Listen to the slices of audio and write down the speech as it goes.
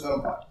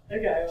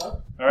Okay,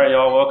 well. All right,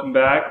 y'all, welcome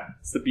back.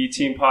 It's the B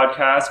Team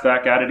Podcast,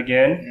 back at it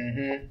again.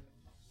 Mm-hmm.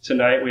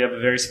 Tonight, we have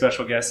a very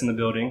special guest in the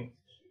building.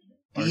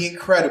 The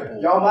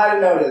incredible. Y'all might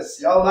have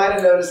noticed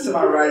to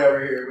my right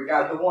over here. We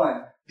got the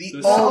one.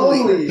 The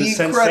only. The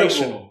incredible.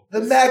 sensational. The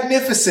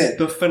magnificent.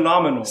 The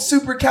phenomenal.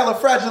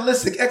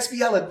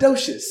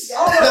 Supercalifragilisticexpialidocious.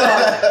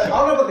 I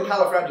don't know about the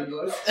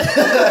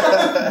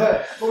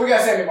califragilistic, but we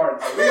got Sammy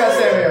Martin. We got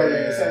Sammy over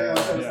here. Sammy,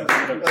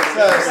 What's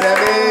up,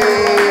 Sammy?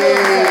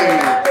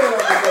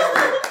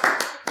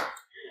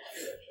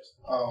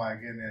 Oh my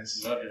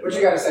goodness. What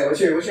you got to say?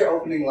 What's your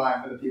opening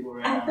line for the people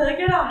right now? I feel like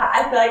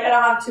I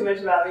don't have too much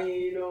about me,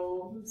 you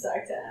know, from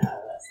Sacktown.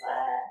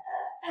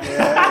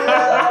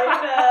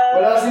 Yeah.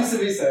 What else needs to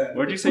be said?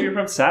 Where'd you say you're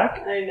from?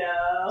 Sac? I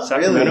know.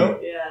 Sacramento?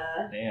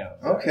 Yeah. Damn.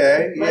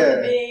 Okay,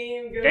 yeah.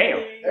 Damn.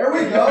 There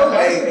we go.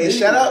 Hey,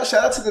 shout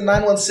out to the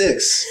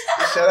 916.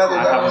 Shout out to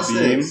the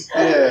 916.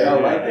 Yeah. I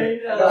like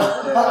it.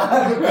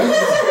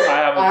 I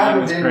have a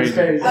beam is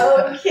crazy.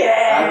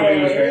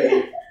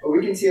 Okay. But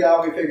we can see it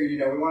out. We figured,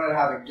 we wanted to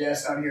have a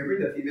guest on here,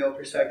 bring the female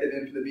perspective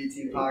into the B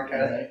Team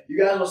podcast. You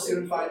guys will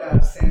soon find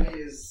out Sammy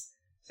is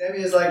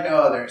like no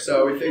other.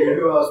 So we figured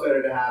who else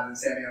better to have than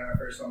Sammy on our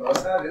first one. But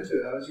let's dive into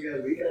it. How was your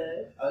guys'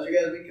 weekend? What did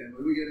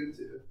we get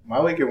into?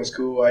 My weekend was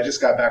cool. I just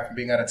got back from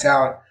being out of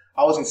town.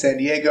 I was in San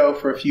Diego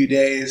for a few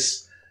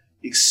days.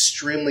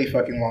 Extremely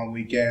fucking long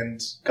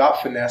weekend.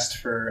 Got finessed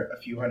for a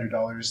few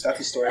 $100s. That's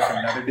a story for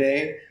another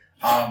day.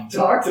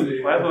 Talk to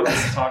me. Why don't we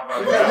talk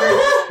about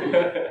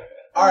that?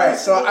 All right,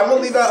 so I'm gonna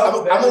leave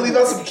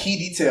out some key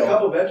detail. I'm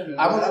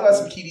gonna leave out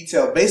some key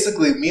detail.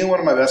 Basically, me and one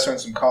of my best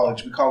friends from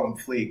college, we call him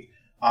Fleek.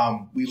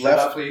 We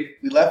left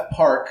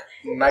Park,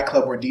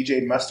 nightclub where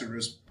DJ Mustard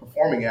was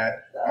performing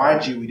at.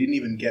 Mind you, we didn't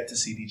even get to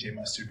see DJ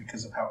Mustard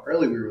because of how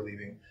early we were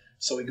leaving.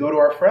 So we go to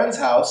our friend's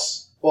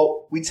house.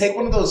 Well, we take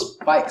one of those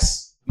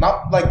bikes,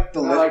 not like the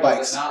lift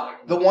bikes,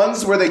 the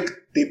ones where they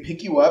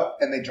pick you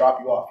up and they drop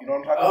you off. You know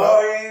what I'm talking about?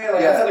 Oh yeah,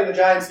 that's like the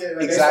Giants get.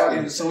 Like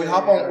exactly. So we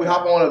hop on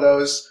one of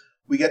those.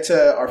 We get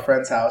to our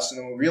friend's house and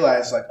then we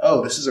realize like,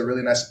 oh, this is a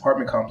really nice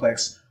apartment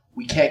complex.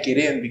 We can't get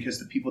in because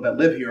the people that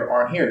live here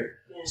aren't here.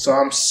 Yeah. So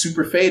I'm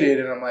super faded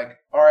and I'm like,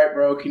 all right,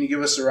 bro, can you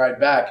give us a ride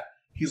back?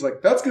 He's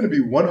like, that's going to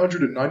be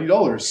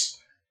 $190.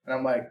 And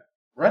I'm like,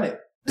 run it.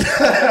 Run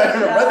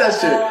that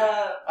shit.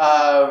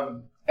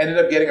 Ended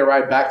up getting a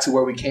ride back to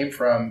where we came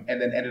from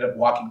and then ended up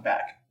walking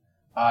back.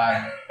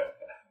 I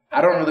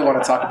don't really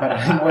want to talk about it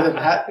any more than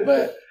that,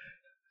 but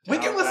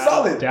weekend was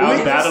solid.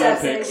 Down battle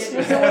Olympics.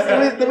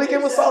 The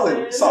weekend was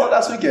solid. Solid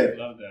last weekend.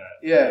 Love that.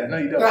 Yeah, no,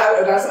 you don't.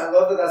 I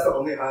love that that's the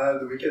only highlight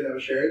of the weekend that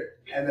was shared,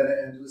 and then it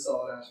ends with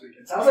solid ass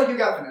weekend. Sounds like you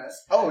got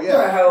finesse. Oh,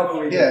 yeah.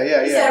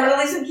 Yeah. Yeah, I'm going to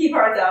leave some key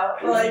parts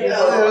out. Like, You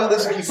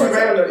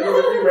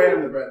ran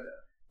them the bread,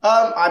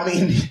 though. I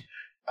mean,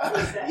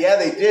 yeah,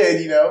 they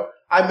did,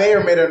 I may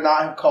or may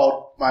not have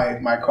called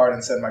my card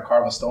and said my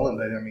card was stolen,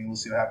 but I mean, we'll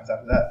see what happens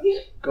after that.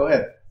 Go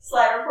ahead.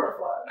 Slide report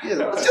flop. Yeah,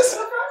 just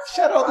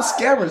shout out all the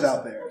scammers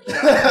out there.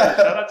 Shout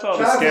out to all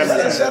the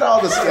scammers. Shout out all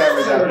the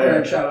scammers out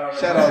there. Shout out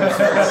all the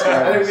scammers.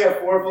 I think we have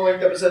 4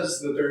 full-length episodes. This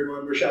is the third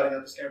one. We're shouting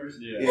out the scammers.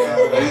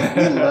 Yeah,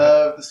 we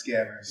love the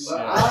scammers.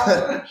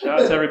 Yeah.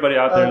 Shout out to everybody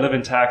out there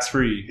living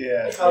tax-free.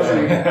 Yeah. How's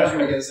your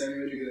weekend, Sammy?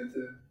 What'd you get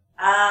into?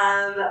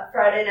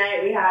 Friday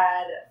night we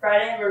had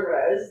Friday at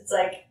Monroe's. It's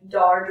like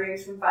dollar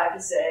drinks from 5 to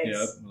 6.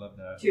 Yep, love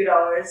that.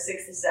 $2,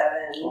 6 to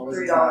 7,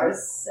 $3,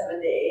 7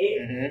 to 8.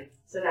 Mm-hmm.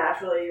 So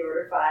naturally, you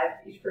order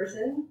 5 each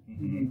person.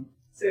 Mm-hmm.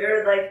 So we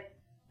ordered like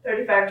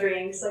 35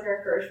 drinks, like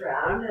our first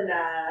round, and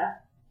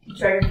you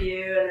drank a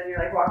few, and then you're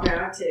like walking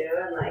around with 2,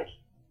 and like,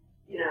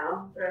 the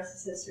rest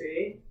is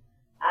history.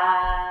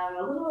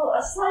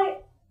 A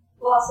slight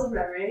loss of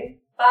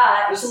memory,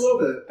 but just a little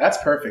bit. That's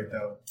perfect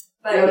though.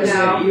 But eat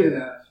enough.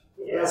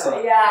 Yeah. So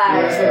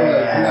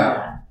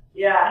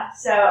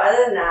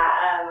other than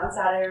that, on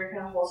Saturday we were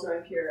kind of wholesome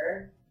and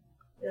pure.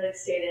 We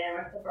stayed in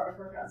with the farmer's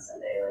market on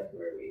Sunday, where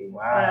we.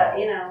 Wow. But,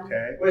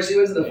 Okay. Wait, so you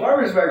went to the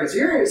farmer's market.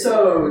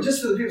 So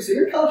just for the people, so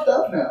you're cuffed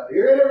up now.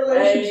 You're in a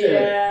relationship.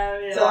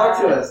 Yeah. Talk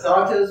to us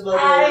about the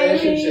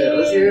relationship.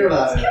 Let's hear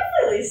about it. It's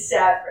completely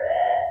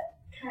separate,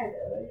 kind of.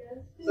 I guess.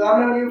 So I've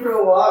known you for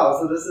a while.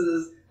 So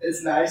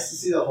it's nice to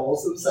see the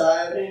wholesome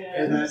side.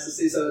 Yeah. It's nice to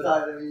see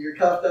sometimes. I mean, you're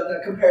cuffed up now.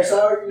 Compare.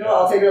 So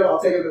I'll take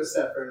it a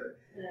step further.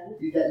 Yeah.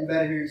 You've been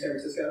here in San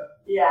Francisco.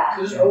 Yeah.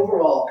 So just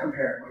overall,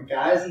 compare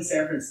guys in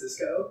San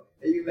Francisco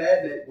that you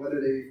met,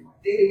 whether they be from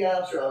dating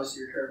apps or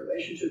obviously your current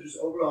relationship, just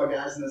overall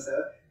guys in the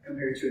South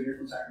compared to when you're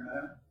from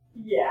Sacramento.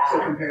 Yeah. So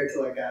compared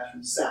to guys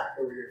from Sac,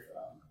 where you're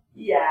from.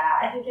 Yeah,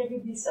 I think I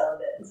could be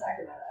celibate in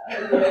Sacramento.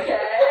 Okay,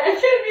 I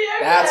could be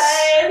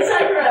in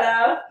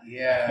Sacramento.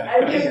 Yeah. I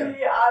could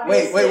be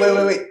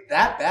obviously. Wait.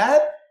 That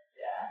bad?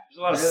 There's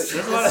a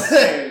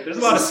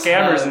lot of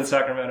scammers in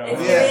Sacramento.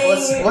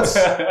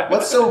 Yeah.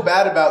 What's so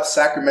bad about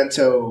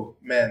Sacramento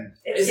men?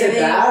 Is it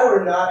bad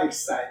or not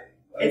exciting?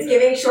 It's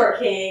giving short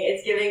king.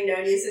 It's giving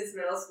no new since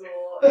middle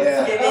school.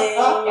 Yeah.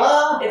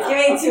 It's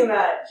giving too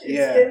much.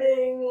 It's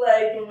giving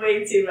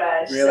way too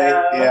much. Really?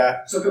 So.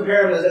 Yeah. So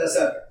compare them to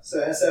SF.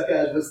 So SF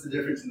guys, what's the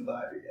difference in the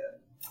vibe you get?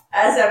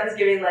 SF is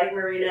giving like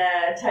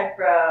Marina Tech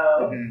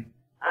Bro. Mhm.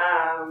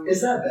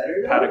 Is that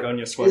better? Though?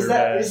 Patagonia sweater.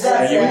 Is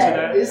that Are you into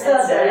that? Is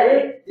that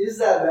better? Is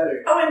that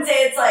better? I wouldn't say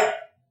it's like,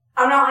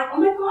 I'm not like, oh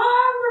my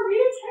god,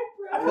 Marina Tech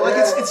Bro. I feel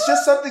like it's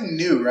just something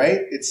new,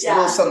 right? It's a Yeah.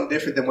 little something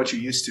different than what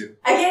you're used to.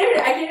 I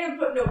can't even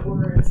put into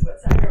words what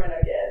Sacramento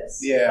gives.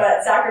 Yeah.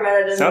 But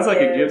Sacramento doesn't Sounds like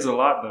give. it gives a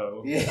lot,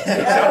 though. Yeah.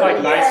 They sound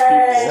like nice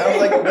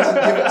Yay.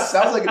 people.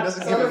 Sounds like it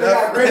doesn't give Sounds like they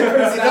enough. got great You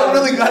personality. don't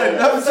really got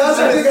enough. Sounds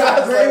like they got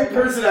Sounds great like-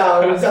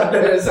 personalities out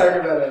there in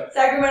Sacramento.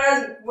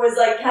 Sacramento was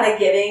like kind of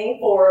giving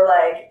for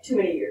like too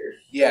many years.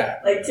 Yeah.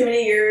 Like too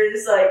many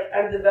years, like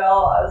under the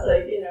belt. I was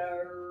like,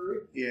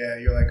 Yeah,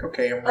 you're like,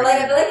 okay, I'm But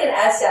like I feel like in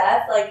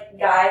SF, like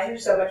guys are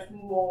so much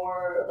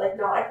more like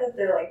not like that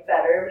they're like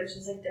better, but it's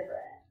just like different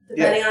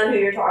depending on who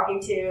you're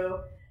talking to.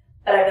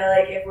 But I feel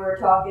like if we're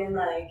talking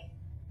like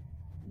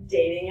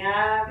dating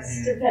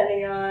apps,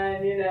 depending on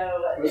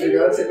what. What's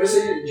your go-to?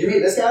 Did you meet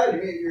this guy? Did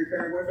you meet your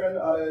current boyfriend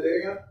on a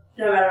dating app?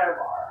 No matter at a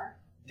bar.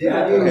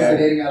 Have you used the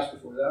dating apps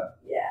before that?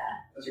 Yeah.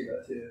 What's your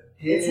go-to?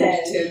 It's Hinge,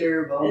 Hinge.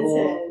 Tinder, Bumble.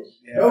 It's Hinge.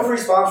 Yeah. No free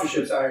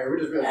sponsorships out here. We're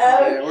just really Oh,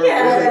 talking.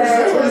 Yeah,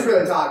 yeah. We're just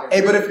really talking.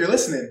 Hey, but if you're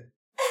listening,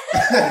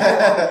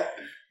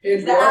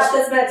 Hinge, The app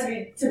that's meant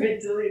to be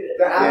deleted.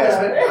 the app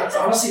Yeah. that's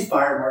honestly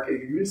fire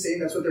marketing. Have you been seeing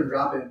that's what they're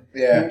dropping?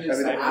 yeah, Hinge is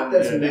I the mean, app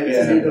that's meant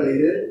yeah. to be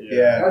deleted.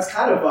 yeah, That's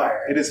kind of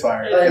fire. it is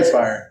fire. Like, It's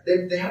fire.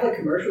 They have like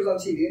commercials on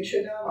TV and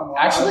shit now. My mom,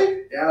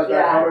 Actually, yeah, I was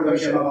Yeah. back home Oh,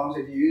 with shit. my mom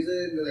said, "Do you use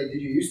it?" And they're like,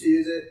 "Did you used to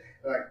use it?"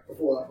 Like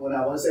before, like when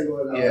I was single,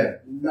 and I was Yeah.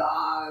 like,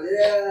 "Nah,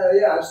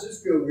 yeah." I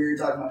just feel weird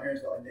talking to my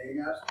parents about like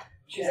dating apps.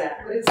 She's Yeah.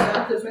 like, "But it's an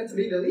app that's meant to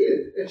be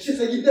deleted." It's just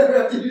like you never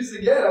have to use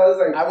it again. I was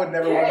like, I would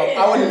never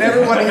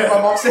want to hear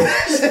my mom say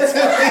that shit to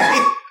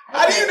me.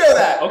 How do you know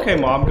that? Okay,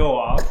 mom, go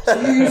off. "So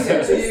you use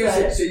Hinge?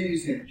 So you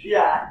use Hinge?"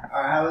 Yeah.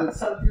 All right, how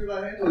talk to me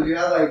about Hinge? Did you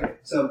have like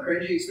some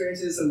cringy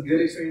experiences, some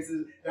good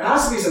experiences? There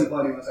has to be some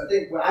funny ones. I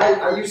think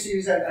I used to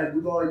use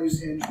we've all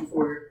used Hinge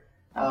before.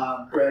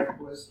 Correct?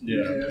 Was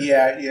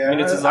Yeah. Yeah. I mean,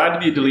 it's designed to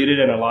be deleted,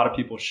 and a lot of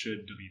people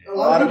should delete A it.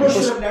 lot of people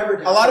should have never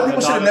done A lot of it.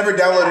 people should have never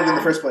downloaded it in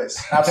the first place.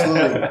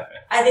 Absolutely.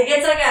 I think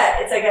it's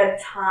like a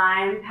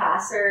time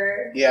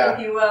passer, Yeah. if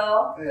you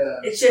will.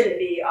 Yeah. It shouldn't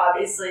be,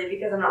 obviously,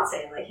 because I'm not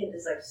saying like Hinge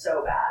is like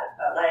so bad,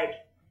 but like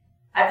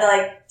I feel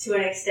like to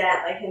an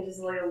extent like Hinge is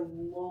like a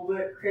little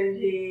bit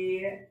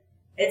cringy.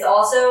 It's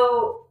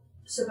also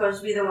supposed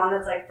to be the one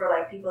that's like for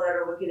like people that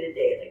are looking to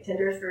date. Like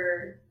Tinder's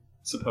for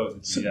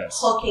Supposedly, yes.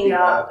 hooking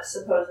up,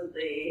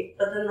 supposedly.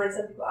 But then like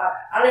some people,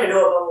 I don't even know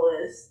what Bumble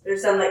is.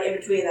 There's some like in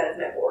between that is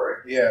meant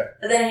for. Yeah.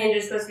 But then Hinge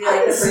is supposed to be I like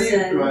can the see you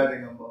person.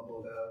 thriving on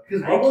Bumble though,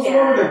 because I Bumble's the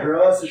one where the can't.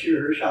 girl has to shoot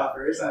her shot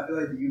first. And I feel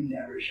like you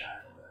never shine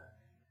on that.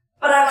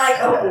 But I'm like,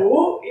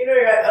 oh,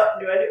 you're like, oh,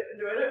 do I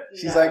do?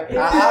 She's No. like, You're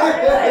like,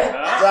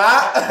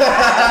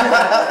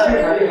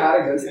 Have you had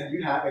a good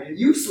time?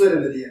 You slid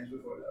in the DMs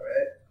before though,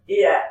 right?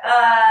 yeah.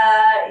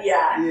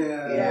 Yeah.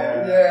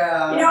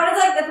 Yeah. You know when it's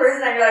like the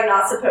person that you're like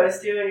not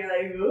supposed to, and you're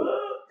like, ooh,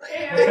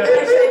 and you're like,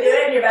 should I do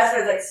it? And your best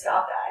friend's like,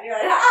 stop that. And you're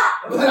like,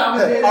 ah! But I'm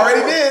a kid.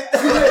 Already did.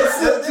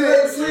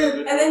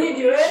 Slid. And then you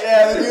do it.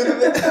 Yeah, then you do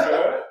it.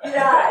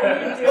 Yeah,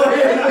 and you do it.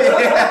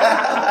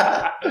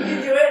 You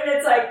do it, and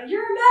it's like,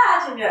 you're a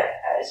match. And you're like,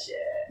 oh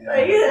shit.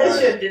 Like, that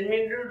shit didn't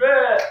mean to do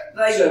that.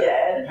 Like, So, you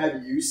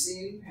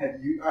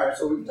did. Alright,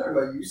 so we can talk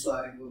about you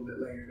sliding a little bit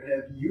later, but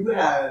have you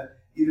had,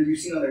 either you've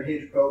seen on their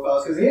Hinge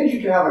profiles, because Hinge you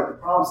can have like the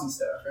prompts and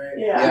stuff, right?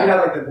 Yeah. You can have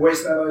like the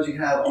voice memos, you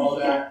can have all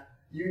that.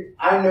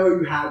 I know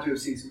you had to have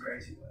seen some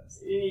crazy ones.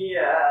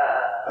 Yeah.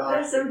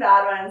 There's some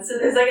bad ones. So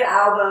there's like an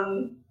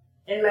album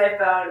in my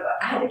phone.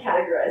 I had to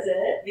categorize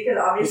it because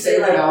You obviously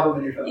save like an album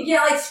in your phone. you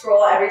can't like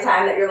scroll every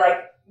time that you're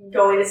like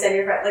going to send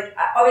your friend. Like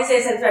obviously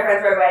I send to my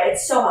friends right away.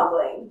 It's so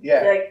humbling.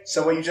 Yeah. Like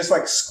So when you just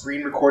like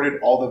screen recorded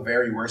all the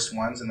very worst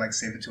ones and like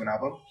saved it to an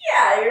album?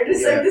 yeah, you're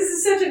just Yeah. like this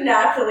is such a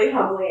naturally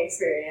humbling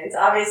experience.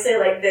 Obviously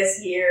like this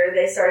year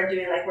they started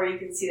doing like where you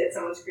can see that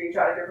someone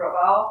screenshotted your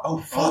profile. Oh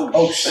fuck!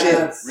 Oh shit!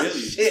 That's- Really?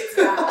 Shit!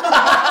 You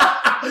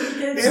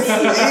It's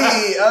can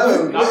see. me!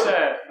 Oh. Not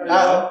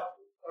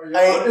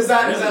that. Is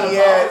that a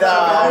yeah,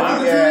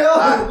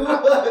 problem?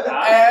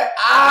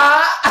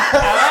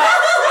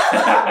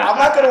 I'm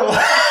not gonna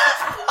lie.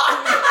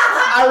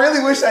 I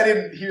really wish I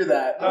didn't hear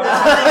that.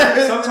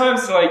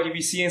 Sometimes, like, if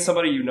you're seeing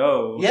somebody you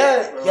know.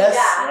 Yeah, yes.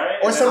 Yeah. Right?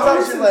 Or And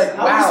sometimes you're like,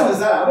 How recent wow. is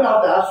that? I've been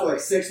off the app for like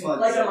 6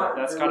 months. Like a month.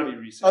 That's gotta be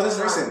recent. Oh, this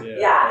is recent.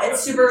 Yeah,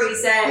 it's super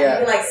recent. Yeah.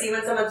 You can like see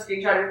when someone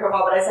screenshotted your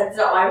profile, but I sent it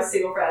to all my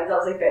single friends. I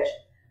was like, bitch,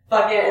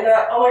 fuck it. And they're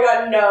like, oh my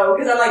god, no.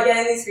 Because I'm like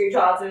getting these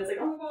screenshots and it's like,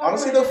 oh my god.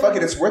 Honestly though, fuck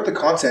it. It's worth the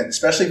content,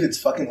 especially if it's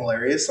fucking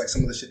hilarious, like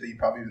some of the shit that you've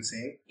probably been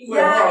seeing.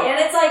 Yeah, and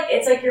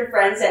it's like your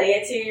friend sending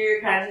it to you.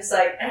 You're kind of just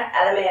like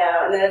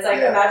LMAO, and then it's like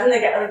Yeah. imagine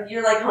like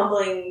you're like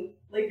humbling,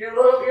 like you're a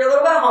little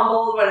bit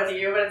humbled when it's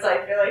you, but it's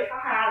like you're like,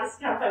 haha, this is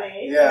kind of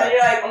funny. Yeah. And then you're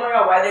like, oh my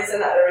god, why they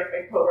send that to like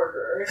my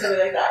coworker or something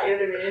like that? You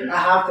know what I mean? I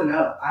have to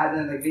know.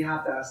 We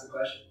have to ask the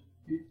question.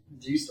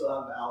 Do you still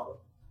have the album?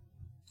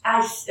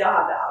 I still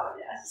have the album,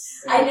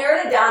 yes. I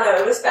narrowed it down though.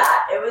 It was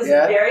fat. It was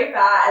very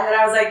fat, and then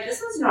I was like,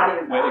 "This one's not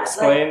even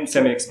bad."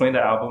 Sammy, explain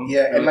the album.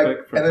 Yeah, and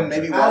then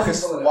maybe walk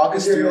us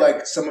through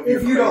like some of your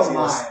if you don't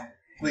craziest. mind,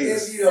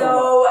 Please.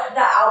 So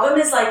the album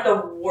is like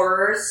the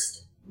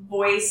worst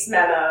voice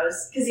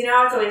memos because you know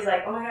how it's always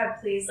like, "Oh my god,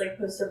 please like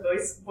post a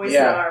voice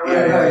memo or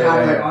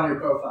whatever." Like on your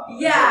profile.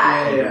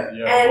 Yeah.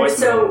 And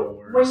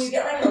so when you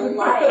get like a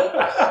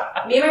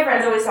like, me and my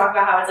friends always talk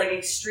about how it's like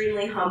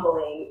extremely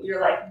humbling.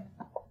 You're like,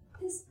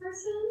 this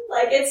person,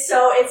 like it's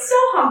so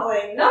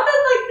humbling. Not that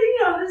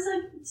there's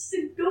like just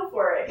to go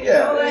for it.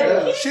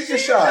 Shoot your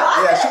shot.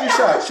 Yeah,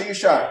 shoot your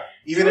shot.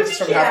 Even if it's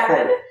from half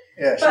court.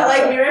 Yeah, but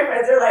like me and my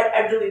friends are like,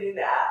 I'm deleting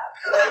the app.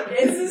 Like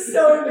it's just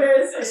so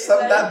embarrassing. It's so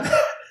bad.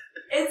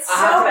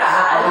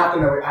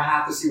 I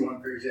have to see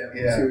one for example.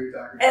 Yeah. See what you're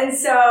talking about. And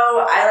so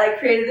I like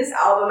created this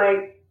album.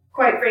 I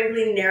quite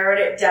frankly narrowed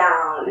it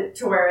down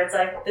to where it's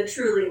like the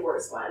truly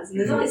worst ones. And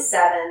there's only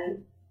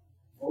 7.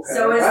 Okay.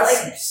 So it's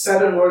that's like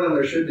 7 more than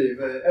there should be,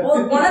 but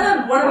well, one of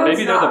them.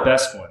 Maybe they're the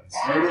best ones.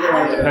 Maybe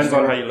they're Depends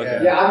on how you look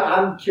at it. Yeah,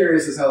 I'm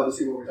curious as hell to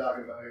see what we're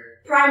talking about here.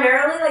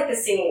 Primarily, like the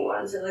singing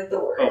ones are like the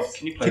worst. Oh,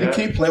 can you play that?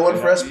 Can you play one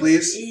for us,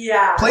 please?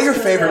 Yeah. Play your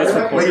favorite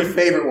one. Play your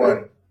favorite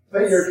one.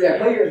 Play your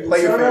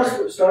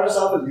favorite. Start us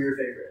off with your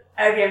favorite.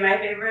 Okay, my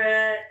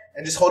favorite.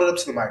 And just hold it up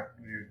to the mic.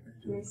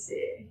 Let me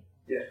see.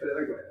 Yeah, put it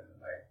like right on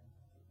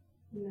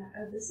the mic.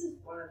 No, this is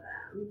one of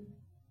them.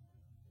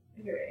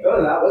 Okay.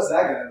 Oh, what's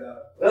that guy about?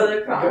 Oh,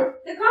 the Kronk.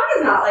 The Kronk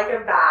is not like a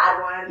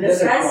bad one. He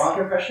does a Kronk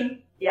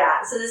impression?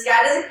 Yeah, so this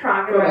guy does a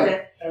Kronk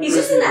impression. He's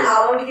just in the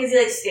album because he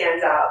like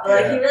stands out, but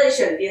like he really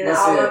shouldn't be in the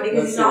album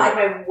because he's not like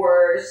my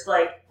worst.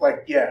 Like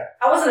yeah.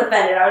 I wasn't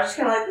offended. I was just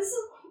kind of like, this is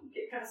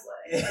kind of slick.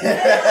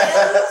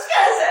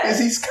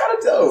 He's kind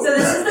of dope. So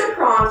this is the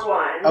Kronk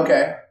one.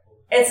 Okay.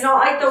 It's not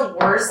like the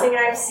worst thing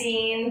I've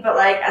seen, but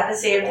like at the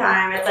same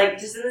time, it's like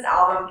just in this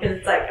album because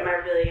it's like, am I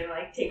really gonna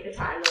like take the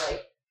time to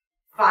like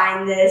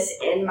find this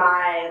in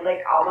my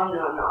like album?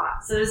 No, I'm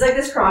not. So there's like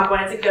this Kronk one.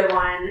 It's a good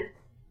one.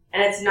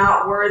 And it's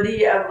not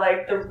worthy of,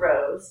 like, the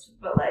roast,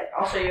 but, like,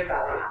 I'll show you a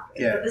bad one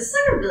after. Yeah. But this is,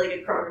 like, a really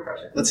good Kronk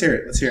impression. Let's hear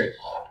it.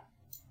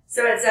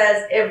 So it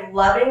says, if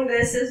loving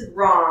this is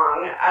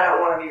wrong, I don't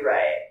want to be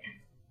right.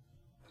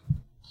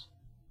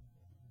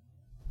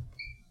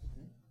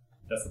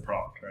 That's the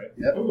prompt, right?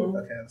 Yep. Mm-hmm.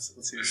 Okay, let's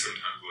hear it. I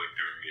sometimes like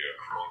doing the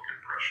Kronk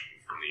impression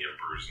from The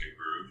Emperor's New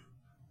Groove.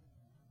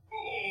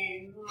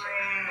 Oh,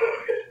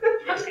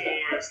 right.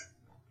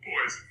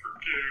 Boys for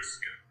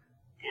Kiska.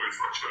 Boys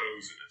were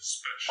chosen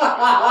especially.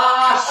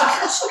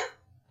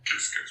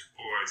 Kiska's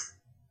boys.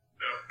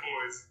 Now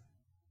boys.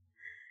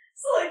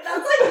 So, like,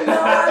 that's, like,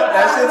 not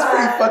that shit's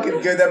pretty fucking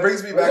good. That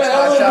brings me back to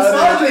my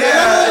childhood.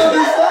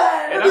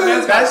 And that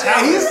man's got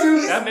talent. He's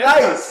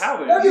nice.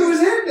 That dude was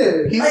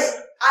hitting it. Like,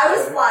 I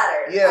was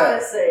flattered,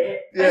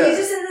 honestly. Yeah. But he's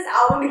just in this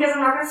album because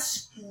I'm not going to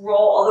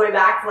scroll all the way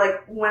back to,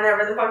 like,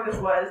 whenever the fuck this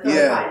was to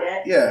find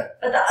it. Yeah.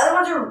 But the other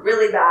ones are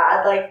really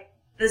bad. Like,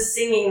 the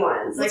singing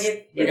ones. Like,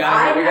 we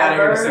gotta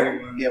hear the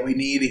singing ones. Yeah, we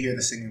need to hear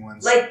the singing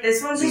ones. Like,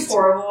 this one's just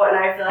horrible, and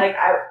I feel like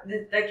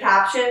the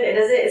caption,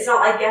 it's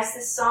not like guess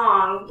this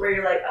song where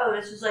you're like, oh,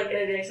 it's just like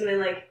gonna be something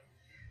like,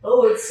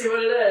 oh, let's see what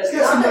it is.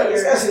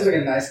 This guy seems like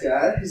a nice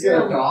guy. He's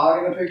got a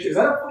dog in the picture. Is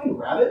that a fucking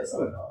rabbit? It's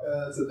not a dog.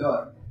 It's a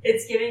dog.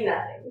 It's giving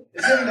nothing.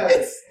 It's giving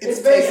nothing.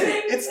 It's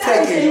taking. It's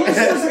taking. He looks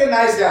like a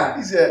nice guy.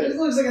 He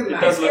looks like a nice guy.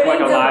 It does look like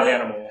a live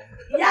animal.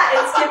 Yeah,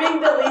 it's giving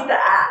delete the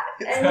app.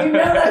 And you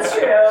know that's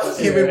true. It's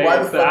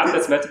the app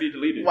that's meant to be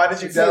deleted. Why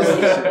did you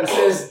download it?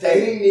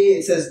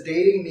 It says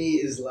dating me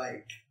is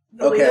like.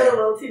 Delete it a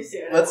little too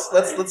soon. Let's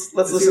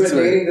listen to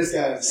dating it. This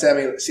guy.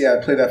 Sammy,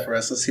 play that for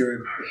us. Let's hear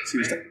it. See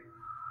what's that.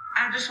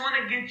 I just want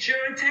to get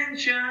your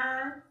attention.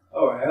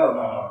 Oh, hell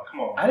no. Come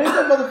on. I didn't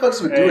know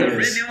motherfuckers were doing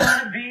this.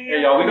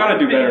 Hey, y'all, we gotta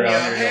do better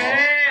out here, y'all.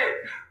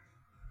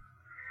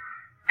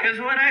 Cause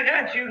when I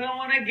got you, I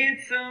wanna get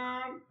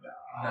some.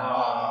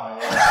 No.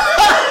 Keep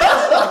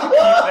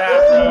that,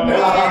 bro.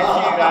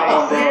 Keep that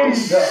one, bro.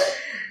 It's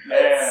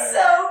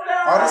so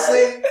bad.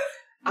 Honestly,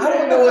 I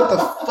don't know what the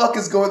fuck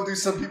is going through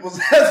some people's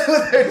heads when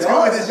they're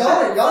doing this shit.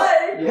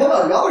 Hold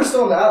on, y'all are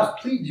still in the apps.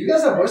 Please, do you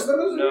guys have voice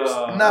memos?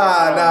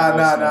 Nah.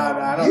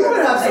 I don't You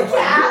would have some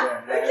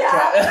The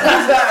cat.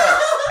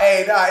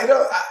 Hey, nah, I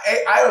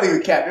don't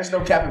even cap. There's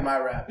no cap in my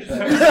rap. No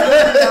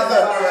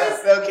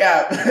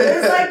cap.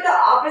 There's like the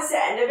opposite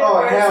end of it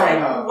where it's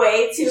like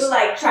way too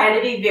like trying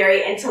to be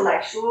very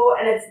intellectual,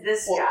 and it's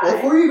this guy. Well,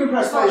 before you even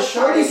press play,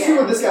 show these two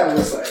what this guy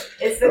looks like.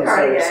 It's the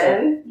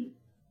cardigan.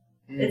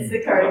 It's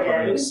the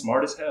cardigan.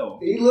 Smart as hell.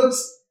 He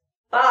looks.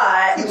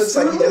 But he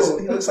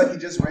looks like he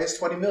just raised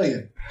 $20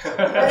 million. I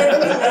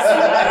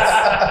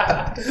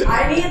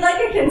need like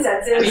a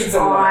consensus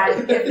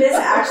on if this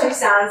actually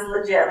sounds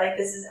legit. Like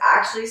this is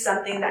actually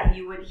something that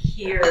you would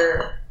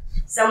hear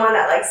someone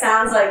that like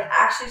sounds like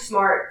actually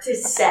smart to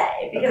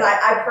say, because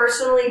I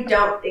personally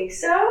don't think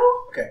so.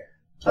 Okay.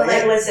 But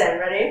like, listen,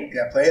 ready?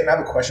 Yeah, play it, and I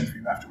have a question for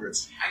you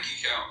afterwards. I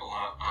geek out a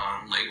lot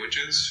on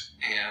languages,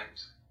 and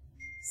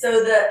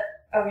so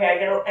I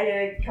get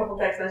a couple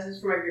text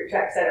messages from my group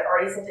chat because I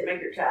already sent it in my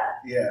group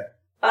chat. Yeah.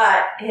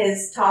 but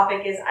his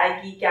topic is I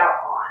geek out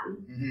on.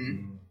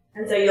 Mm-hmm.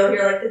 And so you'll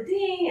hear like the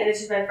ding, and it's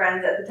just my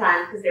friends at the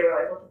time because they were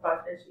like, what the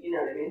fuck, bitch? You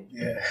know what I mean?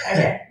 Yeah.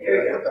 Okay,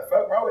 here we go. What the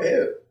fuck wrong with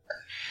him?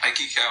 I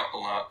geek out a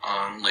lot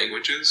on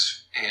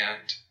languages, and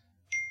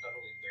not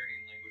only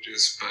learning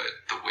languages, but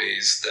the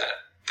ways that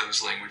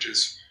those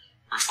languages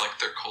reflect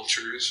their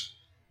cultures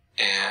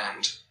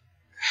and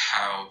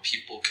how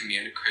people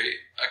communicate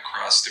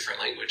across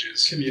different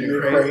languages.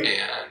 Communicate.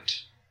 And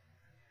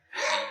the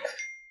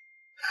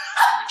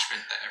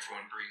enrichment that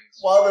everyone brings.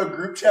 While the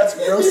group chat's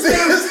roasting,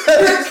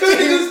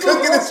 he's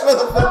cooking this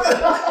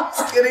motherfucker.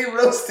 It's getting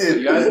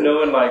roasted. You guys know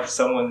when like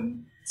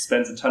someone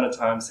spends a ton of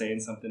time saying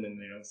something and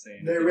they don't say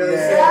anything? They really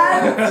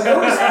Yeah. say it.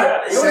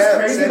 It was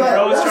crazy about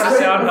Bro was trying to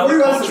sound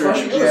hella cultured.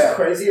 It was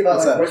crazy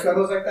about like voice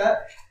memos like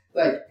that.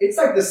 Like it's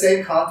like the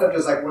same concept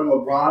as like when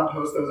LeBron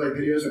posts those like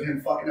videos of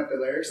him fucking up the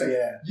lyrics. Like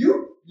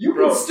you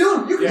Bro. can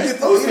still you can Yeah. just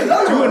post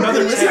another Do one.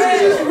 another You take. can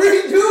just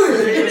redo it.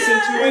 Listen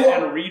to it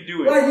and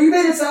redo it. Like you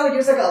made it sound like it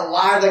was like a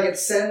lie, like it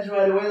sends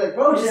right away. Like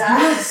bro, just do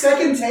it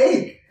second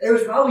take. It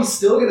was probably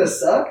still gonna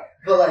suck,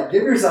 but like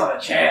give yourself a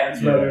chance,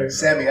 brother.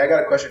 Sammy, I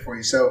got a question for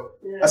you. So,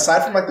 Yeah.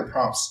 aside from like the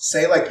prompts,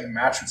 say like you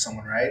match with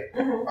someone, right?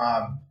 Mhm.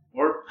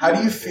 How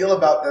do you feel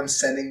about them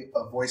sending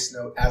a voice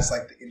note as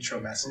like the intro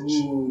message?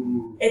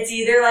 Ooh. It's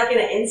either like an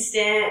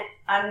instant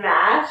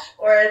unmatch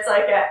or it's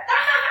like a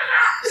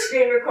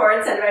screen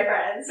record, send to my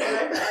friends, send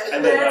to my friends.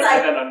 And then, it's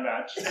like, and then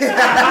unmatched. I'm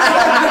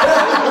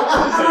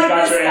So you like,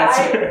 got your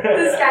answer.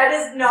 this guy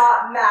does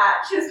not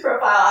match his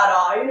profile at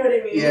all. You know what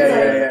I mean? Yeah, it's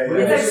like, yeah. It's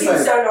like It's seems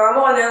like- so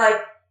normal, and they're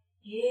like,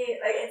 yeah,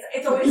 like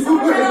it's always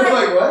someone trying to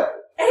like, Like what?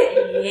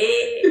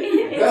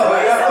 it's No,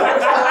 always yeah. someone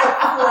trying to like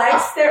flex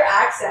their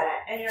accent,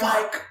 and you're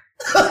like,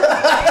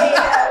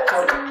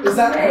 Is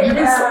that have you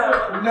been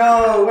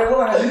no, wait,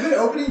 hold on. Have you been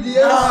opening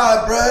DMs?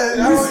 Nah, bro.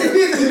 You see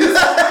it?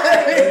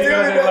 You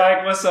know, they're like,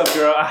 what's up,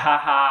 girl? Ah, ha,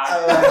 ha.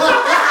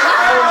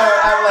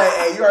 I'm like,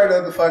 hey, you already know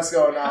what the fuck's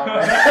going on,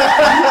 man.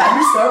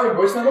 You start with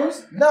voice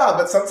memos? Nah,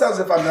 but sometimes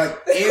if I'm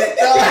like, listen,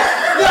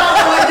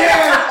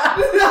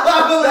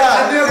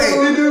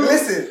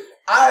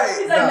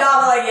 He's like,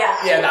 nah, but like, yeah.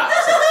 Yeah, nah.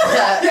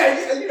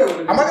 Yeah, you know what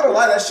it is. I'm not gonna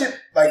lie, that shit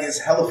like is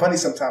hella funny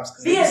sometimes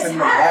because they Via just send me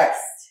back.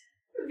 text.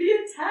 Via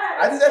text.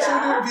 I just actually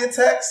do it via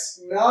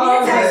text.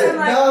 No, text him man.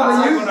 like, No, but oh,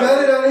 you've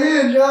done it on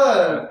here,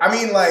 John. I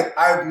mean, like,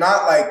 I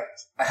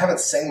haven't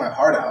sang my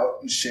heart out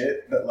and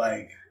shit, but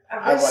like,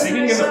 I like-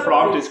 Singing in the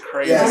prompt is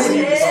crazy. Yeah,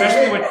 singing-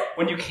 Especially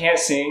when you can't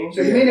sing.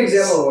 So give me an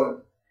example of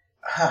one.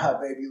 haha,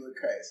 baby, you look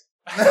crazy.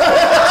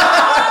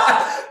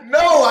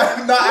 No,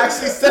 I'm not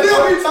actually saying You know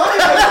what you're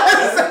talking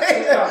about.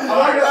 saying I'm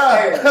not gonna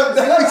say it. I'm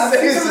definitely I've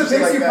seen saying some of the something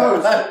pics like you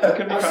that. It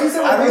could be I've kind seen of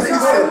some I of the don't pics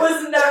think you I so. was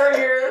never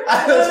here. I I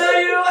don't was- know you.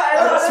 I I'm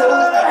don't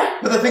totally, know.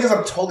 but the thing is,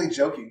 I'm totally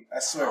joking. I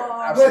swear.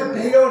 Oh. Absolutely. But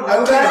they don't know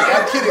I'm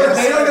that. kidding. But I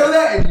they swear. don't know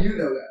that, and you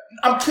know that.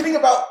 I'm kidding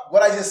about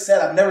what I just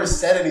said. I've never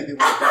said anything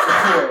like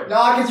that before.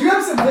 Nah, because you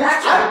have some pics.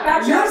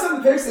 Backtrack. You have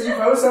some pics that you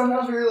post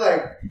sometimes where you're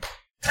like,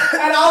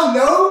 and I'll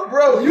know,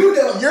 Bro, you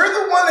know. you're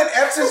the one that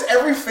answers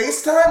every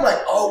FaceTime like,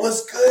 oh,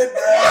 what's good, bro?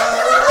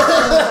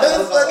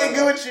 What's fucking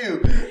good with you?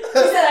 He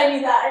said I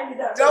knew that. I knew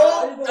that.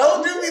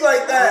 Don't do me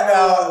like that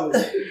now.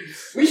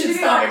 We should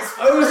stop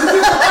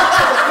exposing.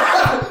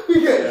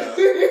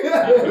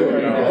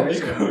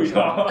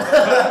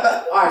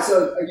 Alright,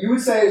 so you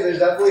would say there's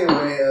definitely a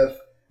way of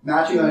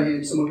matching on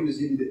here, someone can just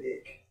give you the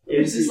ick.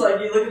 It's just like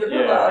you look at the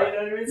profile, you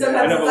know what I mean?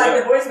 Sometimes I know, it's but like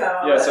what- the voice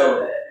memo. Yeah, but so-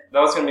 that's it. That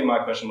was gonna be my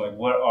question. Like,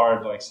 what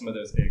are like some of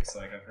those icks?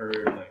 Like, I've heard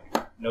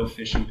like no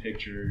fishing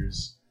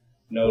pictures,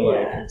 no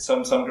Yeah. like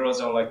some girls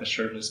don't like the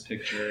shirtless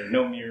picture,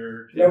 no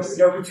mirror. No, pics.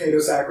 no potato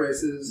sack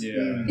races.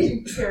 Yeah.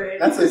 Period.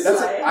 That's I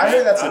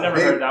heard that's I a never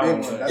big, heard that big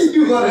one. one. That's a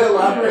You big want to one.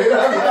 elaborate on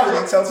that? Can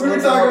you tell us a We were little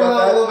bit talking more about that a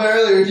about little bit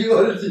earlier. Do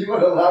you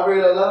want to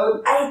elaborate on that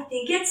one? I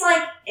think it's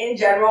like in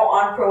general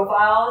on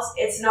profiles,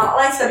 it's not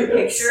like the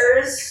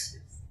pictures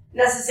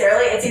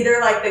necessarily. It's either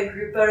like the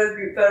group photo,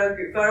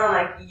 and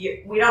like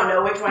we don't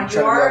know which one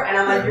you are, and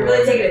I'm like, you're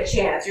really taking a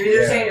chance. You're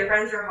either saying your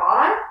friends are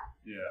hot,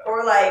 Yeah.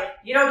 or like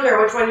you don't care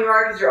which one you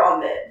are because you're all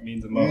mid. It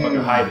means a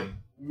motherfucker hiding.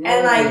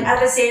 And like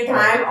at the same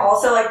time,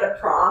 also like the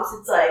prompts,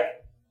 it's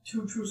like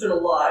two truths and a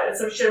lie. It's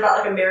some shit about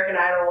like American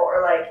Idol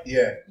or like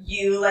Yeah.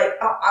 you like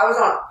I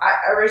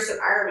raced an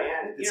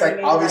Ironman. It's like,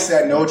 obviously,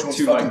 I know which one's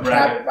To, fucking like,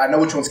 brag cap. I know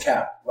which one's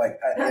cap. Like,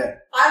 yeah.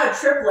 I'm a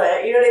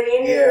triplet. You know what I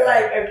mean? Yeah. You're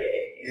like okay,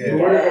 Yeah.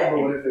 What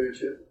if they're a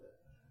chip?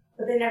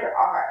 but they never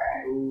are.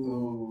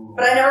 Ooh.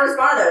 But I never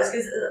respond to those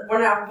because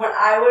when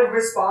I would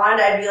respond,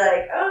 I'd be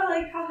like, oh,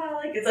 like, haha,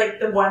 like, it's like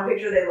the one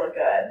picture they look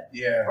good.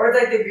 Yeah. Or it's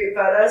like the group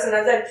photo.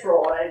 Sometimes I'd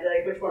troll and I'd be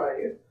like, which one are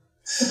you?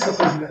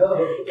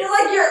 No. Because,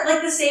 like, you're,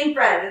 like, the same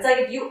friends. It's like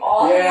if you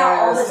all hang out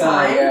all the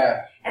time,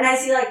 Yeah. and I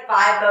see, like,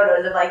 5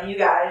 photos of, like, you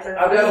guys, or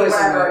I've definitely seen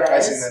whatever that. it I've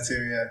is. seen that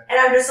too, yeah. And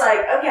I'm just like,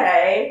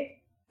 okay.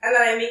 And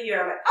then I meet you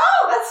and I'm like,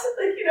 oh, that's,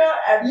 like, you know,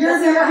 You're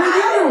the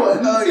other one.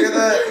 Oh,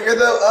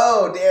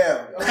 oh,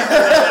 damn.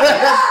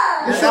 Yeah.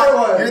 The short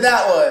one. You're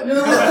that one. You're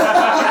the one.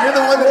 You're the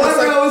one that looks One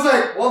like. guy was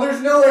like, well,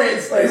 there's no way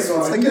it's this It's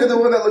one. like you're the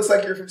one that looks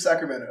like you're from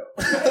Sacramento.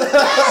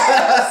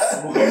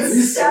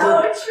 It's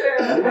so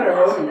true. You better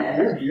hope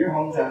your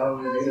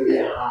hometown is gonna be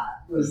hot.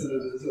 Listen to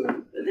this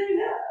one. They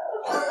know.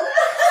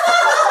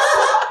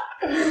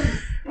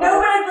 No,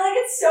 but I feel like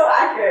it's so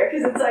accurate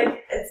because it's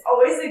like it's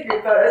always the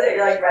group photos that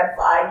you're like red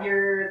flag.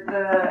 You're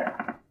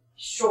the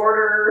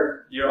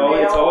shorter.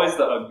 It's always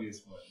the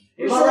ugliest one.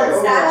 You're short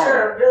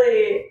stature,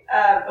 really.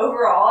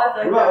 Overall, I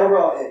feel like. What about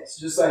overall? It's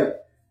just like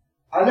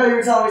I know you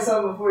were telling me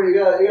something before. You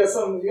got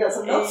some notes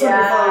on your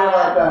phone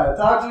about that.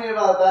 Talk to me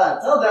about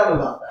that. Tell them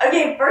about that.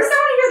 Okay, first I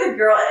want to hear the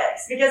girl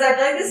icks because I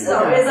feel like this is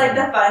always like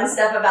the fun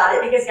stuff about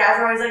it because guys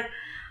are always like,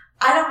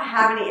 I don't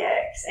have any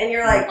icks, and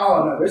you're like,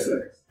 oh no, there's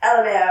some icks.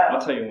 LMAO. I'll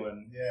tell you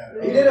one. Yeah.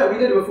 We did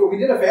it before. We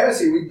did a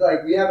fantasy. We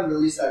haven't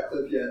released that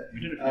clip yet. We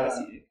did a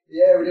fantasy.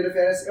 Yeah, we did a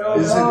fantasy. Oh,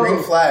 This is a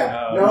green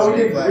flag. No, we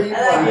did green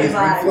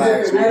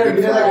flags. We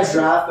did like a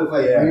draft of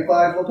like green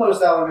flags. We'll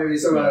post that one maybe.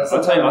 So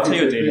I'll tell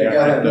you a dating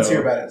app. Let's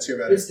hear about it.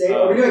 It's dating.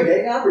 Are we doing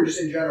dating app or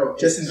just in general?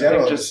 Just in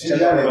general.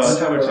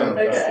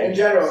 In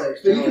general.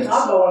 But you can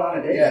talk about one on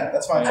a date. Yeah,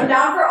 that's fine. I'm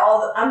down for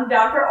all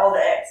the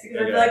icks because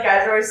I feel like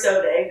guys are always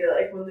so big. They're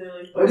like when they're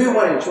like. We'll do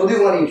one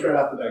each. right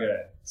after that.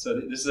 Okay, so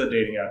this is a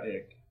dating app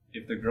ick.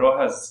 If the girl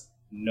has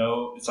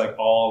it's like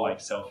all like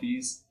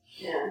selfies.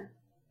 Yeah.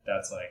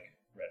 That's like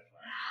red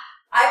flag.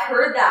 I've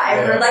heard that.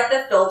 I've heard like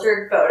the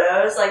filtered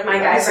photos. Like my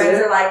guy friends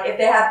are like, if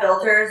they have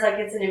filters, like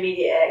it's an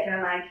immediate ick. And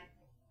I'm like,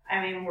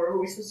 I mean, were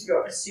we supposed to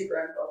go super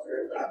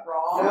unfiltered, like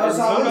raw? No, it's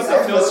not about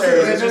the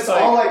filters. If it's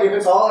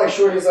all like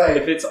shorty's like.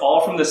 If it's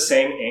all from the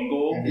same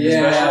angle,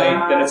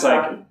 especially, then it's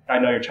like I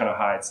know you're trying to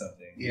hide something.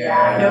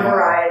 Yeah, no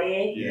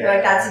variety. Yeah. You're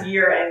like that's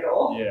your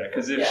angle. Yeah,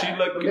 because if she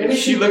looked good and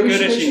she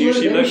knew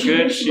she looked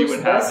good, she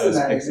would have those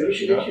pictures. Maybe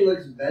she thinks she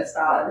looks best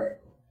out of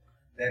it.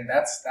 Then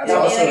that's Maybe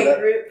also like a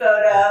group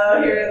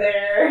photo here and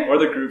there. Or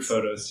the group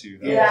photos too.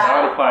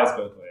 That applies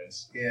both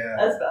ways. Yeah.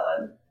 That's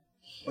valid.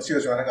 What's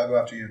yours, Ron? I'll go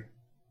after you.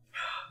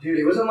 Dude,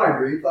 it wasn't my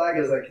green flag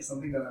as like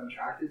something that I'm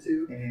attracted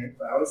to,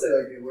 but I would say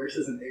like it works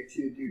as an ick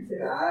too. Dude,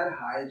 bad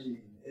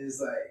hygiene is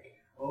like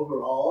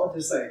overall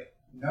just like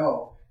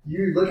no.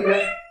 You looking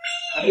at?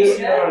 How do you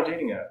see that on a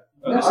dating app?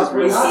 Oh, this is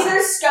really. You see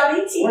their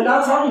scummy teeth. We're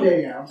not talking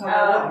dating app. I'm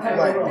talking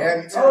about.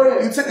 Damn,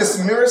 you took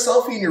a mirror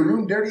selfie in your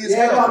room, dirty as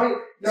hell. Yeah, I mean,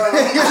 dirty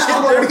as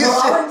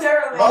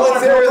shit.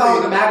 Voluntarily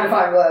with a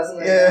magnifying glass.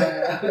 Like,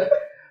 yeah.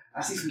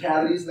 I see some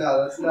cavities.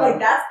 No, that's not. Like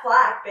that's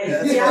plaque,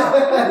 baby.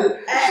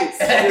 X.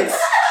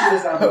 She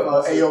does not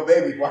put hey, yo,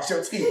 baby, wash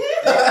your teeth.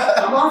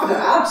 I'm off the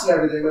apps and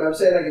everything, but I'm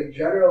saying like in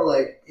general,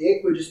 like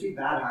ick would just be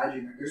bad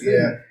hygiene. Like,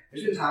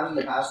 there's been times in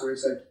the past where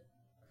it's like,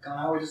 gone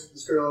out with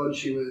this girl and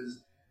she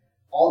was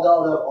all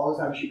dolled up all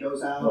the time. She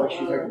goes out, like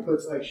she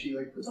puts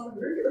on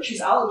very good. Like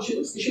she's out and she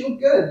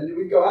looked good, and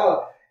we'd go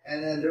out.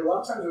 And then there were a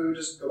lot of times where we would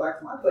just go back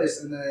to my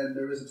place, and then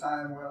there was a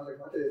time where I was like,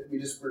 "What did we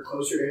just were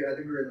closer to her? I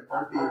think we were in the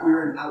North Beach. We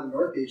were out in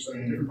North Beach, like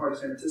a different part of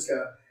San Francisco.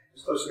 It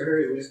was closer to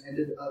her. We just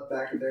ended up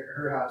back at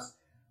her house.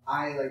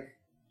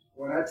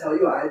 When I tell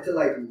you, I had to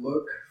like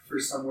look for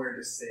somewhere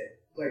to sit.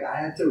 Like I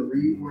had to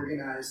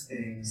reorganize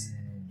things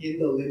in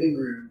the living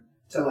room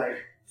to like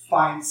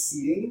find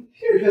seating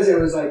because it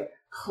was like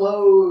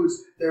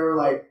clothes. There were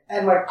like,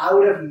 and like I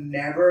would have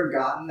never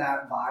gotten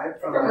that vibe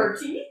from her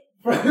teeth.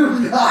 I would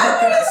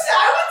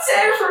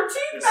say her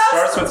teeth.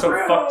 Starts with some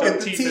fucked up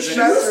teeth and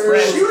then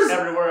spreads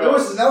everywhere else. There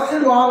was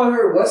nothing wrong with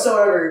her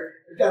whatsoever.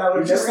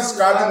 You're just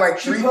describing like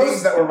three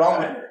things that were wrong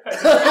with her.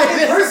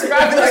 You're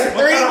describing like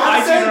three.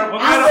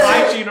 What kind of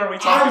hygiene are we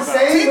talking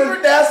about? Teeth were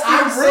nasty.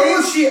 I'm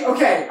saying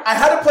okay. I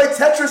had to play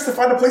Tetris to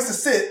find a place to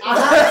sit.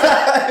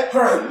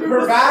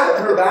 Her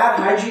bad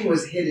hygiene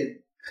was hidden.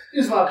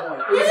 Here's my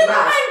point. You didn't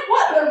find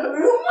what, the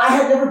room? I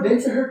had never been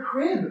to her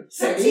crib.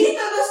 The teeth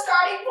are the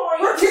starting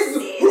point. Her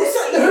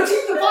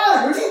teeth are fine.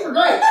 Her teeth are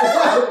great.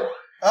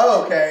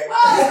 Oh, okay.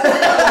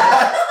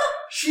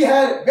 She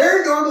had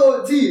very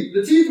normal teeth.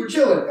 The teeth were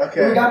chilling. Okay.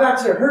 When we got back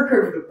to her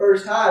crib for the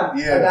first time,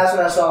 and that's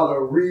when I saw the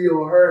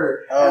real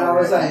her. And I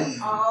was like,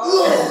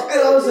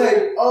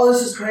 oh,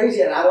 this is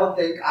crazy. And I don't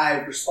think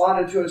I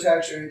responded to a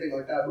text or anything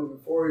like that moving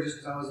forward just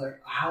because I was like,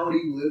 how do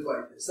you live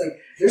like this? Like,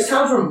 there's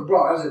times when,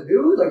 bro, I was like,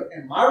 dude, like,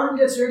 and my room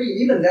gets dirty.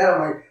 Even then, I'm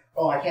like,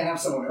 oh, I can't have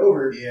someone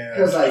over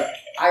because, like,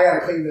 I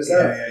gotta clean this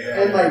up.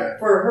 And, like,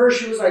 for her,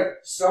 she was like,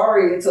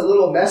 sorry, it's a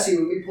little messy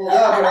when we pulled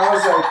up. And I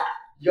was like,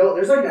 yo,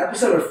 there's like an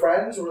episode of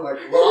Friends where like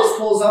Ross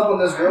pulls up on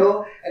this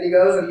girl and he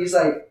goes and he's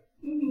like,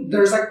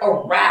 there's like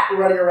a rat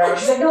running around.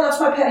 She's like, no, that's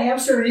my pet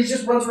hamster, and he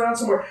just runs around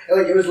somewhere. And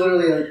like it was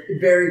literally like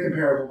very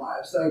comparable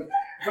vibes. Like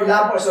from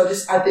that point, so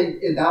I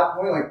think in that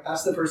point, like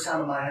that's the first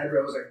time in my head where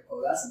I was like, oh,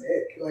 that's an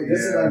ick. Like this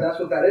is like that's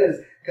what that is.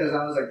 Because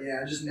I was like,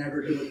 yeah, I just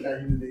never could look at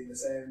that human being the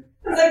same.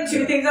 There's like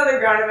two things on the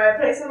ground in my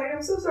place. I'm like,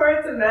 I'm so sorry,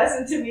 it's a mess,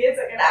 and to me, it's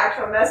like an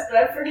actual mess. But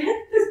I forget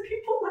there's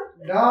people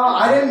like no,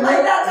 I didn't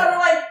like that. So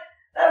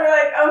we're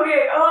like,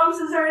 okay, oh, I'm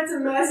so sorry, it's a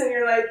mess, and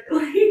you're like,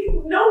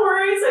 no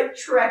worries, like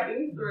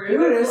trekking through.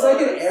 Dude, it's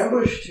like an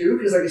ambush too,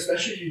 because like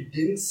especially if you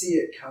didn't see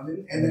it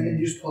coming, and then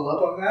you just pull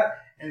up on that,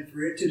 and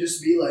for it to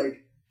just be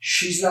like,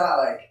 she's not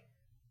like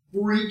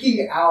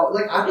freaking out.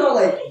 Like I thought,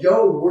 like,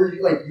 yo,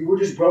 you were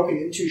just broken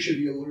into, should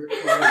be alert.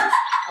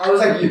 I was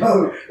like,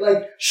 yo,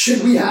 like,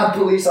 should we have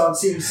police on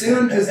scene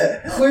soon? Because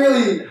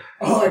clearly,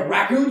 like,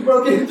 raccoons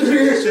broke in through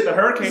here. Shit, the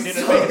hurricane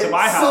didn't make it to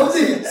my house.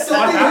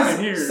 What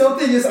happened here?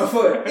 Something is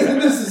afoot in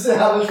this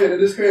establishment, in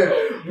this crib.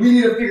 We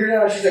need to figure it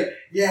out. She's like,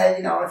 yeah,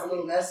 you know, it's a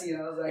little messy.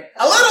 And I was like,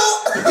 A little.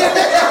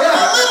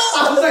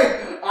 I was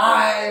like,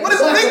 What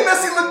does big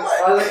messy look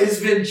like? I was like,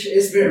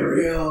 it's been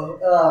real.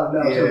 No,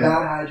 so Yeah.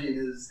 bad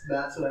hygiene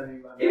that's what I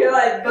mean by that. You're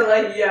like, but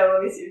like, yo,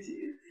 let me see your teeth.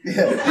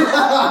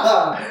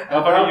 Yeah.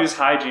 I'm going to use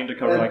hygiene to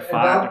cover like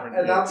 5 different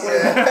at that things.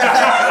 point,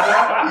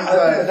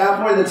 at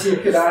that point, the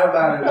teeth could not have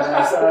mattered.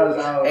 I was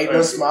out. Ain't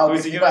no smile.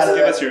 Lucy, give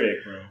us your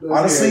ick, bro.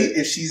 Honestly,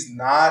 if she's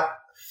not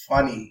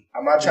funny,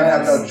 I'm not trying to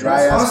have no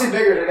dry ass. Honestly,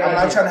 bigger. I'm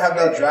not trying to have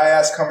no dry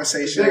ass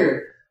conversation.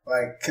 Bigger.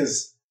 Like,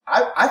 cause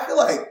I feel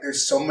like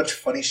there's so much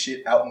funny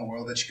shit out in the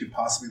world that you could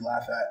possibly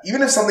laugh at.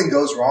 Even if something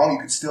goes wrong, you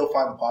could still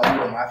find the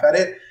positive and laugh at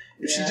it.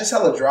 If she's just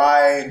hella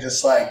dry and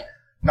just like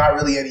not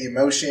really any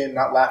emotion,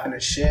 not laughing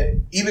at shit,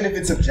 even if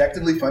it's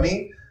objectively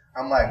funny,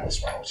 I'm like,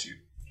 what's wrong with you?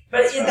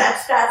 But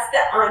that's the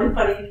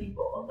unfunny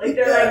people. Like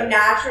they're like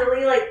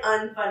naturally like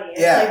unfunny.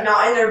 It's like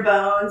not in their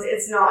bones.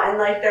 It's not in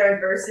like their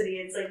adversity.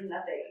 It's like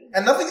nothing.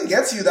 And nothing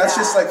against you. That's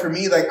just like for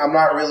me. Like I'm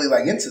not really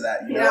like into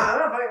that. You know? I'm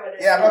not fucking with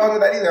it. Yeah, I'm not fucking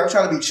with that either. I'm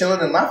trying to be chilling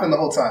and laughing the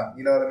whole time.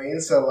 You know what I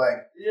mean? So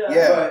like,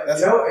 But,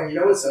 that's you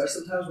know what sucks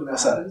sometimes when that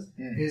What's happens?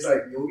 Is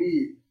like you'll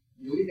be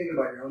thinking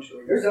about your own shit.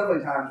 Like, there's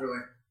definitely times where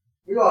like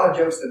we all have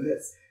jokes and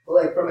bits, but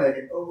like from like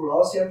an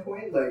overall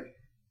standpoint, like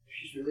if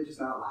she's really just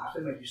not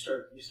laughing, like you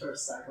start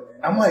cycling.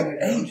 I'm like,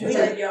 hey,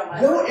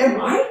 Yo,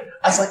 am I?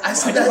 I said that.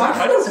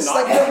 It's It's not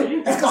like, funny.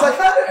 it's cause like,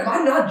 Am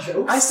I not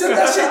joking? I said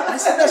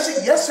that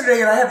shit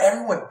yesterday, and I had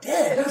everyone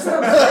dead. That's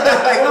what I'm saying.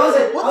 Like, And I was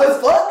like, what the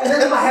fuck? And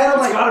then in my head, I'm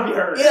like, It's gotta be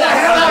her.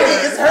 Yeah,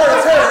 it's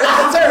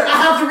her. I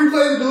have to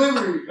replay the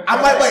delivery.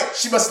 I'm like, wait,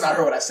 she must have not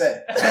heard what I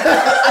said. I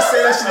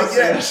say that shit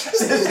again. I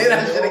say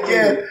that shit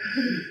again.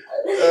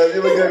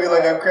 You look at me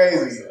like I'm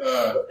crazy.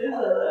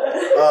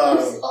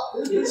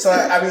 So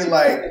I mean,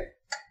 like,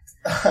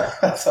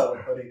 that's so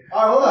funny.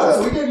 All right, hold on.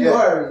 So we gave you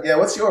ours. Yeah,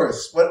 what's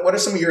yours? What are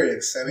some of your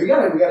icks? I mean, We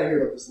gotta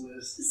hear about this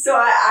list. So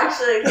I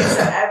actually,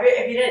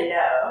 if you didn't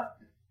know,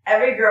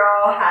 every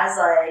girl has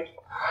like,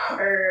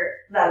 or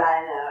that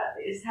I know at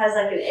least, has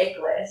like an ick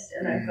list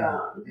in their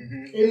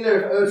phone. In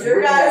their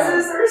Your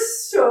guys' are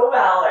so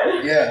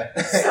valid. Yeah.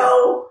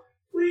 So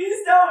please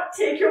don't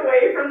take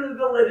away from the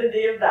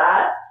validity of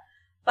that.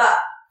 But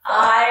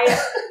I've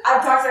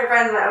talked to my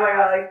friends and I'm like, oh my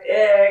god, like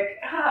ick,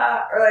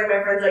 or like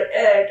my friends like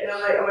ick, and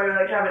I'm like, oh my god,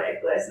 like I have an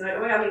ick list, and they're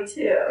like, oh my god, me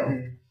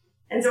too.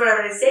 And so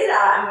whenever they say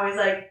that, I'm always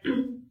like,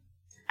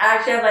 I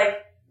actually have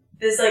like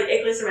this like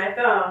ick list in my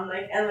phone,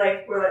 like, and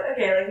like we're like,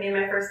 okay, like me and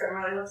my first friend,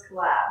 we're like, let's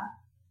collab,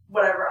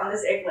 whatever, on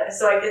this ick list.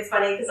 So like it's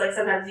funny because like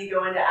sometimes you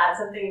go in to add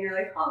something and you're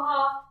like,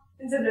 haha,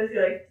 and sometimes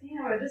you're like,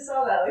 damn, I just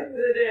saw that like the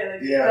other day,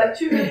 like that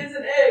truly is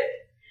an ick.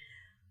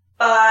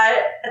 But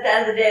at the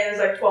end of the day, there's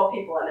like 12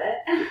 people in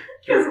it.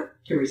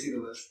 Can we see the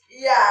list?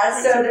 Yeah,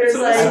 so there's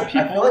like...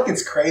 I feel like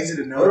it's crazy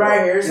to know.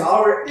 Right here, so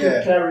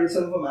can I read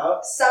some of them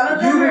out? Some of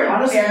them are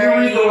honestly,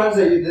 very... you read the ones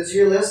that this is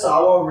your list, so I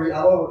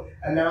won't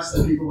announce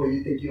the people what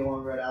you think you don't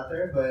want read out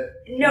there, but...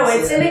 No,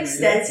 it's an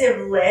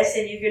extensive list,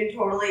 and you can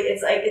totally...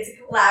 It's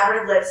a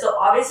collaborative list, so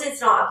obviously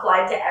it's not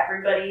applied to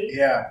everybody.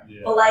 Yeah.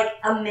 But like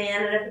a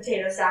man in a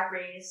potato sack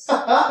race. Can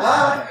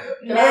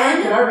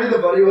I read the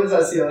buddy ones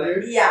I see on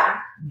here? Yeah.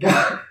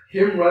 God.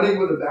 Him running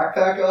with a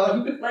backpack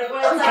on. Like when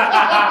it's like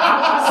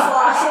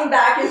sloshing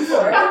back and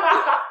forth.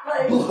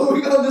 Like,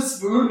 blowing on the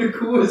spoon to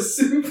cool his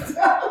soup down.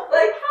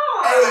 Like, come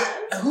on.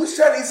 Hey, who's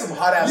trying to eat some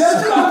hot ass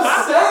That's soup? what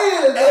I'm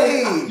saying.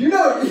 Hey. You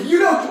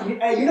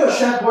know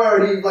Chef Boy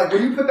already, like,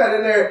 when you put that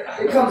in there,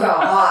 it comes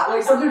out hot.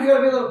 Like, sometimes you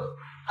gotta be a little...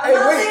 I'm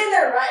not saying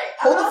they're right.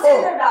 I'm not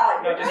saying they're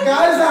valid. No, just-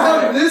 Guys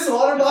that have this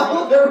water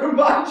bottle that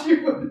remind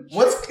you of...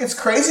 It's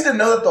crazy to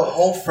know that the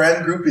whole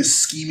friend group is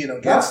scheming That's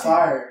against you.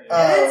 fire.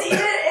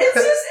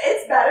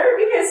 It's better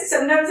because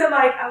sometimes I'm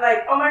like,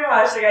 oh my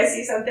gosh, like I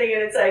see something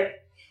and it's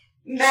like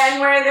men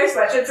wearing their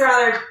sweatshirts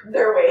around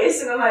their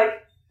waist, and I'm like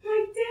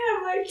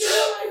damn, like you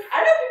know, like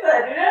I know people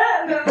that do that,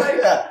 and then I'm like,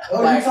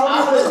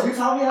 you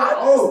taught me how to.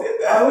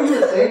 I always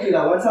would thank you.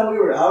 That one time we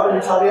were out, and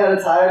you taught me how to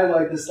tie it in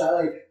like the style,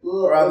 like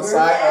little Around the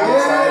side.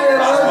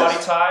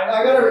 Crossbody tie.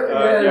 I gotta.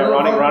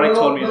 Ronnie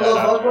told me that.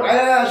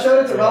 Yeah, I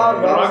showed it to Ron.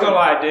 I'm not gonna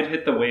lie, I did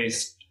hit the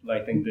waist. I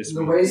think this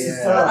The week. waist is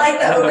but tough. like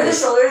the over the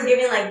shoulder is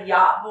giving like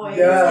yacht boy,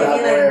 Yeah, it's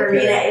giving like okay.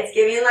 marina, it's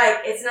giving like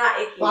it's not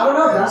icky. But I don't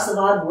know if that's the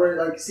vibe where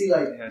like see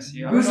like Yeah,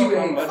 see, I Boozy don't know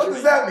how Wing. much What of does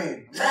it- that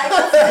mean? But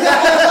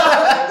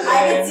I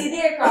can see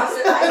the across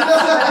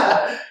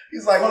it.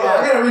 He's like, hold on, I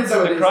yeah. gotta read some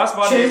of The these.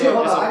 crossbody Change is it, a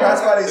hold on, I hard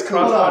gotta- crossbody is cool.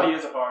 Crossbody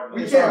is a hard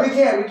one.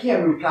 We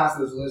can't move past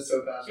this list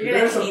so fast. You're gonna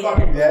There's some hate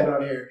fucking it. yeah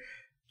down here.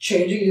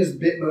 Changing his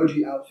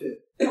Bitmoji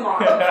outfit. Come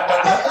on,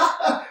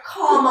 What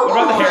come on.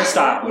 about the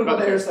hairstyle? What about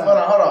the hairstyle? Hold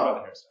on. What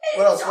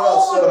about the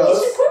hairstyle? What else?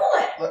 It's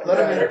equivalent. Let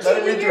him read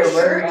through it.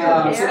 Let him read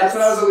through it. So that's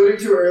what I was alluding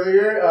to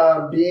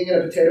earlier. Being in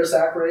a potato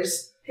sack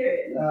race.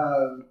 Period.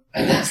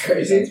 That's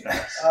crazy.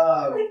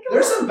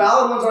 There's some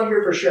valid ones on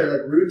here for sure.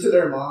 Like rude to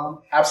their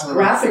mom.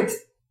 Absolutely.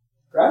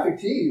 Graphic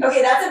tees.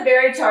 Okay, that's a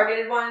very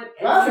targeted one.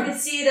 Graphic- You can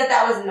see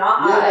that was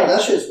not Yeah, I. no,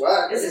 that shit's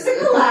whack. This is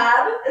a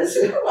collab. This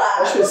is a That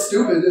collab. shit's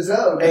stupid as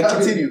hell. Hey, Graphic-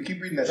 continue.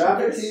 Keep reading that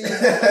Graphic shit. tees.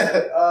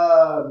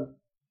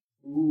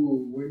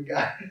 We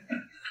got.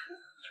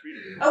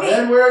 Okay,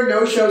 Men wearing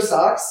no-show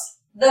socks.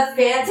 the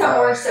Fanta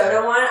orange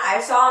soda one, I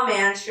saw a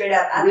man straight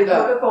up at the Read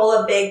that.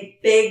 Coca-Cola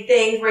big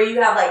things where you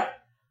have like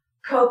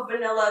Coke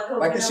vanilla, Coke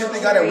Like the vanilla shit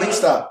they got at cherry.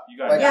 Wingstop. You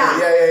got Like, Yeah.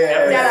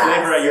 every Yeah.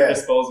 flavor at your Yeah.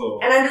 disposal.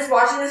 And I'm just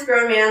watching this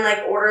grown man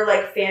like order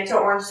like Fanta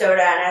orange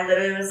soda, and I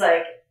literally was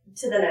like,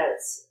 to the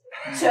notes.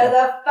 To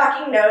the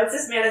fucking notes.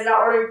 This man is not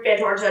ordering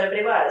Fanta orange soda, but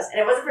he was.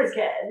 And it wasn't for his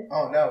kid.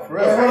 Oh no, for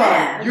Wait, real. hold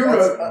Yeah. on.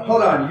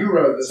 You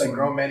wrote It's this like one.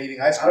 grown men eating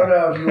ice I cream. don't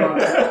know if you want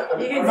to.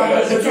 You can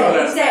say it. You can say it. You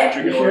can say it.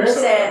 Drinking You orange can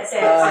soda. say it. Say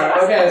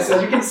it. Okay, so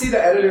you can see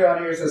the editor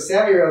on here. So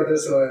Sammy wrote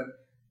this one.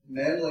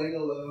 Men laying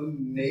alone,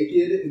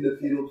 naked in the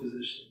fetal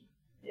position.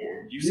 Yeah.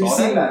 You You've saw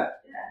seen that? that?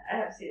 I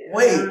have seen it.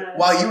 Wait,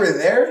 while you were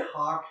there,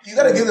 Talk you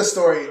gotta give the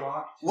story.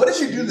 talk What did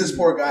you do to this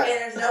poor guy? Okay,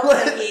 there's no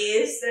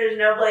blankies. There's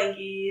no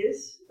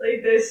blankies.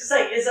 Like, there's just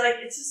like,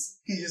 it's just.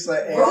 He's just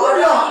like, hey. Raw What,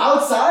 y'all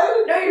outside?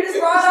 No, you're just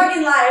raw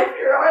dogging life.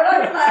 You're raw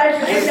dogging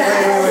life.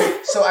 Wait.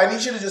 So I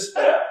need you to just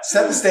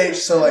set the stage.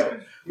 So like,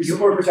 We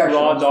support protection.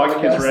 Raw dog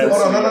Podcast. kids red.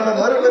 hold on, no.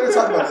 Let her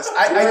talk about this.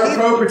 We're a I need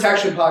pro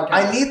protection podcast.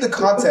 I need the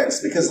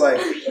context because like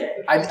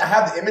Okay. I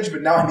have the image,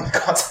 but now I need the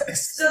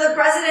context. So the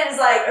president is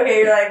like, okay,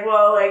 you're like,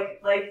 well,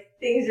 like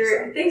things have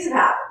happened. Things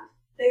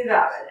have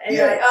happened. And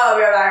you're Yeah. like, oh,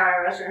 we're back in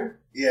my restroom.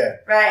 Yeah,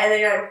 Right? And then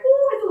you're like,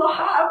 ooh, it's a little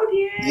hot up in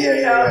here. Yeah,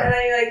 you know? yeah. And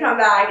then you like come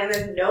back and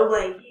then no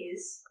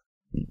blankies,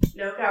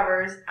 no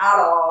covers at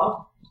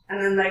all.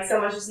 And then like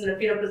someone's just in the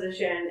fetal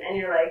position and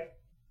you're like,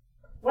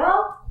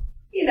 well,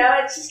 you know,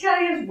 it's just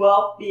kind of his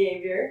whelp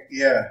behavior.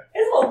 yeah.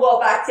 It's a little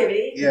whelp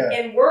activity. Yeah.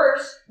 And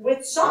worse,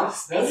 with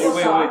socks. That's- Ankle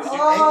wait, socks. did you-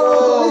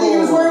 Oh, the thing he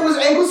was wearing was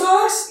ankle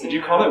socks? Did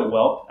you call it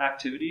whelp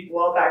activity?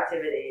 Whelp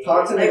activity.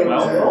 Talk to me like,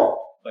 about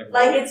that.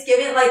 Like it's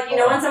giving, like, you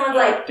know when someone's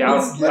like, down,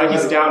 Let like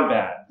he's her- down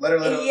bad. Let her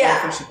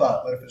Yeah. finish the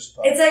thought. Let her finish the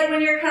thought. it's like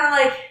when you're kind of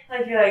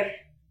like you're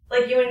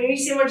like you when you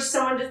see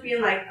someone just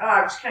being like, oh,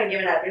 I'm just kind of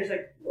giving up. You're just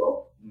like,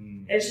 well,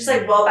 it's just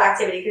like whelp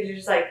activity because you're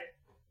just like,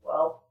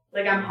 well,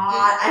 like I'm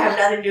hot. I have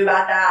nothing to do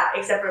about that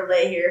except for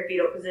lay here,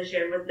 fetal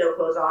position with no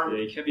clothes on.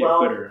 Yeah, you can't be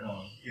Well, a quitter.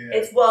 Huh? Yeah.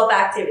 It's whelp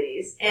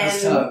activities,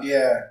 That's and tough.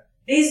 Yeah.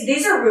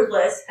 these are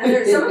ruthless, and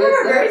some of them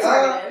are very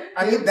targeted.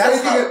 I mean,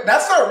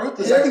 that's not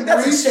ruthless. I think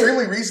that's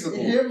extremely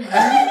reasonable. Him,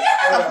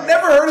 I've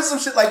never heard of some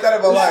shit like that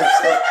in my life.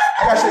 So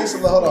I gotta show you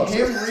some. Hold on.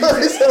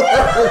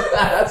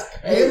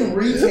 him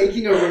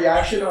retaking a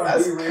reaction on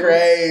That's Be Real.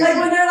 crazy. Like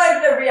when they're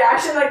like the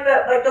reaction, like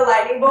the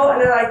lightning bolt,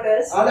 and they're like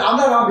this. I'm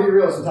not on Be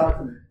Real, so talk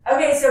to me.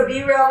 Okay, so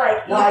be real, like,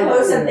 you No, I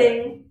post do.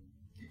 something,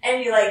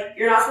 and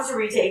you're not supposed to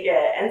retake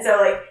it, and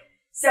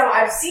so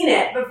I've seen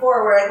it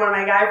before where, like, one of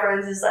my guy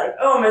friends is like,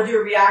 oh, I'm gonna do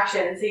a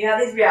reaction, and so you have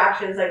these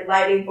reactions, like,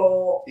 lightning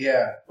bolt,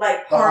 Yeah.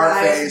 like, The hard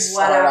hard eyes, face,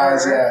 whatever. hard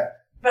eyes, yeah.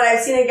 But I've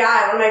seen a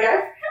guy, one of my guy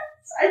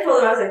friends, I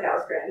told him, I was like, that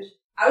was cringe.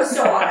 I was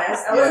so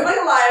honest. I wasn't like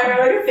a liar,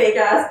 like a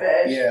fake-ass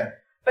bitch. Yeah.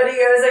 But he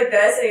goes like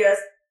this, and he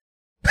goes,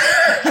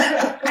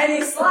 and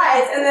he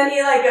slides, and then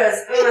he, like,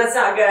 goes, that's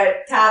not good,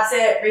 taps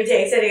it,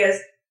 retakes it, he goes,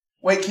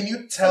 Wait, can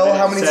you tell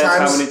how many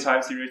times he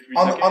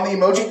retook on the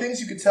emoji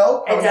things you could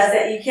tell? it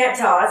doesn't. You can't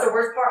tell. That's the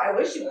worst part. I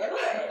wish you could.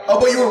 Oh,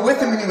 but you were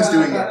with him when he was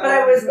doing it. But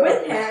I was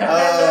with him. And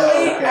I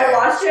literally, okay. I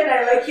watched it,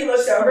 and he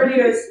looked over, and he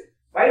goes,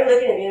 "Why are you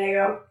looking at me?" And I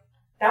go,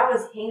 "That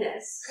was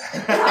heinous.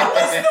 That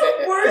was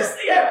the worst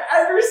thing I've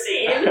ever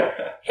seen,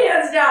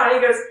 hands down."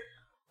 And he goes,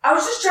 "I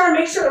was just trying to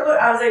make sure it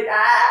looked." I was like,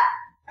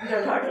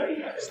 don't talk to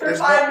me for There's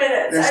 5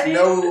 minutes. There's I need-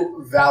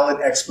 no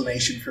valid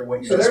explanation for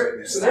what you So just there,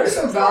 witnessed. so there's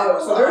some valid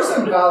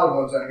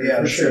ones on here Yeah,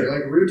 for that's sure. true.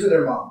 Like rude to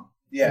their mom.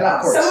 Yeah, Not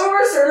of course. Some of them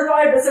were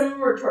certified, but some of them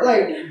were tortured.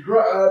 Like,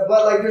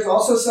 but like, there's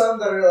also some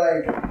that are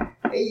like,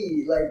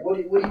 hey, like, what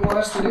do you want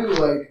us to do?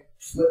 Like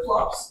flip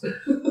flops? Okay,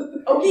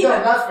 No,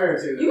 but that's fair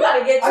too. you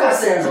gotta get I got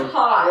to the sandals.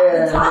 top.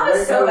 Yeah, the top is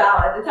there so you go.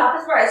 valid. The top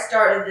is where I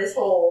started this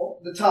whole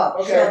The top.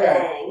 Okay.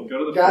 shebang. Go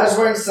to the Guys first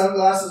wearing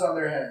sunglasses on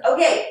their head.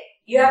 Okay,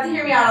 you have to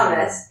hear me out on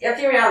this. You have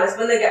to hear me out on this.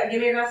 When they give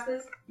me your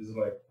glasses, please. Is it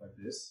like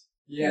this?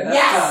 Yeah, that's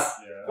Yes! tough.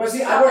 Yeah. But see,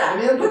 Stop that.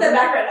 I Put that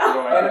back right You now.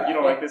 don't like, you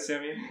don't like this,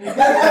 Sammy? Okay,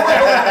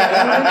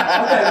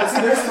 but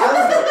see,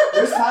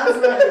 there's times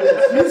where I do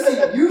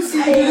this. You've seen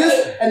me do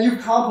this, and you've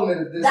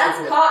complimented this. That's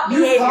before. cop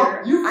You've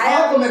behavior. you've I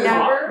have complimented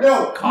never- me.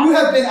 No, Cop. you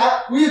have been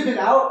out. We have been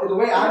out the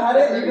way I had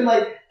it, and you've been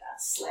like,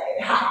 "That's slay,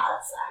 ha,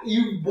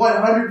 you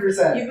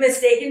 100%." You've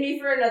mistaken me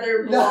for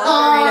another No.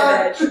 blonde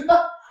arena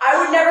bitch. I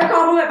would never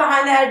compliment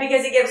behind the head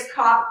because it gives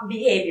cop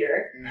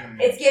behavior.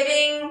 It's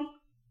giving.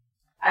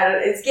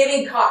 It's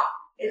giving cop.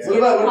 It's What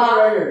giving about cop.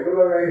 right here? What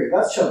about right here?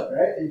 That's chilling,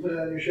 right? You put it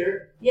on your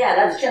shirt. Yeah,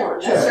 that's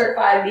chilling. Sure. That's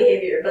certified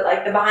behavior. But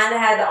like the behind the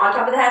head, the on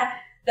top of the head,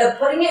 the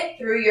putting it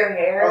through your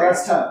hair Oh,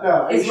 that's tough.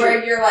 No, is you where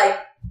should- you're like.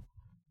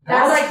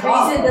 That's like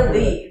tough. reason to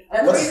leave.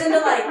 That's What's- reason to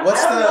like.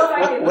 What's I don't know if I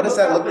can what does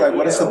that hook look up like? with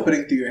What is you. the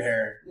putting through your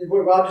hair? What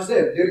Rob just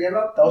did. Do it again,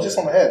 Rob. That was just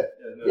on my head.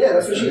 Yeah,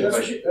 that's what she. That's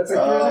like yours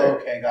Oh, there.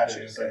 okay,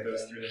 gotcha. It's like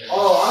those three.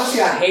 Oh,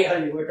 honestly, I hate how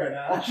you look right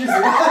now.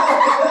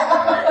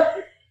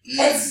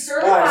 It's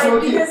certified Alright, so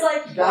because,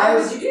 like, why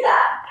would you do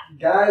that?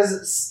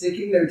 Guys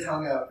sticking their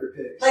tongue out for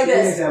pics. Like Give me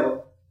an this.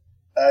 example.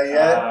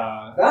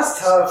 Yeah. That's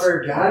tough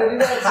for a guy to do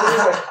that. Too.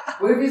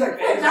 Like, what if he's like,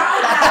 He's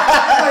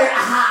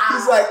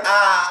like,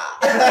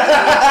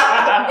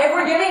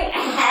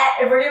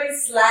 if we're giving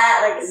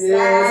slat, like slat.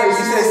 Yeah, it's like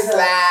She says If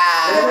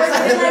slap. we're giving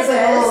like It's like,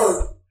 this,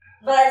 oh.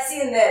 but I've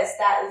seen this.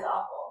 That is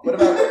awful. What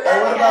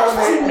about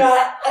when they? Do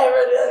not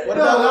ever do that. What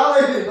No, about-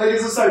 not like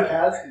it's a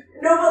sarcastic.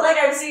 No, but like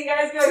I've seen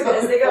guys go like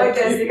this. They go like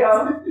this. They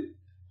go,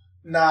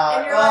 Nah.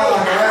 and you're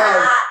like,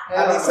 man.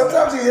 I mean,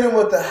 sometimes you hit him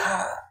with the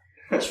ha.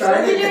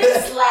 Try you're to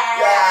doing slat.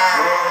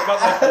 What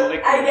about like the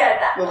liquid? I get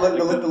that. The Yeah,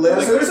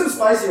 so there's some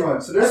spicy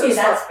ones. So there's Okay,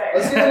 some that's fair.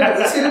 Let's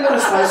get into the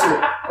spicier.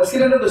 Let's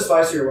get into the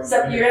spicier ones.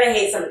 So you're gonna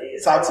hate some of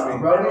these. Talk to me.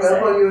 Rubbing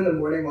up on you in the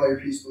morning while you're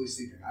peacefully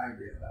sleeping. I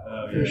agree with that.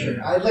 Oh, For yeah.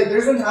 sure. I like.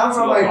 There's been times It's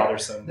where a I'm little like,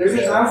 bothersome. there's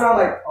been times where I'm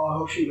like, oh, I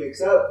hope she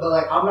wakes up, but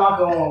like, I'm not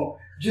going to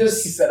He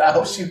just. said, I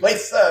hope she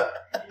wakes up.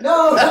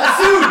 No,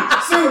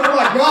 soon. Oh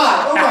my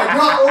god. Oh my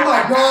god. Oh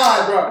my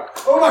god, bro.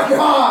 Oh my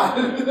god.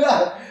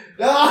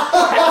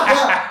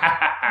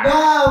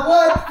 Nah,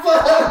 what the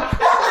fuck?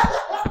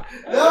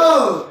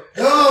 No.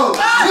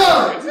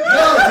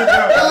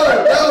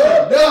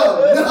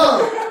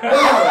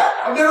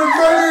 I've never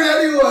murdered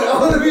anyone. I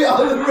want to be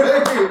on the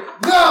record.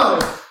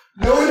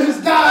 No one has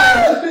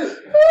died.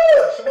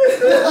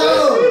 No.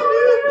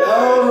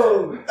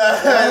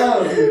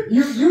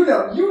 You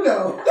know. You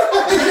know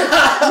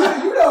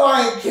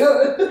I ain't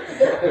killed.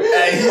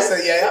 And he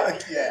said, yeah.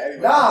 Anyway.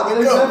 Nah, but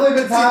there's definitely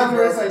been times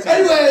where it's like,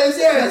 anyways,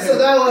 yeah, so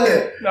that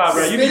was. Nah,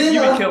 bro, you be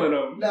killing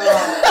them. No,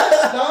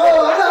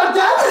 I'm not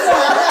down to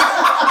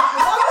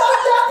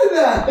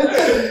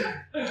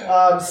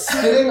that.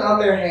 Spitting on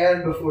their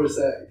hand before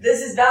sex.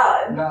 This is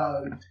valid.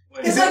 No.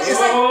 It's like,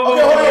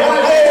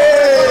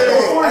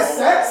 Before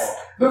sex?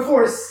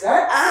 Before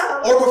sex?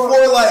 Or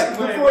before, like,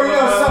 Before you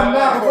know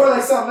something else. Before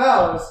like something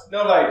else.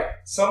 No, like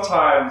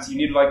sometimes you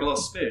need like a little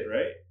spit,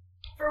 right?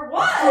 For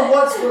what? For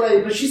what's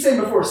related? But she's saying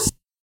before sex.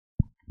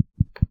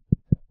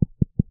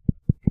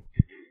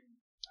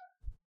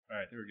 All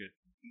right, they were good.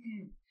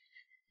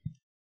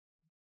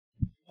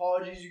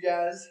 Apologies, you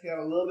guys. We have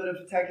a little bit of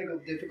technical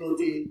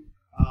difficulty.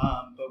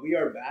 But we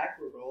are back.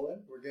 We're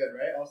rolling. We're good,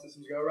 right? All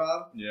systems go,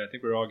 Rob? Yeah, I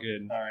think we're all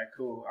good. all right,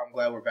 cool. I'm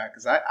glad we're back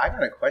because I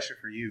got a question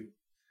for you.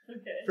 Okay.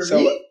 For So-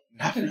 me?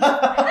 Not for you.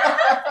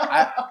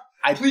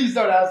 I Please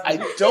don't ask me.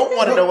 I don't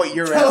want to know what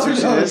your No, answer no,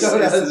 to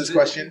don't ask this me.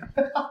 question.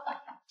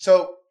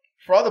 So,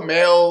 for all the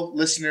male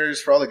listeners,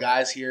 for all the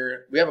guys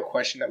here, we have a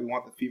question that we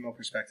want the female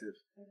perspective.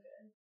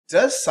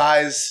 Does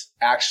size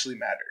actually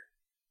matter?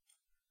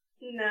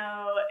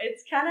 No,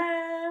 it's kind of.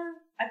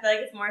 I feel like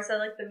it's more so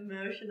like the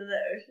motion of the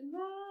ocean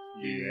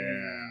vibe.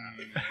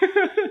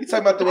 Yeah. You talking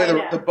about the way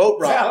the boat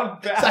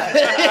rocked? Sound bad.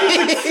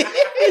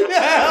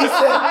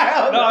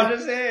 No, I'm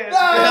just saying. No,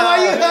 why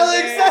you hella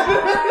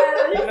excited?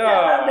 No.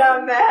 I'm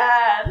not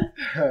mad.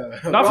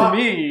 Not for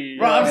me.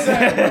 Rob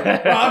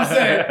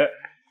said.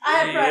 I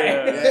have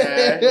friends.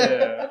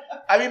 Yeah.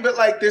 I mean, but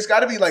like, there's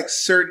got to be like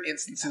certain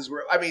instances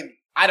where, I mean,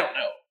 I don't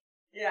know.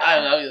 Yeah. I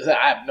don't know.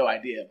 I have no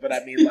idea. But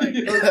I mean, like.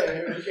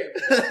 Okay.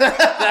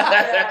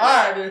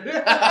 Alright, dude.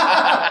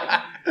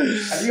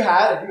 Have you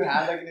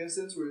had like an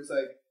instance where it's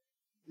like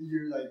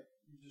you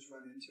just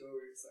run into it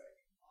where it's like,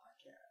 oh,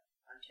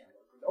 I can't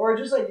work with it. Or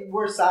just like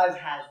where size has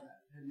mattered.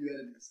 Have you had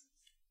an instance?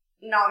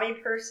 Not me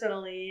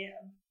personally,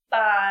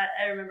 but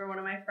I remember one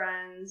of my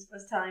friends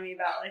was telling me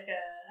about like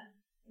a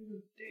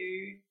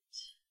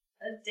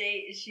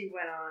date she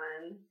went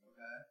on.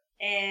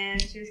 And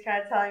she was kind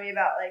of telling me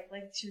about, like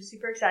she was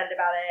super excited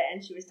about it,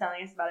 and she was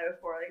telling us about it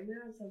before, like, man,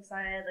 I'm so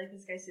excited, like,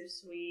 this guy's so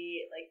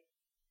sweet, like,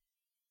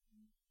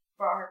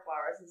 brought her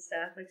flowers and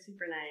stuff, like,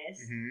 super nice.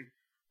 Mm-hmm.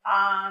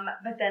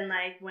 But then,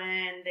 like,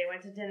 when they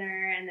went to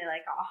dinner and they,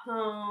 like, got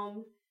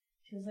home,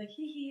 she was like,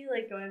 hee,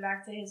 like, going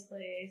back to his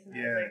place, and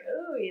I was like,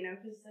 oh, you know,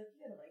 because, like, you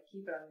gotta, like,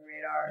 keep it on the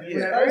radar,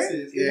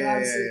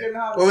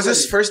 whatever. What was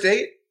this, first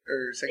date?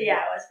 Or second Yeah,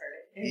 date? it was for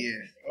it.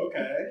 Yeah.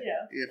 Okay.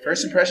 Yeah. Yeah,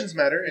 first impressions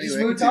matter. He's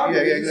Anyway, smooth talker.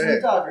 yeah, He's go a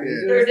ahead. smooth talker.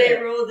 Yeah. Third date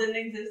rule didn't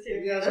exist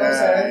here. Yeah, that's what I'm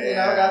saying. You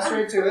know, got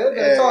straight to it,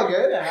 but it's all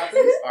good. It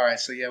happens. All right,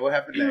 so yeah, what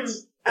happened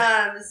next?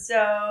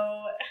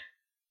 So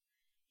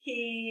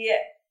he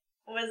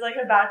was like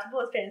about to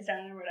pull his pants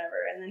down or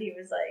whatever, and then he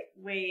was like,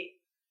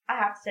 "Wait, I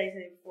have to tell you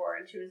something before."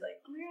 And she was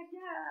like, "Oh my god,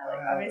 yeah!"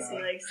 Like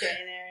obviously, like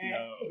standing there.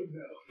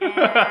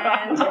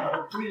 And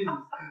No, please.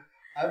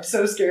 I'm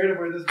so scared of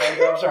where this might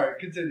go. I'm sorry.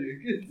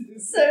 Continue.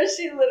 so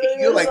she It literally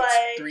can go was like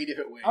like, three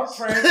different ways. I'm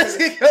praying. This For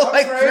could this. go I'm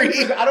like praying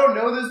three. for- I don't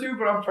know this dude,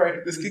 but I'm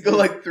praying. This could go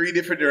like three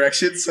different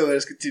directions. So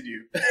let's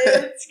continue.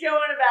 "It's going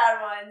a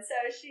bad one." So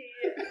she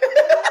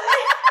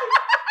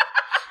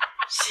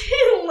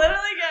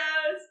literally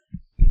goes,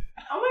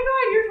 "Oh my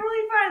god, you're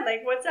totally fine.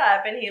 Like, what's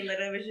up?" And he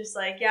literally was just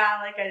like, "Yeah,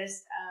 like I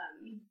just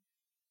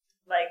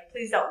like,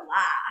 please don't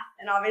laugh."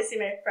 And obviously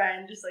my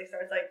friend just like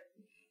starts like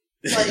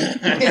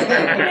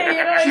hey,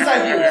 you know, She's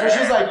like you. So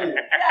she's like you.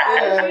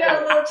 yeah, she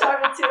got a little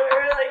chocolate to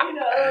her, like, you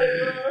know, like,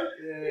 little,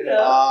 you know,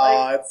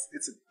 Oh, like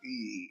it's a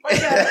E. a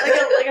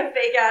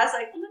fake ass,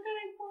 like, oh my god,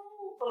 I'm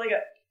cool, but like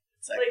a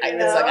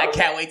I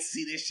can't wait to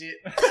see this shit.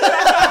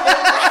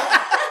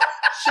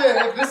 Shit,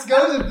 if this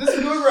goes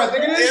where I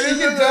think it is, she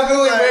can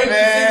definitely wait to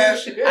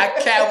see this shit. I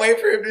can't wait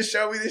for him to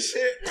show me this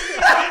shit.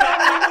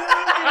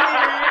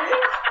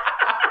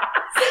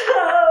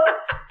 So,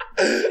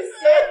 he's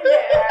sitting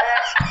there.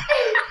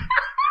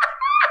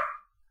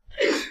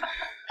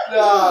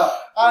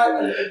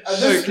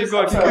 Keep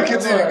going.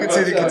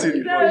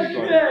 Continue. No,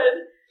 you're good.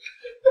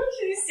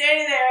 She's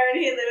standing there, and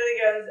he literally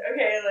goes,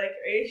 "Okay, like,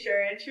 are you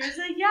sure?" And she was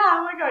like, "Yeah,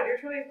 oh my god, you're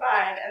totally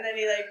fine." And then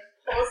he like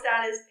pulls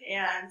down his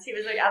pants. He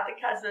was like at the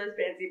cusp of his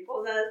pants. He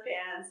pulls down his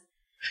pants,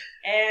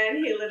 and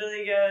he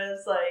literally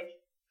goes like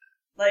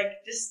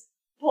just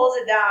pulls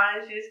it down,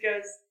 and she just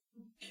goes,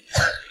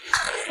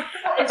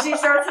 and she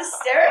starts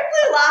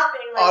hysterically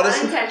laughing, like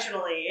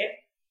unintentionally.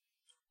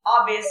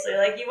 Obviously,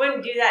 like you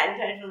wouldn't do that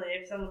intentionally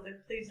if someone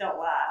said, "Please don't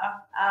laugh."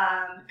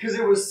 Because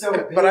it was so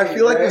big, but I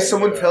feel like right? when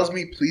someone tells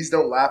me, "Please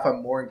don't laugh,"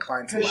 I'm more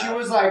inclined to laugh. Because she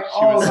was like,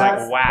 "Oh,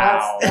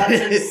 wow, that's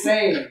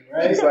insane,"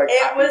 right? Like,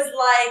 it was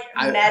like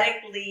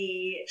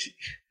medically. She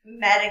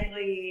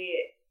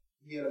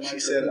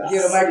said, he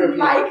had a micropenis.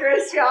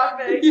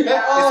 Microscopic. It's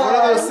Yeah. one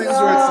of those things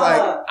where it's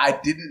like, I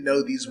didn't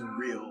know these were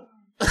real.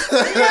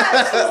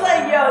 Yeah, she's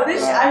like, "Yo,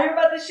 this. I hear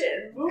about this shit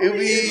in movies." It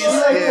means- Did she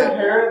like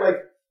compare it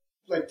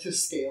like to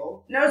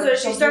scale? No, so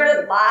she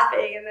started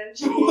laughing, and then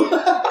she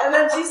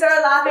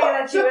started laughing, and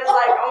then she was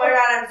like, "Oh my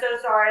god, I'm so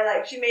sorry."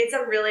 Like she made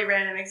some really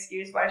random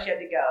excuse why she had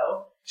to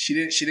go. She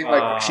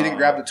didn't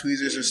grab the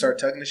tweezers and start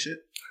tugging the shit.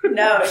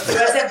 No, she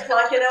wasn't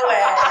plucking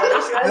away.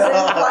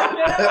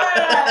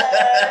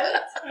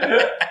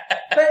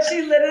 But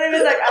she literally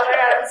was like, "Oh my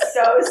god, I'm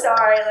so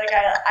sorry. Like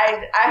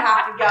I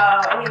have to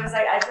go." And he was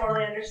like, "I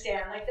totally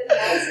understand. Like the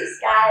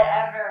nicest guy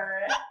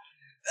ever."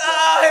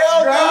 Oh,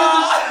 hell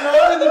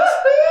no!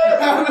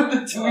 Grabbing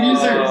the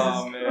tweezers.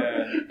 Oh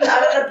man.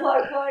 Out of the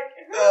plug.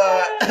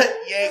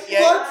 Yank.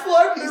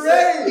 Plug,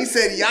 He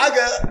said,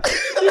 Yaga.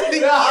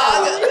 Yaga.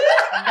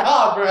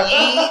 Nah, bro.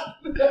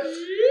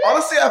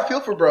 Honestly, I feel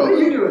for bro. What are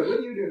you doing? What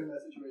are you doing in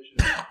that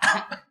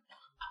situation?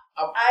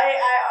 I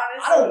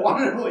honestly. I don't want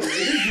to know what you're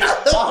doing.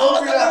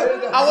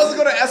 I wasn't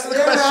going to answer the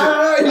question.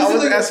 I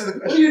wasn't answering the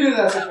What question. do you do in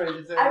that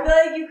situation, Sarah? I feel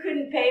like you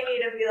couldn't pay me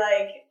to be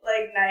like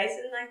nice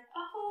and like,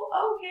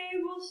 "Oh, okay,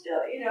 we'll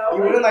still, you know."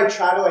 You wouldn't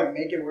try to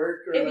make it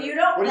work? Or, If you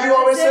don't What do you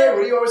always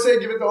say?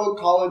 Give it the old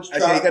college try. I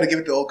say you got to give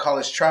it the old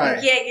college try.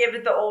 You can't give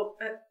it the old.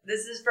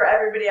 This is for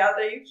everybody out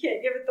there. You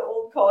can't give it the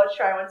old college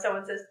try when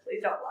someone says,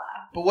 "Please don't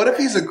laugh." But what if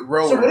he's a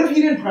grower? So what if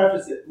he didn't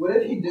preface it? What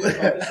if he didn't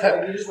preface it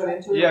and he just went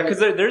into it? Yeah, because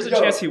there's a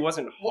chance he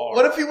wasn't hard.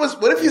 What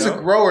if he's a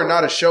grower,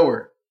 not a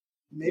shower?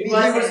 Maybe He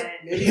wasn't.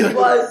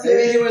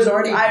 Maybe he was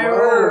already I grown.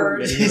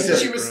 heard.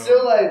 She was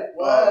still like,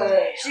 what?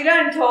 She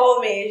done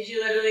told me. She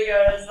literally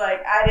goes like,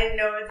 "I didn't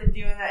know what to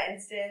do in that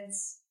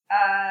instance."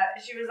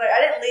 She was like, "I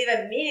didn't leave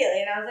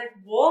immediately," and I was like,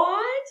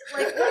 "What?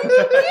 Like, what did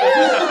you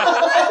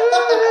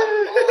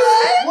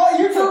do?" What?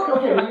 You're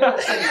talking?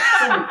 Okay, you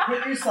gotta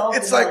put yourself.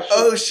 It's in like, that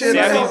oh shit.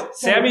 shit.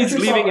 Sammy's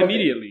put leaving yourself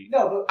immediately.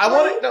 No, but I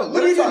want to. No,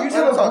 what do you do? You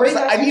tell talk. break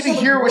that. I need to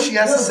hear what she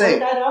has to say.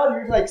 Break that out.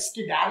 You're like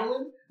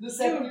skedaddling the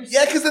second you.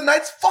 Yeah, because the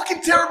night's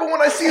fucking terrible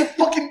when I see a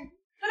fucking.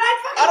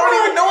 I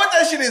don't even know what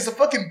that shit is. A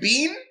fucking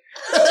bean?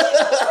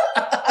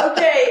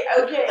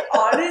 Okay.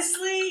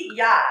 Honestly,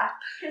 yeah.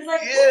 Because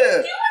like, what do Yeah.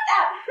 you do with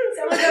that?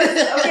 Someone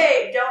goes,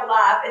 "Okay, don't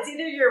laugh. It's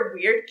either your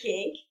weird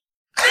kink,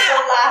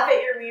 don't laugh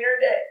at your meaner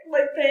dick,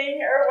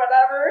 thing or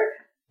whatever,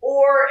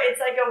 or it's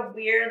like a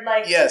weird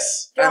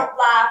Yes. don't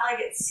laugh, like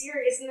it's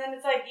serious, and then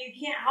it's like you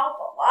can't help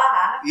but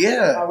laugh."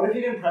 Yeah. What if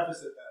he didn't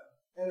preface it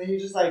though? And then you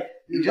just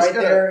you're just right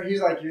gotta- there.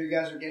 He's like, you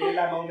guys are getting in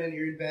that moment.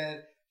 You're in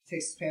bed. He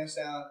takes his pants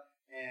down,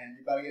 and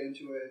you're about to get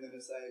into it. And then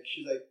it's like,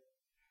 she's like,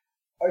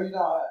 "Are you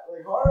not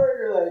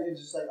hard?" Or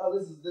it's just like, "Oh,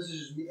 this is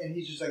just me." And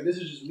he's just like, "This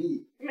is just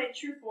me." My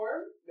true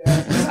form.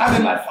 I'm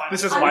in my final.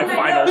 This is I'm my in my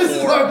final notes. This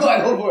is my form.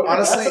 final form.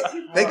 Honestly,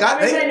 they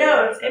got I'm in my they,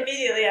 notes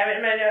immediately. I'm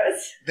in my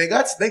notes.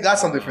 they got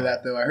something for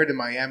that though. I heard in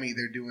Miami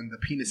they're doing the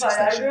penis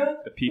extension.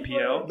 Viagra. The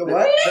PPL. The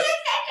what?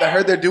 I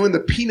heard they're doing the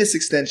penis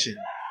extension.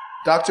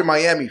 Dr.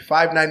 Miami,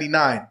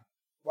 $5.99.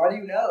 Why do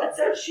you know? That's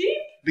so cheap.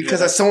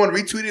 Because someone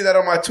retweeted that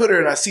on my Twitter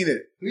and I seen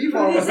it. Who you Who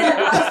following? said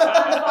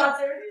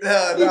sponsored?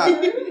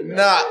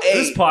 Nah. Hey,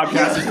 This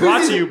podcast is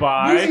brought to you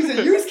by Boozy's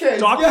a use case.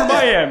 Dr. Yeah.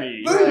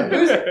 Miami.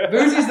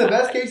 Boozy's the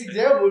best case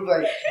example of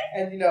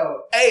and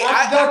Hey,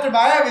 after Dr.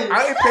 Miami.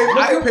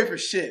 I ain't pay for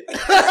shit.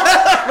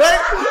 Right?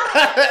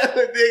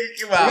 Nigga, come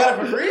You got out.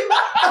 it for free?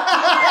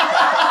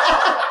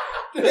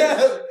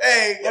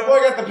 Hey, My boy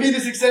got the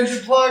penis extension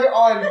plug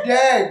on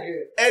deck.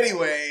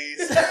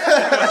 anyways.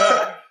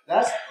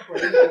 That's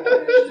crazy. So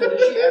did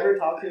she ever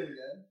talk to him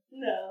again?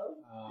 No.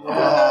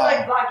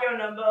 Oh. Block your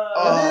number.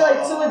 Oh.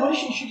 Did they what did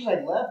she just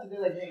left? Did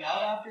they hang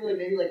out after?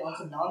 Maybe on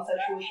some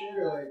non-sexual shit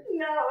or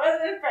No, it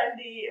wasn't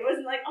friendly. It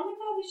wasn't like, "Oh my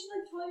god, we should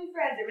totally be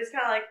friends." It was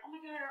kind of like, "Oh my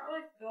god, I don't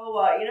really go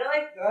out." You know,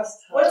 That's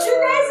tough. what's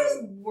your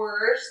guys'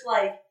 worst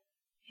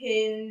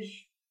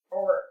Hinge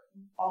or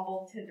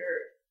Bumble,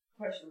 Tinder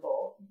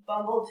questionable.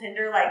 Bumble,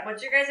 Tinder, like,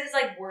 what's your guys'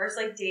 like worst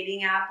like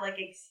dating app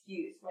like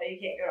excuse why you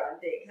can't go on a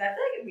date? Because I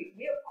feel like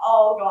we have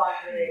all gone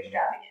really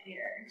extravagant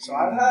here. So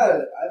I've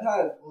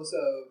had also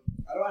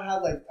I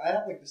have like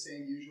the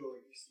same usual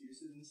like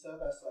excuses and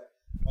stuff. That's like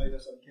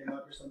something came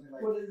up or something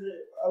like. What is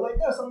it?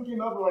 Something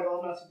came up or like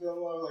I'm not feeling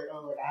well. Like I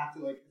have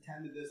to like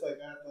attend to this. Like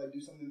I have to like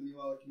do something with you.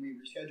 Like can we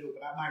reschedule?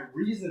 But my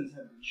reasons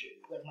have been shit.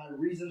 Like my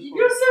reasons. You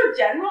go so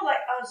general.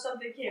 Like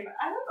something came up.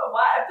 I don't know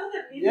why. I feel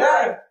that people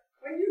like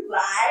when you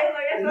lie.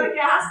 Like I feel like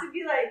it has to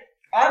be like.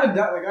 I haven't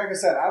done like I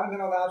said. I haven't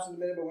been on the apps in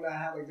a minute. But when I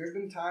have there's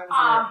been times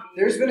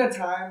there's been a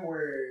time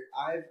where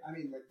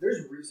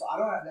so I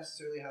don't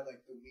necessarily have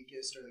like the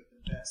weakest or like the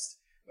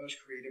best,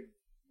 most creative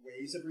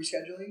ways of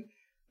rescheduling,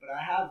 but I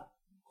have.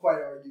 Quite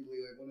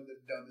arguably, like one of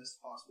the dumbest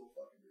possible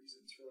fucking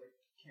reasons for like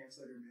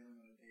canceling or mailing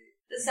on a date.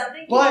 The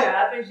something came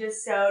up is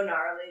just so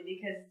gnarly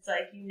because it's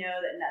like you know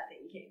that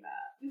nothing came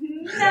up.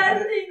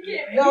 Nothing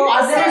came up. No,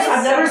 I've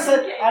never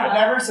said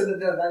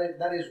that.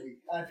 That is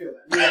weak. I feel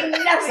that. Yeah.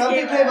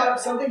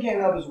 Something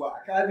came up as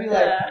whack. I'd be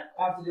like,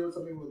 I have to deal with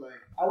something with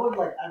like I wouldn't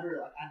like ever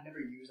like I'd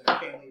never use like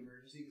a family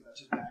emergency because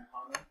that's just bad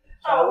karma.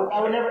 So I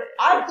would never.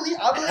 I believe.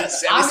 Fuck that.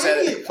 It's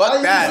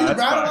ground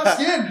on my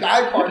skin.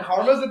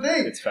 Karma's a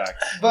thing. It's fact.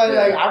 But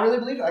like, I really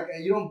believe like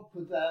you don't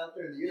put that out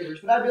there in the universe.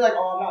 But I'd be like,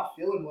 oh, I'm not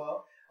feeling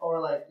well, or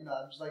like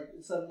I'm just like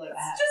something like.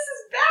 It's just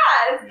as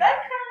bad. It's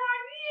that kind of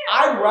idea.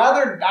 I'd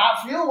rather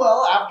not feel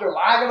well after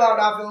lying about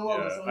not feeling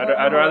well.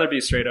 Yeah. I'd rather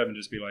be straight up and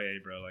just be like, hey,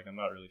 bro, like I'm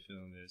not really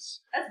feeling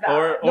this. That's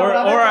bad.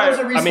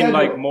 I mean,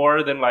 like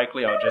more than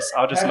likely, I'll just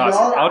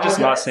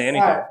not say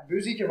anything. Right,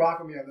 Boozy can rock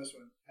with me on this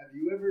one. Have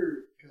you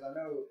ever? Because I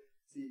know.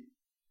 See,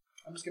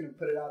 I'm just gonna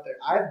put it out there.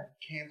 I've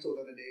canceled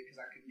on a date because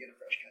I couldn't get a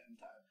fresh cut in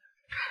time.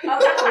 A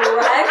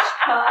fresh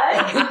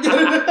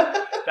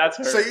cut? That's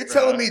hurt, so you're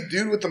telling me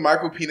dude with the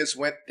micro penis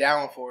went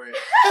down for it.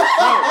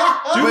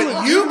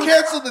 But you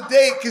canceled the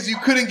date because you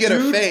couldn't get a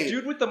fade.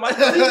 Dude with the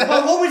micro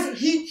But what was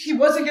he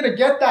wasn't gonna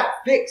get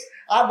that fixed.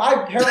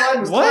 My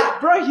hairline was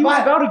what? Bro, he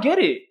was about to get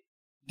it.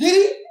 Did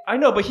he? I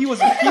know, but he was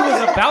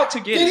about to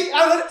get it.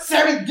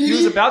 He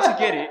was about to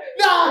get it.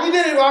 No, he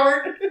didn't,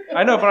 Robert.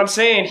 I know, but I'm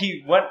saying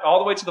he went all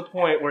the way to the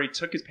point where he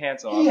took his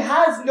pants off. He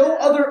has no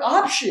other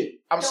option.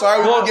 I'm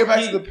sorry, we'll get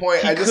back to the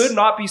point. He could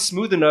not be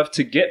smooth enough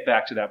to get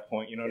back to that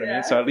point, you know what I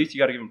mean? So at least you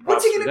gotta give him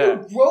props for that. What's he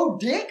gonna do, grow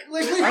dick?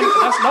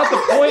 That's not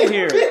the point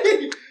here.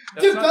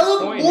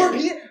 Develop more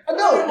penis.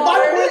 No,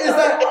 my point is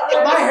that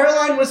my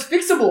hairline was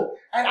fixable.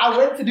 And I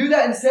went to do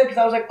that instead because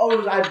I was like,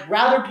 I'd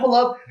rather pull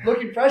up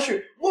looking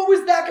fresher. What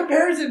was that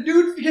comparison?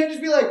 Dude, you can't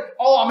just be like,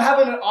 I'm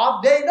having an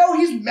off day. No,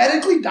 he's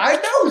medically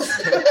diagnosed.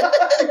 Throw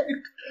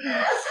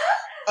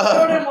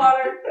it in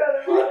water.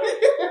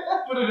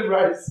 Put it in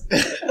rice.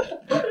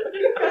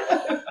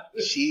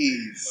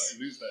 Jeez.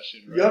 Lose that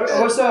shit right.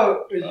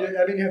 Also,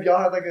 have y'all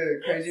had like a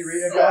crazy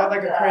reason? Have y'all had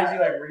like a crazy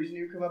like reason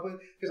you come up with?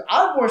 Because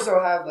I've more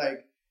so had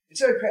like, it's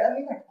so crazy. I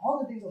mean, like all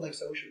the things on like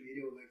social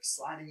media, like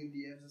sliding in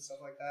DMs and stuff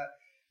like that.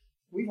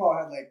 We've all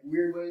had like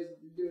weird ways of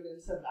doing it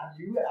and stuff. I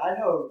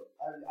know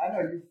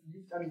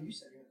you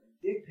said you had like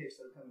dick pics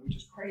that are coming, which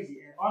is crazy.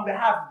 And on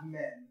behalf of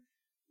men,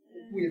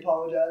 we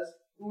apologize.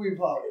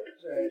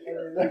 Right?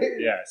 And like,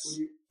 yes.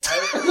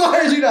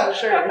 Why are you not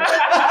sure?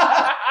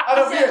 I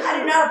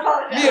do not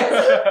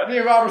apologize. Me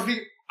and Robert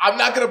speak. I'm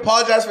not gonna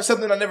apologize for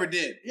something I never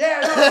did.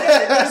 Yeah, no,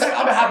 okay.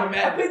 On behalf of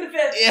men. I plead the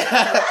fifth.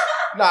 Yeah.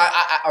 No,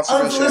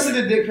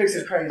 unsolicited dick pics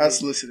is crazy.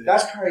 Unsolicited.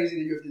 That's crazy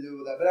that you have to deal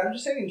with that. But I'm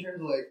just saying in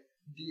terms of like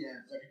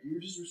DMs, like if you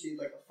just received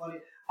like a funny,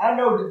 I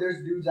know that there's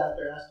dudes out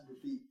there asking for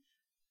feet.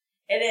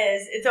 It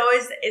is. It's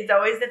always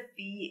the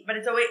feet, but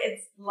it's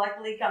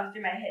luckily comes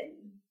through my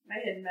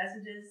hidden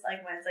messages,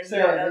 like when it's like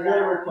you get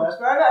a request.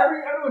 But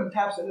everyone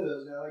taps into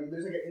those now. Like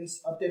there's like an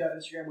update on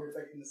Instagram where it's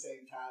like in the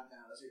same tab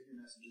now as your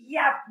messages.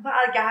 Yeah, but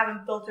like I have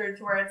them filtered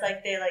to where it's like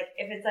they like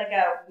if it's like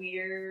a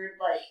weird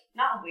like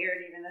not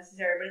weird even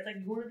necessarily, but it's like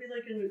you want to be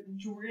like a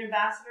jewelry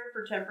ambassador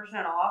for 10%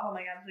 off. I'm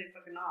like absolutely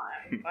fucking not.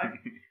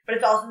 But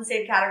it's also in the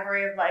same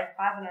category of like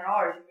 $500.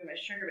 You can be my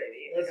sugar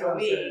baby. That's what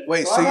I'm saying.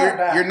 Wait, so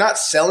you're not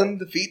selling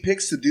the feet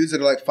pics to dudes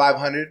that are like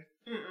 $500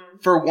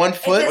 for 1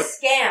 foot? It's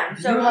a scam.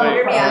 So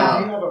hear me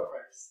out. You have a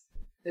price.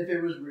 If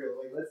it was real,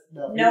 like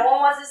no one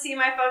wants to see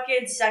my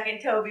fucking second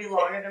toe be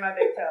longer than my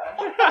big toe.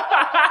 Ain't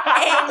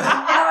no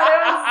one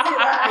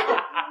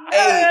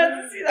wants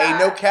to see that. Ain't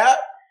no cap.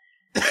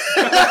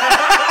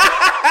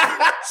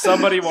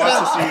 Somebody wants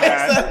to see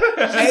that.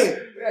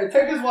 Hey,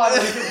 take his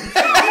water.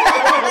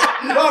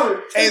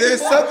 Robert, hey,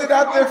 there's something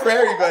out there for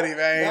everybody,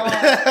 man.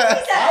 I've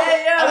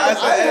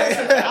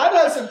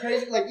had some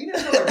crazy, like, you know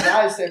what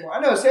guys say more. I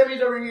know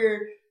Sammy's over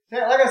here.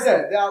 Like I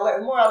said,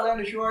 the more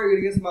outlandish you are, you're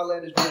going to get some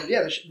outlandish videos.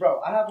 Yeah,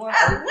 bro, I have one.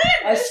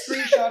 I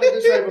screenshotted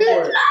this right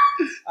before.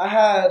 I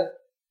had,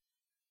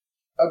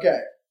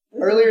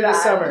 earlier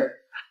this summer,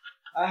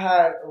 I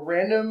had a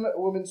random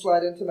woman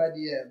slide into my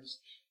DMs.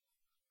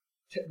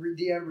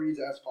 DM reads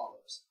as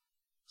follows.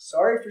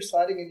 Sorry for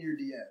sliding in your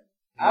DM.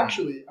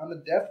 Actually, I'm a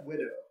deaf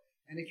widow,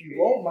 and if you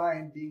won't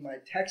mind being my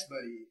text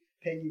buddy,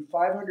 paying you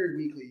 $500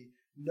 weekly,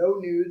 no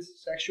nudes,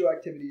 sexual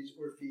activities,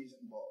 or fees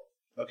involved.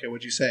 Okay,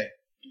 what'd you say?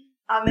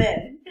 I'm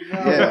in. No,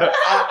 Yeah.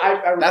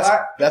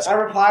 I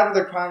replied with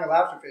a crying and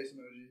laughter face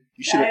emoji.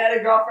 You should I have. got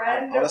a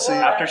girlfriend. Honestly,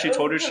 What? After she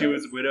told her she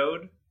was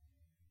widowed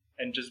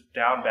and just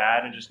down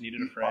bad and just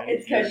needed a friend.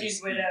 It's because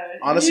she's widowed.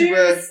 Honestly, You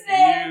bro,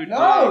 snake.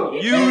 No.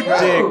 You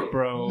No. dick,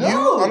 bro. No. you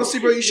honestly,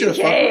 bro, you should have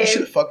fucked. You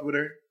should have fucked with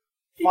her.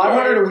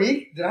 500 a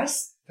week? Did I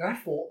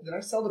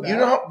sell the bag? You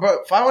know,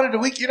 bro, 500 a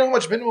week. You know how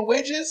much minimum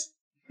wage is?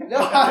 No,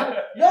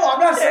 I'm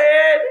not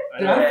saying.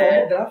 Did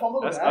I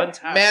fumble the That's bag?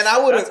 untaxed. Man, I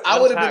would have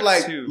been untaxed,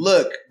 like, too.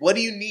 look, what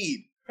do you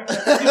need?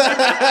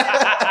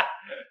 The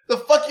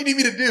fuck you need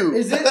me to do?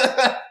 Is it?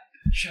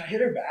 Should I hit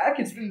her back?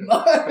 It's been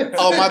months.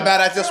 Oh my bad,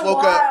 I just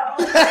woke up.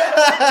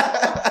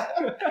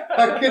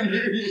 I couldn't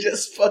hear you.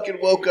 Just fucking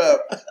woke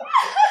up.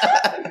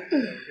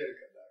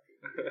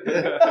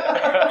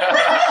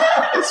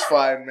 It's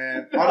fine,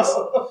 man.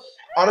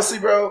 Honestly,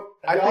 bro,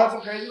 I Have you think had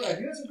some crazy ones? Have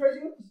you had some crazy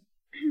ones?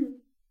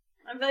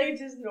 I feel like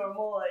it's just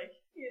normal, like,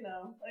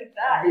 like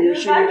that. Be your The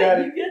sugar fact that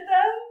daddy. you get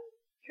them,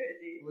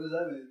 crazy. What does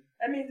that mean?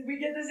 That means we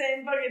get the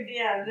same fucking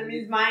DMs. That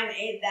means mine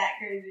ain't that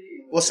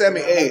crazy. Well,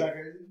 Sammy, Not hey, that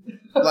crazy?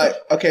 like,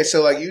 okay,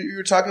 so like you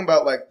were talking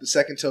about like the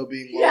second toe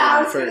being lower Yeah, I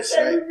than was the gonna first,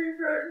 say right? we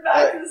revert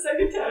back to the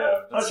second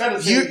toe. I was trying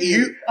to You- save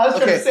you- I was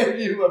trying okay. to save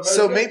you.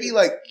 So maybe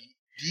like,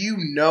 do you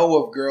know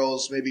of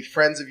girls, maybe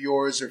friends of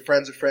yours or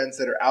friends of friends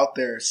that are out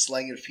there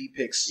slanging feet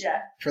pics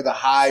Yeah, for the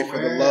high, for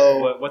the Swear.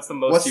 low? What's the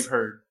most What's- you've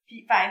heard?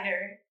 Feet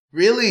Finder.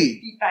 Really?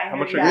 Feet Finder. How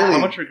much are yeah. Really? how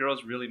much are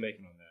girls really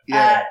making on that?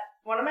 Yeah.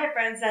 One of my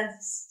friends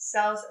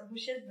sells.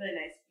 She has really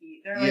nice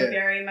feet. They're like Yeah.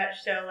 very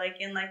much so like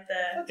in like the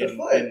That's a In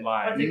foot.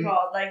 line. what's it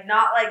called? Like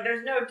not like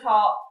there's no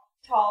tall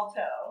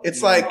toe.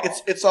 It's like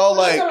it's all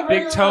like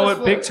Big toe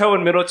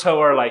and middle toe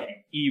are like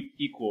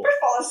equal. First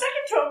of all, the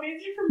second toe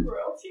means you're from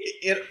royalty.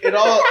 it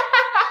all.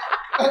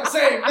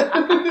 Same.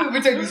 We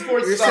take the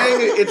sports You're stuff.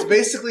 saying it's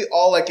basically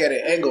all like at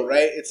an angle,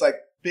 right? It's like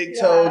big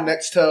toe, Yeah.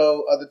 next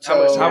toe, other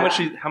How toe. much?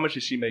 Yeah. How much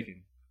is she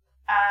making?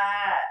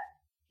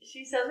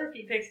 She sells her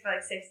feet pics for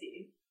like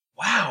 $60.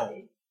 Wow.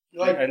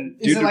 Like, And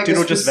is it do like you a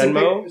know just specific-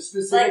 Venmo?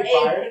 Specific Like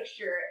a buyer?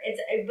 picture.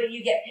 But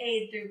you get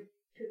paid through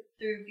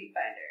Feet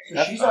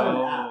Finder. So she's on an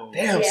app.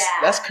 Damn, Yeah.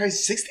 that's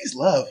crazy. 60s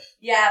love.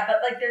 Yeah, but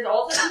like there's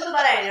also people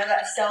that I know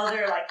that sell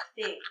their like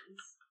things.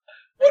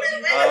 What do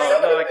you mean? Oh,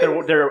 no, like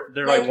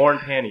they're like Like, worn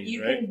panties,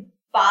 You right? can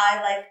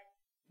buy like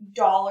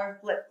dollar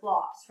flip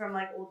flops from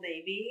like Old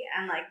Navy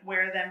and like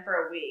wear them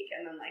for a week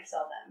and then like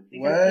sell them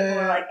because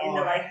people are like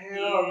into Oh, like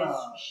hell used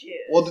no. shoes.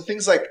 Well, the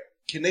thing's like,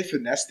 can they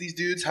finesse these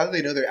dudes? How do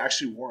they know they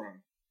actually wore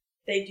them?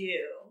 They do.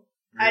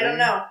 I don't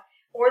know.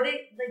 Or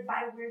they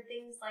buy weird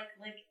things like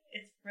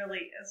it's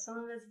really some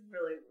of it's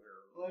really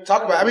weird.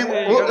 Talk about it. I mean,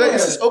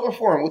 it's just open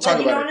forum. We'll talk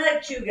like, you about know it. when you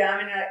like chew gum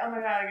and you're like, oh my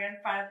god, I'm gonna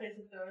find a place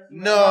to throw this. in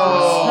my No.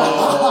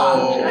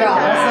 mouth. No,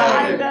 that's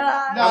not good.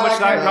 God. No, How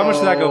much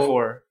did that go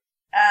for?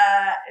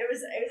 It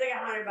was like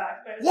 $100.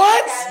 But it was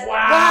What? kind of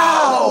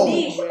Wow.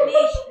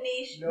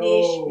 Niche,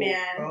 No,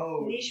 man.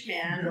 bro. Niche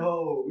man.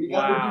 No, we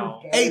gotta Wow.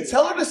 do better. Hey,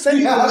 tell her to send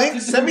you the Yeah.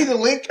 link. Send me the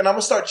link, and I'm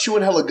gonna start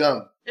chewing hella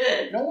gum.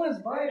 No one's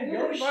buying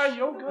your shit.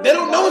 They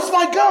don't know it's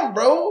my gum,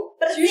 bro.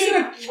 But it's You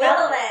should've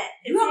equivalent.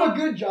 You have a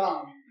good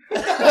job.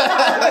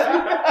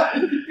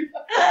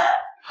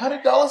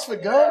 $100 for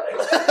gum?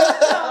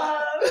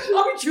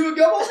 I'll be chewing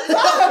gum all the time.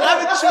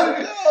 I've been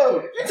chewing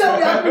gum. You tell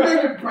me I've been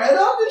making bread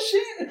off this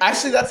shit?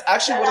 Actually, that's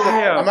actually one of the.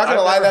 Damn, I'm not gonna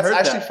I've lie, never that's heard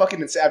actually that.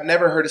 fucking insane. I've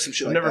never heard of some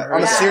shit I've like never that. heard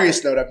On a that.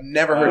 serious note, I've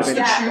never heard of What's any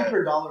the shit Yeah. like chew that.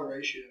 per dollar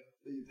ratio?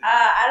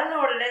 I don't know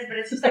what it is, but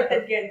it's just like the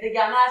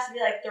gum has to be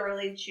like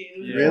thoroughly chewed.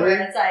 Yeah. Really?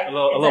 Where it's like A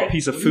little like,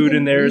 piece of what do you food in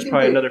think- there what is do you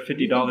probably think another what do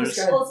you think $50. this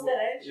guy- full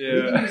spinach. What do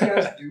you think these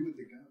guys do with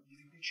the gum? You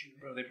think they chew?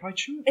 Bro, they probably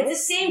chew it. It's the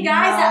same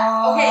guys that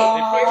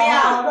hear me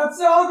out. That's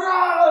so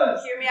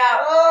gross. Hear me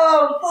out.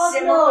 Oh, fuck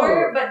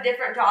Similar no. but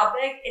different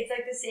topic. It's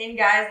like the same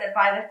guys that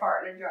buy the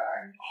fart in a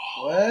jar.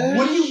 What?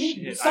 What do you mean?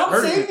 Shit, Stop I've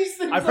heard of saying it. these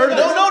things. I've heard like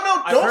of No, it. no, no!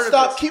 I've Don't heard of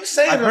stop. this. Keep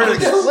saying I've it. heard I'm of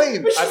gonna this.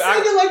 explain. But she's I've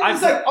saying it like I've-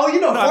 it's like, oh, you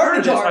know, No, I've fart heard in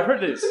of this. jar. I've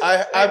heard this.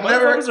 I've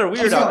never. Motherfuckers are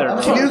weird out there,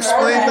 bro. Can you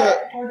explain to the?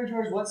 Fart in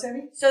jars what,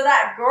 Sammy? So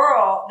that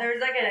girl, there's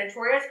like a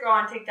notorious girl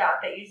on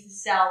TikTok that used to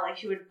sell like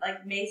she would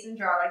like mason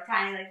jar, like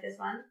tiny like this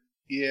one,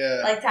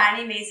 Yeah. like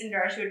tiny mason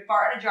jar. She would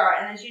fart in a jar,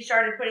 and then she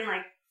started putting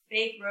like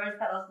fake rose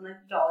petals in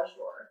like the dollar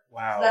store, so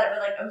Wow. that it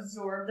would like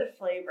absorb the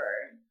flavor.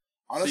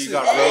 Honestly, So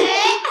you got rose.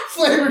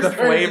 Flavor's The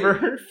crazy.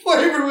 flavor,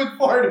 Flavored with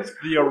fart is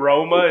the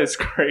aroma is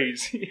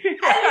crazy.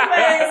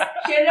 Anyways,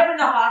 she ended up in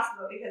the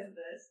hospital because of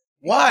this.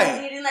 She was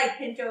why? eating like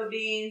pinto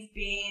beans,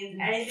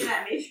 anything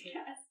that made you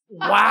guys.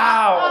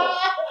 Wow.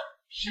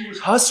 She was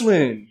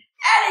hustling.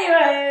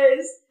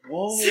 Anyways,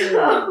 Whoa.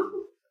 so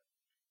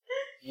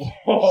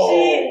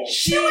Whoa.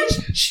 she was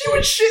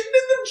shitting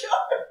in the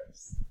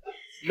jars.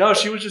 No,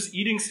 she was just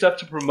eating stuff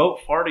to promote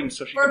farting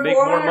so she For could make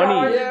more $400.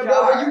 money. Yeah,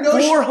 bro, but you know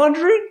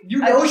 400? you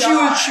know A she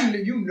jar. was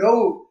shooting. You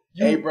know.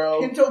 Hey,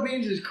 bro. Pinto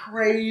beans is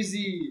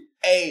crazy.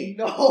 Hey.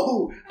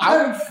 No,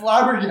 I'm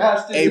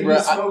flabbergasted. Hey, in bro.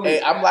 this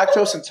moment. I'm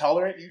lactose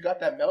intolerant. You got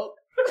that milk?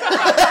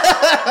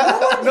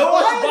 No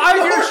one's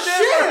buying your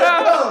shit,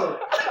 bro.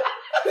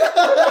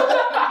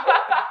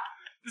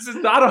 This is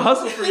not a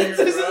hustle for you,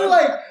 This bro. is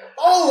like,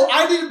 Oh,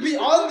 I need to be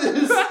on this.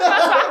 Where's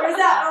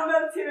that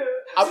Umbo too?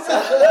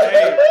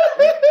 Hey,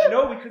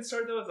 we could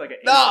start though as like an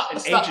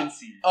stop.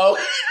 agency. Oh,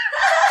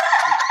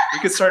 We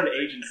could start an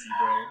agency,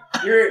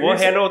 bro. You're We'll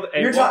handle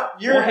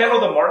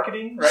the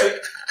marketing, right?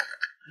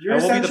 You're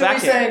And we'll be the essentially back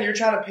end. saying you're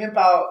trying to pimp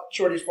out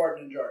Shorty's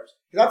farting in jars.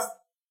 That's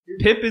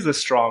Pimp is a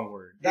strong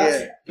word.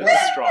 that's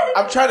That's strong.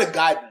 I'm trying to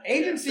guide them.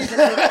 agencies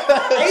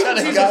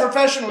are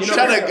professional. You know,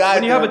 trying to guide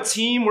when you have them. a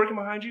team working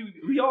behind you,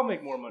 we all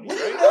make more money,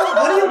 right?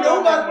 What do you We know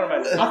all make about? more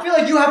money. I feel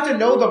like you have to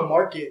know the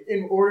market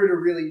in order to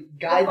really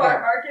guide The fart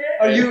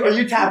them. market. Are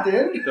you tapped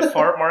in? The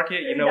fart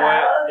market, you know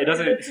what? It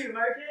doesn't. The two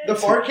market. The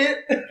fart kit?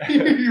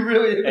 You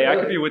really? Hey, I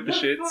could be with the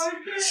shits.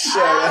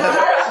 Shut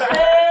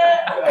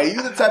up. Hey,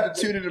 you the type to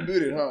tune in and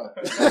boot it, huh?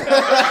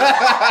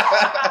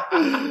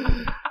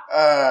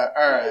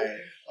 All right.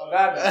 On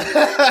that note. You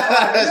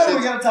know what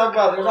we gotta talk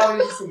about? There's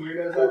obviously some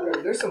weirdos out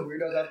there. There's some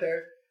weirdos out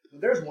there.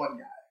 But there's one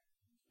guy.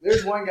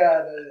 There's one guy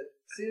that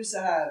seems to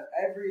have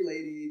every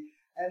lady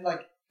and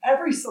like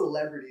every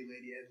celebrity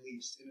lady at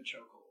least in a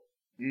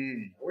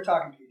chokehold. We're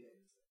talking Pete Davidson.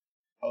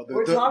 Oh,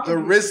 We're talking-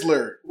 the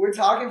Rizzler. We're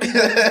talking The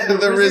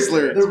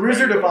Rizzler. The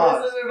Wizard of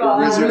Oz. The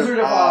Wizard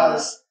of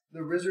Oz.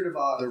 The Wizard of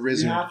Oz. The We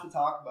Rizzard. have to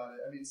talk about it.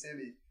 I mean,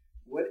 Sammy,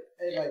 what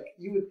like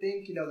you would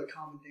think, the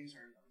common things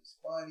are he's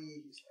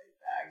funny, he's laid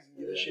back, he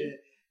gives a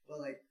shit. But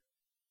like,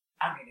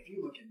 I mean, if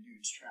you look at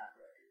dude's track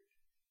record,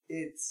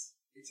 it's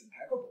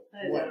impeccable.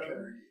 I What know. can I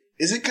argue?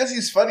 Is it because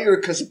he's funny or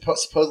because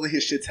supposedly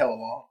his shit's hella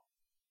long?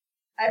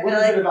 I What feel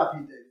is like it about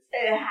Pete Davidson?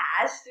 it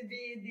has to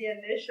be the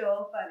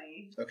initial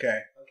funny. Okay.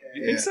 Okay,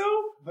 You think so?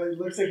 but it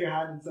looks like you're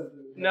hiding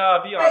something. No,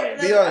 be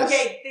honest. Be honest.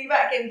 Okay, think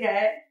about Kim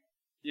K.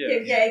 Yeah.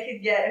 Kim K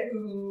could get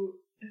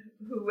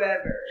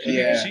whoever.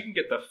 Yeah. She can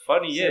get the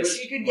funniest.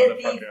 She could get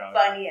the motherfucker out.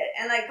 funniest.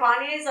 And like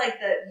Kanye is like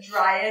the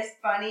driest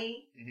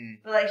funny, Mm-hmm.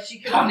 but like she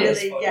could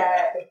Kanye's really funny. get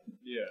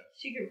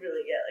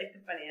like the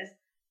funniest.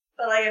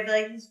 But like I feel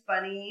like he's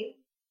funny,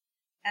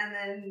 and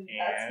then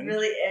that's And?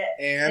 really it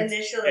And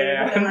initially. But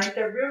then And? like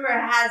the rumor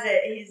has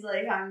it he's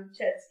like hung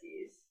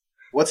Chetsky's.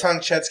 what's hung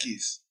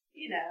Chetsky's?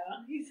 You know,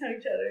 he's hung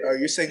cheddar. Oh,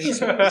 you're saying he's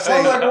Sounds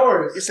like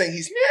horse. you're saying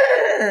he's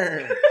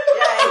Yeah,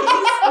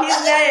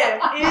 he's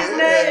named. He's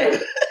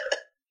named.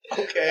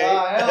 okay.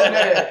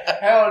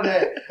 Hell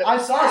no. I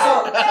saw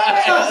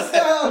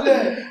hell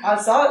no.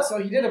 I saw it. So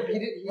he did.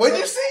 What'd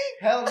you see?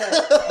 Hell no.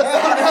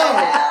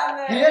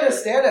 He had a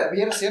stand up. He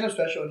had a stand up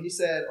special, and he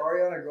said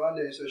Ariana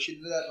Grande. So she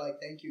did that like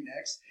thank you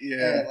next.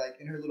 Yeah. And like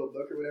in her little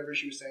book or whatever,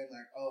 she was saying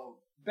like, oh,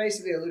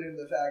 basically alluding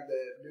to the fact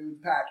that dude's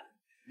packing.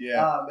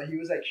 Yeah. But he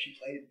was like, she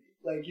played me.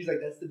 Like he's like,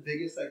 that's the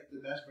biggest, like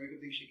the best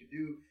breakup thing she could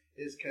do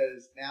is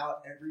because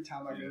now every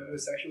time I go into a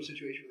sexual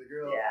situation with a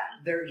girl,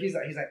 he's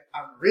like,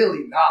 I'm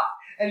really not.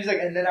 And he's like,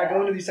 and then I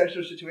go into these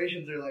sexual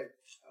situations, they're like,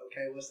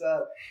 okay, what's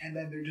up? And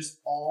then they're just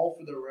all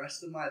for the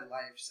rest of my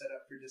life set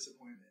up for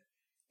disappointment.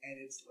 And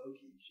it's low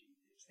key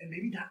genius. And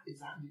maybe that is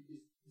that what you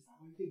think?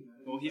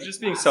 Well, he's just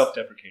being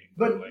self-deprecating.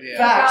 But Like,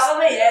 facts.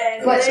 Probably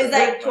is. But- But he's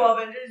like 12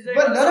 inches. Like,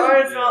 but none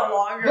of- it's not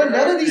longer. But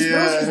none of these Yeah.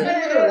 girls, he's been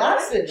with her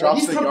lasting. Drops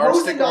he's the proposing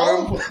yardstick to all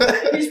on of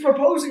them. He's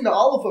proposing to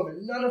all of them,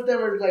 and none of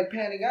them are like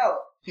panning out.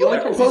 He only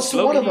Yeah, proposed to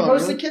he's one of He them.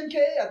 proposed to Kim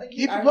K. I think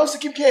He proposed to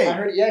Kim K. I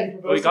heard, yeah, he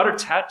proposed. well, he got to her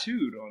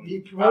tattooed on. He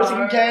proposed to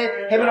Kim K.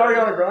 Him and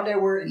Ariana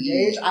Grande were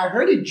engaged. I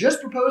heard he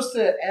just proposed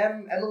to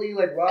Emily,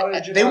 like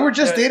Rada. They were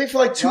just dating for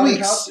like 2 Rada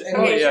weeks. Couch, and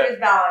Okay, yeah. she was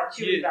valid.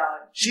 She was Yeah.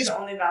 valid. She's the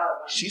only valid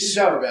one. She's She's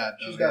super dope. bad.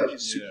 Though. She's Yeah, dope.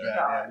 she's super Yeah.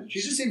 bad. Yeah. She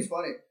just seems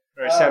funny.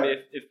 All right, Sammy.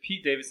 If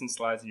Pete Davidson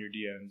slides in your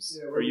DMs,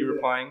 Yeah, what are do you you do?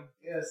 replying?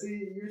 Yeah,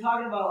 see, you're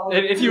talking about all.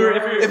 If you were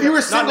If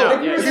single, Not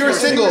now, if you were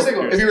single,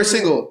 if you were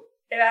single,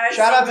 If I was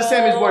Shout out to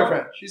single- Sammy's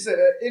boyfriend. She said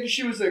if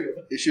she was single.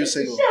 if she was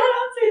single. Shout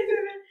out to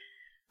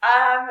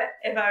Sammy.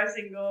 If I was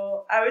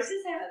single, I was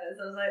just saying this.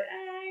 I was like,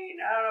 I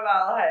don't know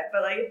about all the hype,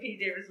 but like if Pete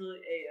Davis was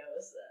like, hey,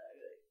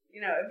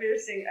 if you're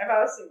single, if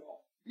I was single,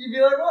 You'd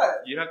be like, what?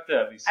 You'd have to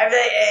at least. I'd be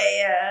like,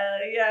 hey,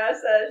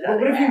 But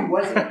what if he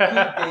wasn't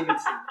Pete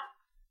Davidson?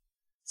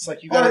 It's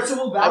like you All gotta. right, so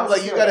we'll I'm balance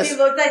like you this gotta. If he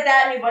looked like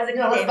that and he wasn't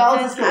No, let's Pete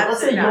balance this Davidson, out.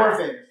 Let's say absolutely you're not.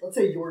 famous. Let's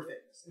say you're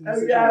famous. in this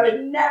Oh, yeah, I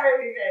situation. would never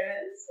be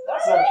famous.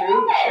 That's not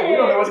true. Shit, we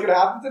don't know what's gonna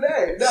happen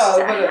today. No,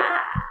 but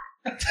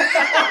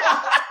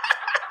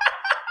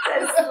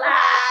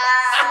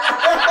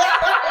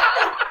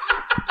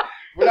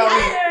we're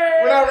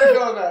not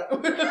refilling that.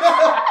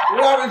 We're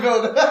not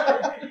refilling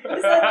that.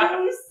 It's the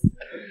juice.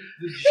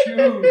 The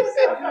juice.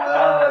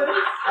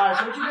 Alright,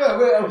 so what you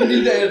doing? We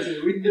need the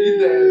answer. We need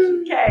the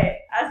answer. Okay,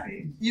 ask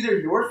me. Either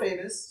you're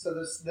famous, so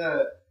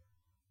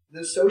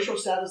the social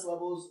status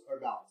levels are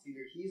balanced. Either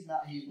he's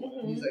not, he's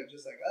like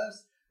just like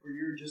us, or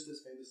you're just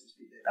as famous as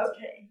Pete Davidson.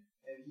 Okay.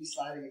 And he's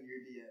sliding in your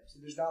DM. So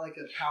there's not like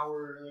a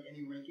power or like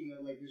any ranking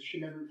of like this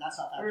should never. That's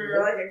not that. We're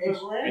like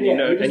equivalent. And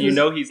you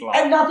know he's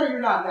lying. And not that you're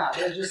not now.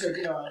 It's just like,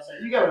 you know what I'm saying.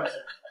 You get what I'm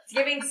saying. It's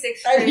giving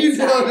sixth And grade you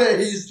know that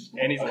science. he's.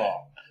 And he's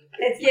long.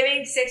 It's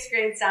giving sixth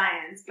grade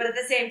science, but at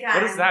the same time,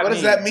 What does that What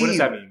mean? does that What does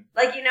that mean?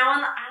 like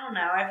I don't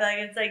know. I feel like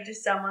it's like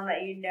just someone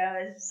that you know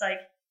is just like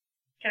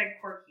kind of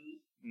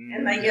quirky.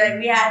 And like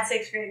we had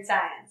 6th grade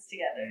science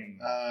together.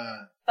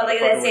 But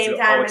like at the same all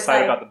time, it's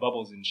excited like about the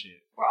bubbles and shit.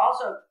 we're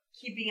also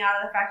keeping out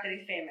of the fact that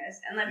he's famous,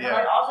 and like but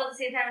like also at the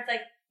same time, it's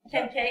like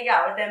Kim K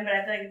got with him, but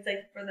I feel like it's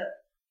like for the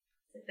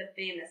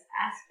famous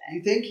aspect.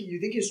 You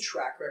think his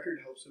track record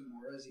helps him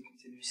more as he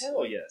continues?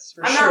 Hell yes.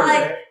 For I'm sure, not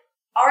like right?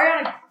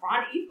 Ariana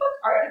Grande. You put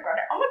Ariana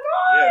Grande. Oh my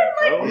god! Yeah,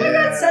 like, bro. oh my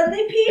god!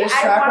 Suddenly, Pete, His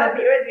I track want to record-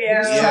 be with you.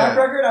 His track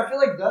record, I feel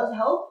like, does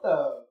help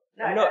though.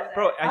 No, it No, doesn't.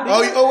 bro.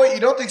 I think Oh, wait,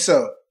 you don't think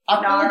so? I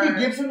feel like No. it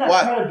gives him that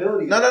Why?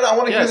 credibility. No. I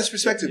want to hear Yes, this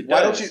perspective. it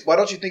Why does.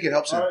 don't you think it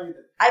helps him?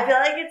 I feel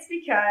like it's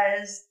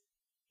because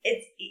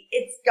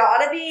it's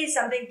got to be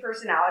something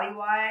personality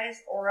wise,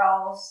 or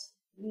else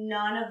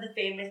none of the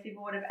famous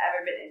people would have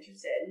ever been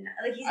interested.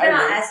 Like he's been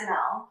on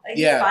SNL. Like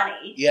he's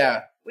funny.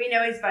 Yeah. We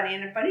know he's funny,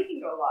 and funny can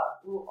go a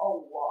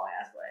long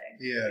ass way.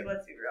 Yeah. Like,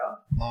 let's be real.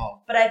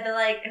 Oh. But I feel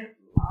like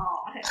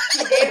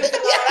Pete Davidson.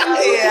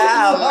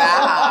 Yeah,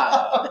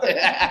 wow.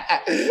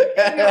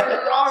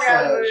 You're wrong,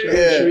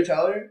 Should we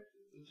tell her?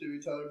 Should we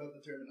tell her about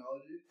the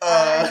terminology?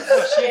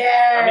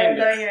 Yeah, I mean,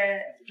 don't hear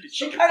it.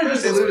 She kind of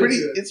just It's alluded to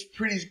it. it's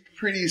pretty.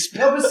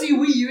 No, but see,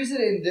 we use it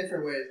in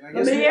different ways. I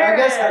guess Let me we, hear I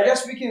it.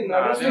 guess we can.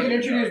 I guess we can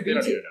introduce they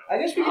don't BT. even know. I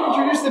guess we can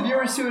introduce the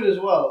viewers to it as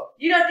well.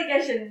 You don't think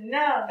I should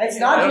know? It's I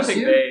not don't just think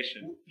you. they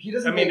should. He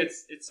doesn't. I mean, think-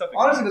 it's something.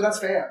 honestly, but that's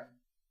fam.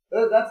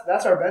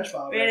 That's our bench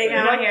mob. Really Right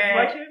I there. don't hear it.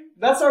 like him?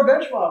 That's our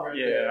bench mob right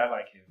Yeah, there. I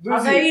like him. I'll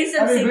Boozy- tell you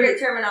some I mean, secret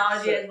Boo-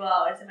 terminology as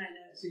well. It's in my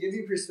notes. To give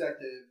you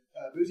perspective,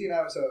 Boozy and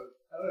I. So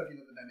I don't know if you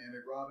know the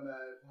dynamic. Rob and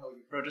I.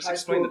 Bro, just high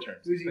explain school, the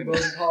terms. Boozy Explain both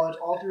the- in college,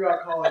 all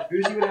throughout college.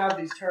 Boozy would have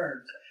these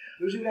terms.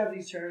 Boozy would have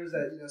these terms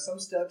that some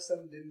stuck,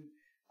 some didn't.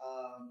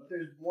 But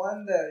there's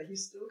one that he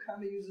still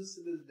kind of uses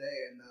to this day,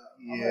 and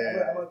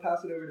I'm gonna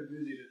pass it over to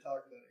Boozy to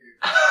talk about it here.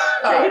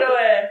 Take it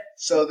away.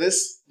 So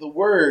the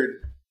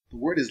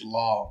word is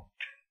long.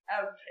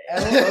 Okay.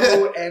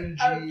 LONG.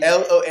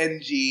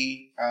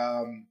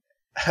 LONG.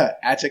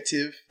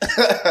 Adjective.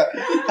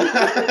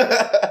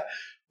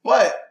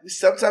 But we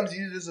sometimes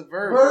use it as a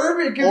verb.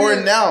 It could Or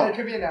be a noun. It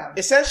could be a noun.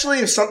 Essentially,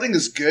 if something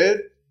is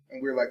good,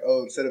 and we're like,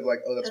 oh, instead of like,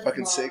 oh, that's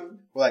fucking long. sick,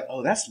 we're like,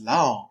 oh, that's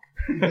long.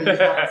 You just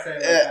have to say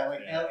it like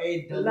that,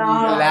 like LAW.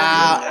 Long.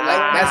 Loud.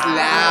 Like, that's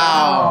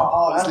loud.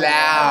 Oh, It's that's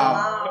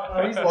loud.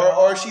 Oh, he's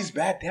Or she's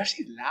bad. Damn,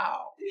 she's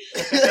loud.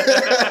 But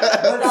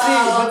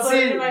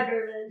see,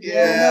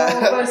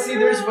 but see,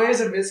 there's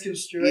ways of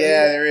misconstruing.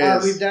 Yeah, there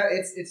is.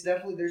 It's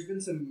definitely, there's been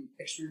some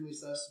extremely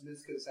sus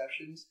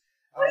misconceptions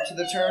to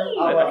the term.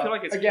 I feel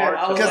like it's again,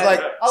 hard to Because, say like,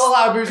 that. I'll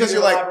allow Boozy Because to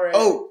you're like, elaborate.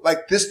 oh,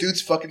 like this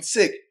dude's fucking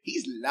sick.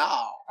 He's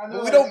loud. I know, But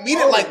we like, don't mean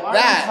it like why are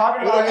you that.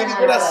 talking We don't about mean him it-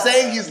 like we're not that?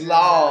 saying he's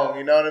long.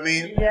 You know what I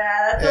mean?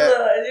 Yeah, that's Yeah. a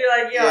little. You're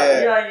like, yo,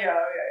 Yeah. you're like, yo.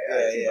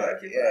 Yeah, Too yeah, far,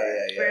 too yeah, far.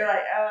 yeah, But yeah. you're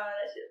like, oh,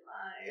 that shit's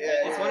mine.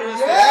 Yeah, It's one of those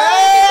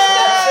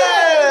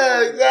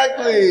Yeah,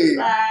 exactly.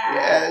 Slide.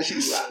 Yeah,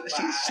 she's loud.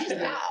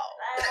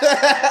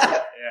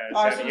 Yeah,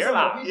 All right, so so you're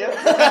loud.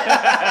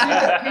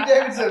 Pete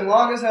Davidson,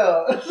 long as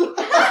hell.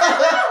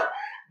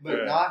 But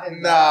Yeah. not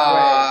in Nah.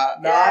 that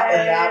way. Not in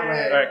that All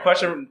way. right,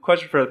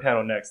 question for the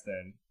panel next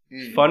then.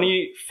 Mm.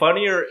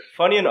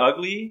 Funny and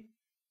ugly,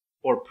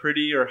 or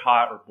pretty or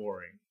hot or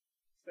boring?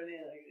 Funny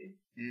and ugly.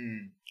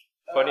 Mm.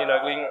 Funny and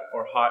ugly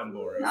or hot and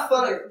boring?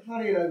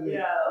 Funny and ugly.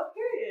 Yeah,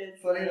 period.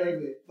 Funny and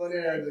ugly. Funny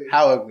and ugly.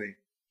 How ugly?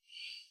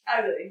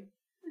 Ugly.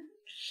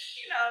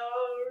 You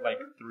know. Like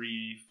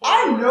 3, 4.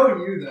 I know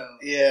you though.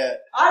 Yeah.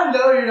 I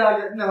know you're not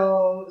gonna.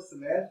 No,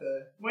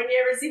 Samantha. When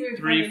you ever see me funny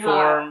 3 and hot.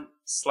 form,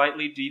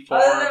 slightly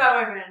deformed. Other than my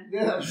boyfriend.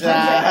 Yeah. I was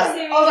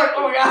Ah. like,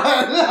 oh my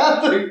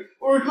god.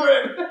 We're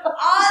recording.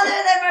 Other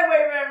than my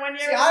boyfriend, when you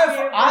See, ever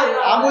see me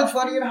I'm with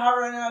funny and hot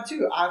right now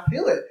too. I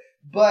feel it.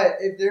 But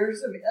if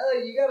there's some,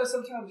 you gotta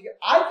sometimes.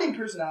 I think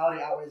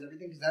personality outweighs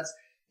everything because that's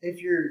if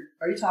you're.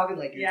 Are you talking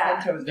like you're Yeah.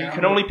 10 toes down? You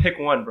can only pick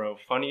one, bro.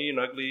 Funny and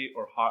ugly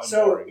or hot and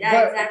So, boring. Yeah,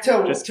 but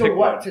exactly. Just to pick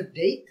what? one. To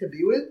date? To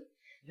be with?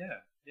 Yeah.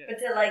 But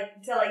to like,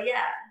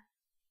 yeah.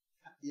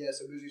 Yeah.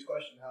 So Boozy's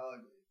question: how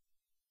ugly?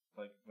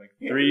 Like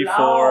 3, Long.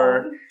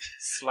 4,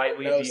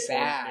 slightly No, deformed.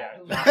 sad.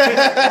 Yeah.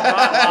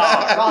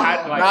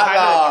 Not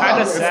long.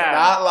 Kind of It's sad.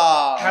 Not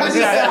long. Kind of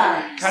Pretty sad.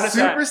 sad. Kind of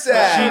Super sad.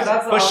 sad.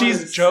 That's the But opposite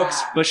she's of jokes.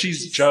 sad. But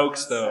she's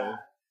jokes though.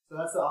 So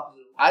that's the opposite.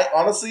 I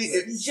honestly,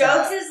 it's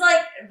Jokes is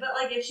like, but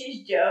like if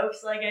she's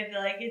jokes, like I feel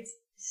like it's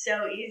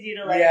so easy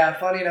to like. Yeah,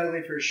 funny and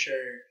ugly for sure.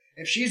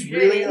 If she's You know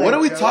what I really, mean? like, What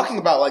are we jokes- talking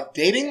about? Like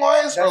dating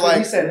wise, That's or what like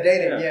he said.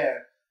 Dating, Yeah. yeah.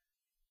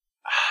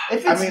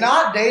 If I it's mean-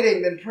 not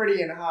dating, then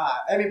pretty and hot.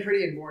 I mean,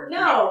 pretty and boring.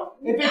 No,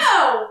 If it's-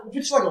 no. If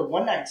it's like a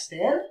one night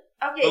stand,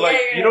 Okay, But like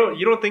you're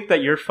you don't think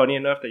that you're funny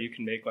enough that you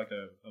can make like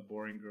a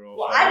boring girl.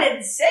 Well, funny? I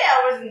didn't say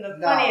I wasn't the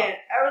No. funniest.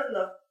 I wasn't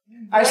the.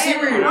 I see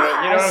where you're. You know what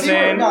I'm I see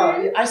where, saying?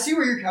 no, I see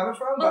where you're coming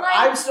from, But but like-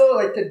 I'm still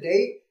like to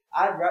date.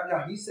 No,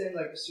 he's saying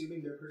like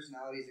assuming their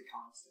personality is a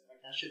constant. Like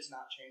that shit's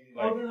not changing.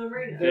 Like, Over the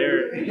marina.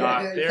 They're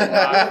not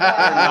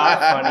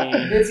funny.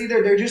 It's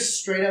either they're just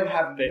straight up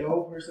have They-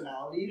 no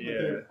personality, but Yeah.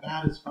 they're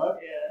bad as fuck,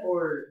 Yeah.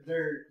 or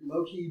they're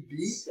low key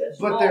beat, Such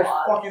but they're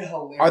odds. fucking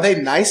hilarious. are they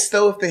nice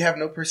though? If they have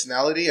no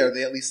personality, are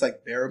they at least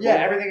like bearable? Yeah,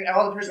 everything,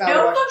 all the personality.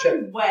 No wants to check.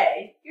 fucking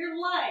way. You're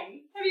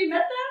lying. Have you met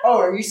them? Oh,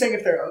 are you saying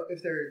if they're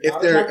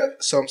not attractive?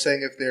 So I'm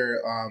saying if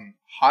they're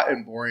hot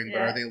and boring, but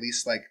Yeah. are they at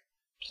least like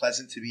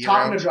pleasant to be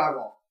Talking around? to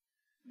drywall.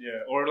 Yeah,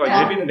 or like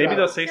Yeah. maybe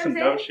they'll say You know some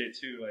what I'm dumb shit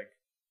too, like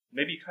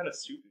maybe kind of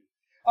stupid.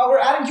 Oh, we're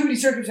adding too many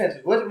circumstances.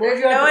 What would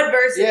you No have to-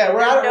 adversity. Yeah, we're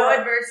There's out- no we're-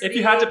 adversity. If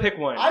you had to pick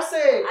one, I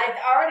say. I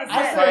already said.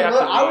 I Probably say, have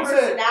look, to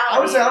I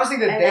would say honestly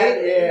the and date.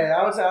 attitude. Yeah,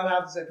 I would say I would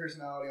have to say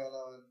personality on that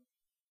one.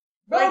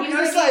 Bro, Like, you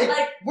know because it's what I mean? like,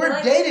 Like, we're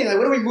like- dating. Like,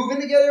 what are we moving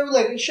together?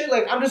 Like, shit.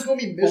 Like, I'm just gonna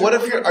be miserable. But what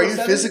if are you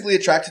 24/7? physically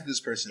attracted to this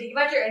person? Think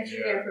about your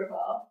Instagram Yeah.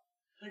 profile.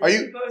 Like, Are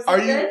if you- post are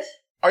this you- bitch,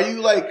 Are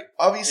you like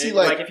obviously It-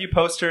 like if you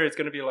post her, it's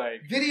gonna be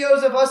like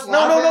videos of us? no,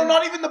 laughing?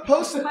 not even the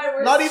post, my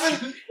worst- not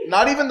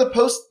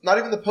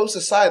even the post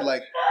aside,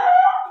 like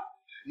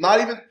not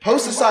even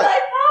post aside.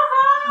 Like,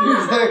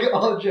 haha. Like,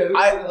 all jokes.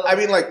 I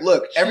mean, like,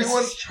 look,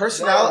 everyone's My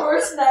personality.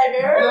 worst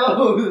nightmare.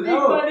 no, Big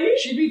buddy.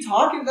 she'd be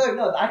talking like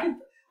no. I can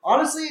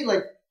honestly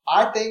like.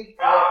 I think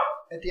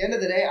at the end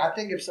of the day, I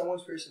think if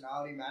someone's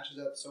personality matches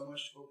up so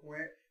much to a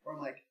point where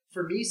I'm like,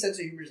 for me, sense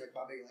of humor is like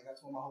my big, like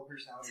that's what my whole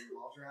personality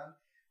revolves around.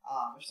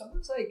 If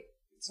someone's like,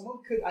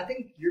 I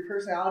think your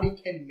personality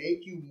can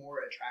make you more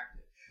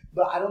attractive,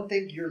 but I don't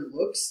think your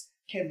looks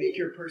can make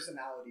your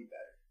personality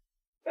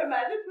better.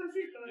 Imagine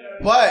pussy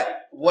photos.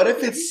 But what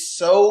if it's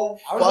so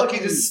I was fucking?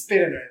 fucking just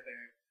spitting right there.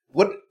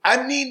 What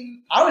I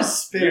mean, I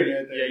was spitting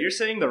right there. yeah, you're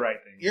saying the right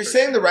thing. you're for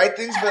saying sure. the right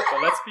things, but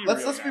But let's be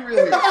let's be now.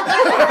 real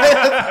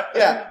here.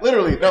 Yeah,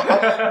 literally, no,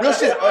 real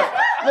shit.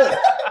 Look,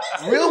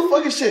 real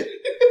fucking shit.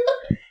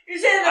 You're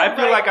saying the I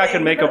feel right like I could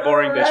thing, make a but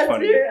boring bitch that's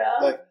funny. real.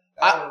 Like,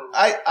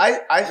 I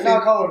You're think.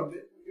 not calling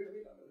him.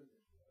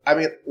 I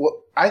mean,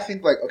 I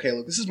think like, okay,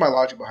 look, this is my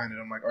logic behind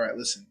it. I'm like, all right,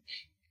 listen,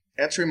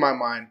 answering my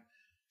mind,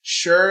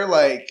 sure,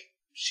 like,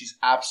 she's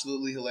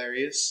absolutely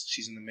hilarious.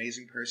 She's an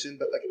amazing person.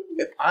 But like,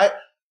 if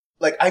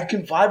I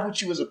can vibe with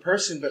you as a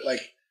person, but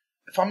like,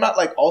 if I'm not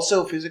like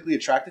also physically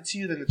attracted to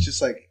you, then it's just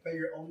like, But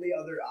your only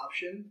other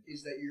option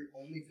is that you're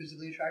only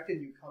physically attracted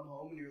and you come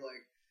home and you're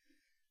like,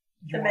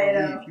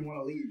 Tomato. you want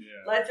to leave.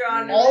 Yeah. Lights are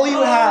on. All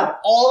you have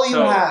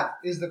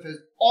So- is the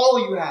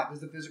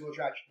physical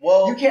attraction.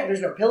 well, You can't.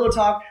 There's no pillow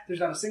talk. There's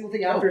not a single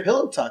thing oh, after.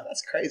 pillow talk.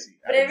 That's crazy.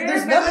 But if you're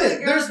There's a girl,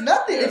 nothing. There's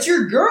nothing. It's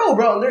your girl,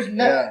 bro. And there's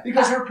Yeah.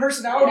 because her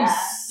personality Yeah.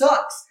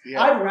 sucks.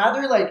 Yeah. I'd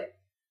rather like,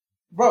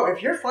 bro.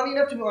 If you're funny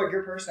enough to be like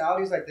your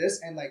personality is like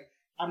this, and like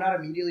I'm not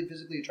immediately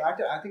physically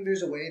attracted, I think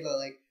there's a way that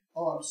like,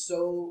 oh, I'm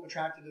so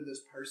attracted to this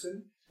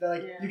person that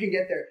like Yeah. you can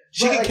get there.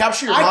 She But, can like,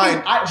 capture your I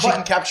mind. can- She but-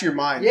 can capture your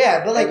mind.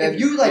 Yeah, but like And then- if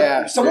you like,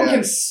 yeah, someone yeah.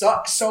 can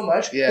suck so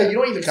much Yeah. that you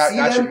don't even Got see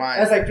your them mind.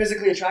 as like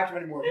physically attractive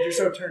anymore because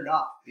you're so turned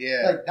off.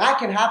 Yeah. Like that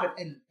can happen,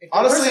 and if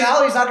Honestly- your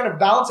personality is not going to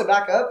balance it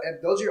back up, and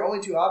those are your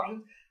only two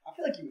options, I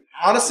feel like you.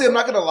 Have Honestly, to. I'm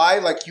not gonna lie.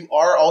 Like, you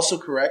are also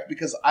correct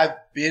because I've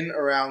been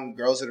around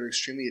girls that are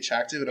extremely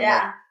attractive, and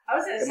Yeah. I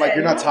was gonna I'm say. like,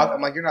 you're not talking.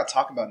 I'm like, you're not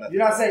talking about nothing.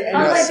 You're not saying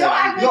I was anything. like,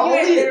 don't act The like you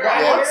only- ain't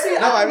right. Yeah. honestly,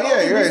 No, I mean,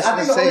 yeah, you're right. I think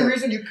the Just only saying.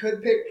 reason you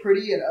could pick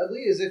pretty and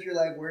ugly is if you're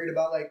like worried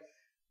about like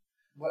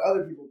what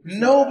other people. perceive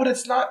No, as. but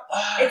it's not.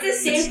 It's the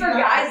same for not-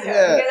 guys though,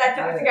 yeah. because I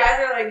talk to guys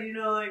that are like,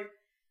 like,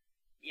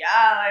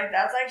 yeah, like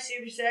that's like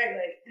super sick.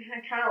 Like I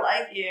kind of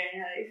like you, and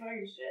you're like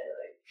fucking shit.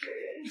 Like,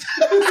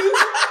 Who the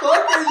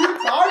fuck are you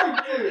talking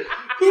to?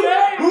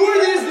 Who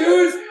are these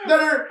dudes that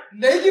are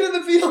naked in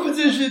the fetal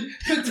position,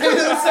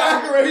 potato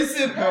sack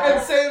racing,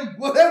 and saying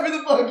whatever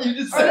the fuck you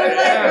just Or they're said?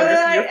 like-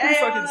 Yeah, like, you're pretty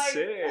hey, fucking like-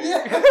 sick.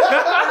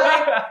 Yeah.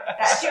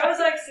 that shit was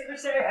like super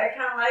sick. I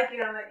kind of like you.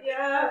 And I'm like,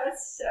 yeah,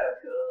 that's so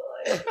cool.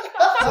 Like, It's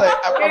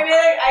like, maybe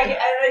like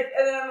I like,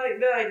 and then I'm like,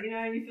 they're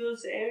like, you feel the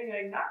same.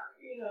 You're like, not,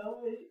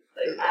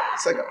 like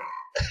it's like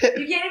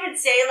you can't even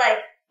say like,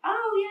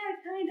 oh yeah,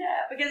 kinda,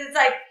 because it's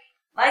like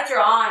lights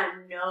are on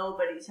and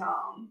nobody's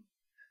home,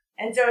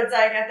 and so it's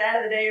like at the end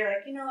of the day, you're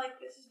like, like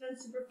this has been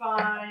super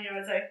fun.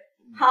 It's like,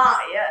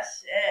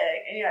 yes,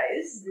 sick, and you're like,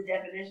 this is the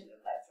definition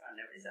of lights are on,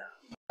 nobody's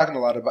home. talking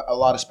a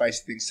lot of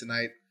spicy things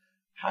tonight.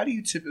 How do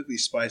you typically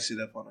spice it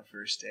up on a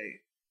first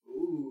date?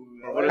 Ooh,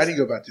 What How is- do you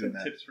go about doing Some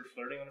that? tips for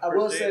flirting on a I first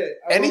will date? say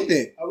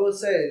Anything. I will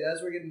say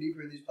as we're getting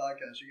deeper in these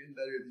podcasts, you're getting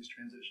better at these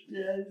transitions.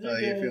 Yeah, Oh,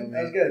 you feel me?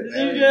 That was good. This is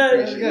Thank you. good. That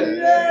was good. This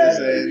is Yeah, good. just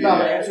saying, No,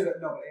 but yeah. answer the.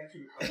 No, but answer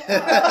the.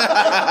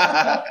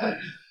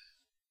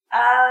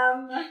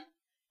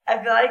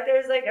 I feel like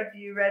there's like a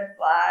few red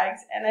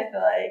flags, and I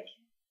feel like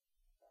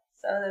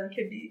some of them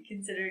could be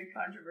considered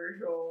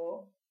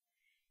controversial.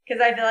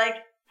 Because I feel like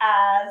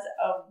as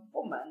a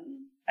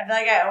woman, I feel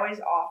like I always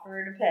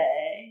offer to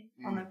pay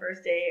on the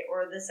first date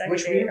or the second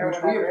Which we, date or which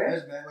we, whatever.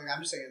 as men, like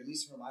I'm just saying, at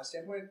least from my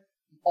standpoint,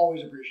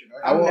 always appreciate it.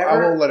 Like, I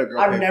will let a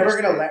girl. I'm pay never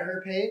first gonna date. let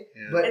her pay,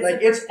 Yeah. but It's like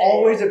the it's first date.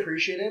 always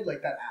appreciated.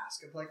 Like that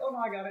ask of like, oh no,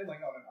 I got it. Like,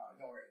 oh no,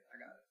 don't worry, I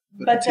got it.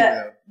 But continue,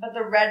 though. But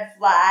the red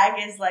flag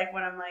is like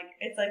when I'm like,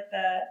 it's like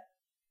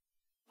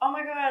oh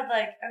my god,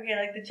 like, okay,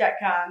 like the check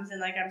comes and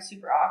like I'm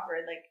super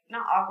awkward. Like,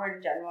 not awkward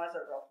in general as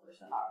a real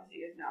person,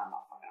 obviously, because now I'm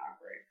not fucking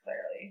awkward,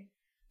 clearly.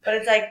 But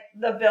it's like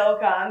the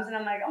bill comes and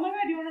I'm like, oh my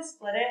god, do you want to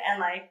split it?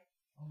 And like,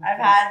 I've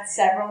had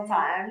several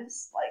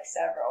times, like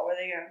several, where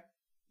they go,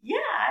 yeah,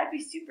 I'd be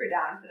super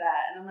down for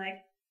that. And I'm like,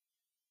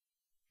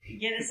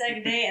 get a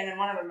second date, and then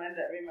one of them ended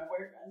up being my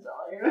boyfriend. So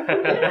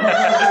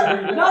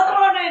not the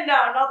one I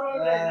know, not the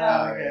one I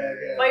know.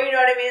 Okay. But you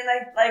know what I mean?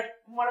 Like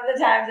one of the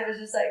times it was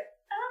just like,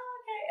 oh,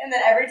 okay. And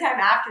then every time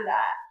after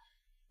that,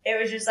 it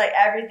was just like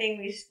everything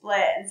we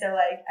split. And so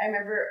like I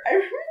remember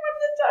one of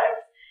the times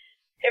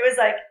it was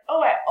like,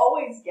 oh, I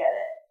always get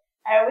it.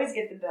 I always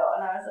get the bill.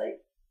 And I was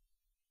like,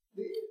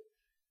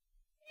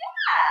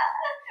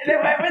 yeah. And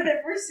I went with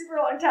it for a super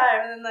long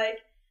time. And then like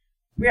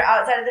we were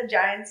outside of the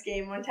Giants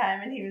game one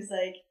time, and he was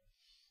like,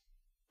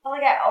 oh,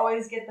 like I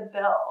always get the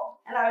bill.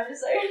 And I was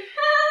just like,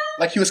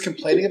 Like he was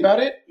complaining about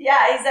it?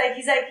 yeah, he's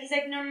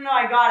like, no,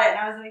 I got it. And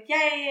I was like,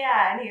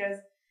 yeah. And he goes,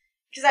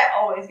 because I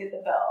always get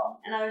the bill.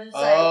 And I was just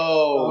like,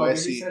 Oh, I he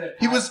see. said it.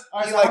 He was,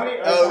 Alright, he so like, how many-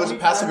 it so was how many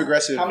passive times-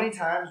 aggressive. How many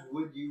times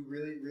would you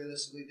really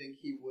realistically think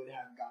he would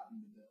have gotten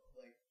the bill?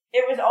 Like,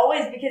 it was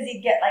always because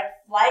he'd get like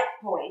flight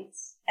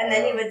points. And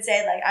then he would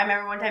say, like, I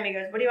remember one time he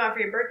goes, what do you want for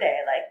your birthday?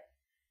 Like,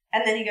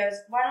 and then he goes,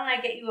 why don't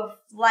I get you a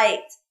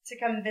flight to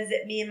come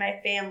visit me and my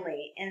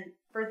family and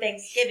for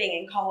Thanksgiving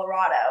in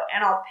Colorado,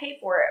 and I'll pay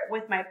for it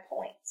with my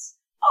points.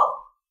 Oh,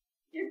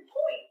 your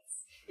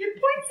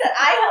points that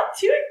I helped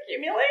to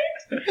accumulate.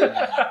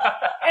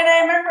 And I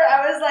remember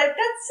I was like,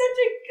 that's such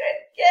a good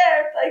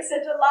gift, like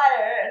such a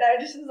liar. And I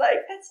just was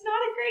like, that's not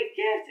a great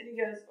gift. And he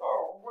goes,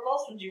 oh, what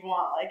else would you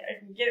want? Like, I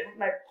can get it with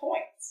my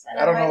points. And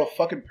I don't I'm know, like, a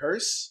fucking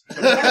purse?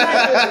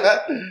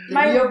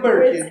 my Give me a wits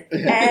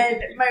Birkin.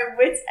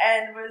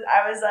 end was,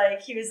 I was like,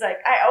 he was like,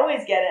 I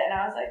always get it. And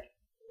I was like,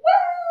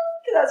 well,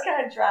 because I was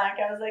kind of drunk.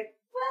 I was like,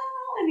 well,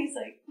 and he's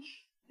like,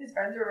 his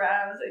friends were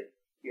around. I was like,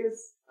 he goes,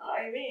 oh, what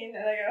do you mean?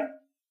 And I go,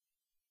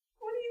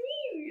 what do you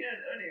mean? You don't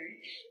know what I mean.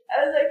 I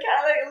was like, kind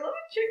of like a little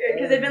bit triggered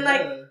because it'd been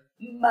like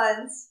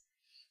months.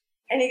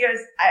 And he goes,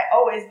 I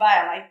always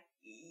buy. I'm like,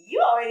 you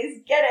always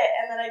get it.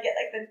 And then I get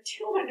like the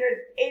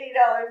 $280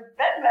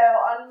 Venmo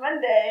on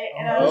Monday.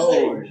 And I was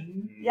like,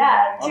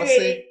 yeah, Honestly,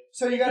 $280.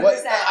 so you got what,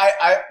 What?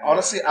 I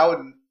honestly, I would,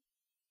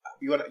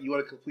 you want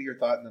to complete your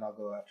thought and then I'll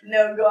go after you.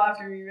 No, go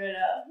after me right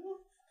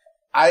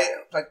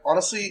now.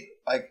 Honestly,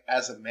 like,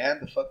 as a man,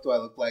 the fuck do I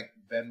look like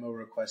Venmo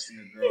requesting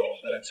a girl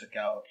that I took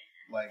out?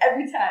 Like,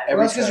 Every time. Every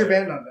Well, that's because time. you're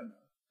banned on Venmo.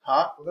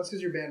 huh? Well, that's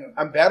because you're banned on Venmo.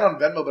 I'm banned on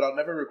Venmo, but I'll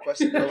never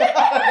request a girl.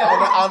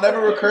 I'll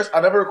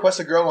never request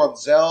a girl on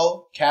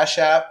Zelle, Cash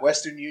App,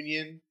 Western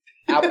Union,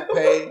 Apple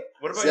Pay.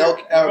 What about Zelle,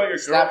 what about your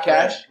Snap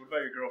girlfriend? Cash? What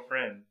about your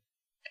girlfriend?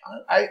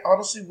 I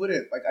honestly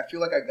wouldn't. Like, I feel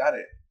like I got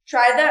it.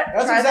 Try that.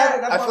 That's Try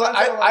exactly. that. That's I feel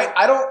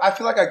like I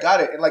feel like I got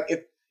it. And like,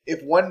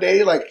 if one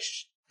day, like,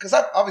 because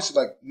I obviously,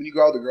 like, when you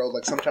go out with a girl,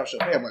 like, sometimes she'll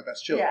pay. I'm like,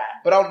 that's chill. Yeah.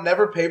 But I'll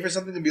never pay for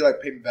something and be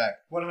like, pay me back.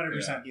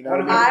 100%. You know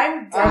what I mean?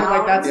 I'm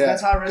down. Like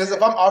that's how it Because resonates.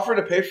 if I'm offering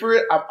to pay for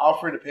it, I'm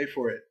offering to pay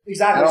for it.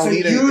 Exactly. I don't So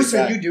need anything so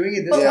back. you doing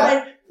it this But time,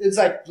 like, it's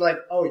like,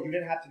 oh, you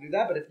didn't have to do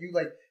that. But if you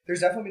like, there's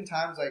definitely been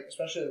times like,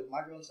 especially with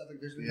my girl and stuff, like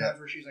there's been Yeah. times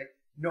where she's like,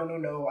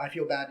 no, I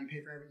feel bad. You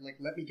pay for everything. Like,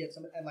 let me get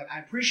some, and like I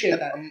appreciate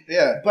that.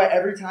 Yeah. But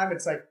every time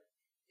it's like,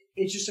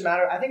 it's just a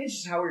matter. I think it's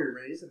just how we were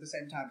raised. At the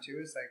same time too,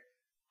 it's like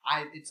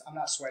I'm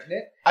not sweating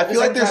it. I At the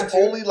feel like same there's time, too,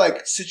 only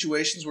like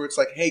situations where it's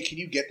like, hey, can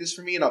you get this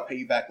for me and I'll pay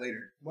you back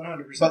later.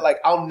 100%. But like,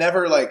 I'll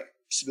never like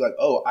just be like,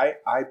 oh, I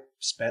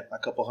spent a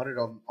couple $100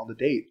 on the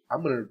date.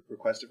 I'm gonna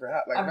request it for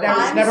half. Like, I've no, never,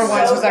 I'm never so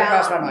once has that down.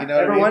 crossed my mind. You know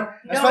what I Never mean? one,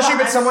 No, especially if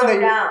but it's I'm someone so that,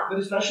 down. but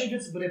especially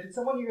if it's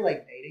someone you're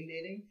like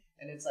dating,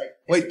 and it's like,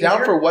 Wait, if down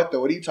you're- for what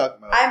though? What are you talking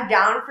about? I'm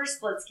down for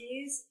split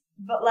skis,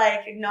 but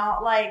like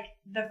not like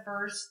the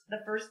first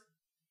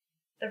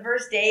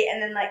date,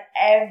 and then like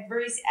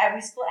every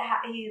split.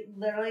 He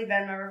literally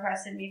Venmo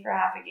requested me for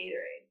half a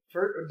Gatorade.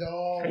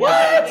 No. What?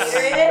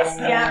 Gatorade is?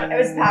 Yeah, it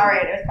was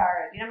Powerade.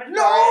 You know how much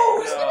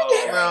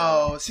Powerade?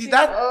 No, see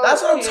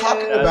that's what I'm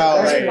talking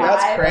about. That's Like,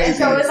 that's And crazy.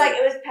 so it was like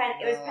it was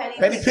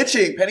penny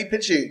Penny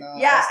pitching. No,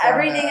 Yeah, that's not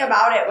everything bad.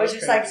 about it was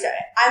That's just like crazy.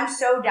 I'm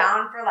so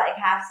down for like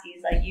half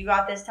skis. Like you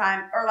got this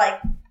time, or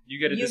like You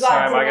get it You this got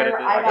time. I dinner,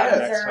 got it. I I got got it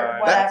next dessert, time.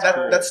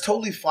 whatever. That's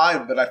totally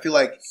fine, but I feel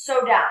like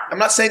so down. I'm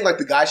not saying like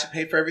the guy should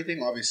pay for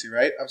everything, obviously,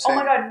 right? I'm Oh saying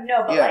my god,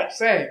 no! But Yeah. like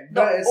Same,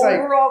 the but it's like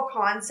overall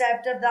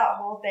concept of that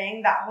whole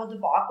thing, that whole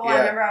debacle. I Yeah.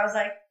 remember I was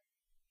like,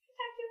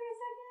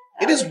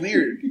 it is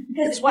weird.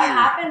 because It's what weird.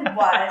 happened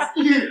was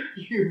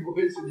your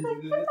voice. I was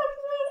like, "What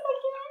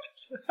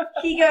the fuck?"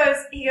 he goes,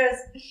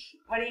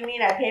 what do you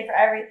mean I pay for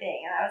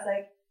everything? And I was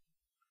like,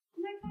 oh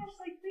my gosh,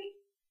 like wait,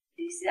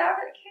 do you see that?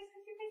 Like, can I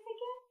touch your face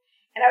again?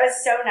 And I was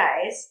so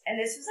nice, and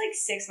this was like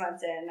 6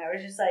 months in. I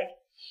was just like,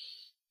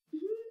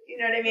 you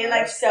know what I mean?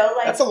 Like so,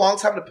 like That's a long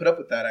time to put up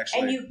with that,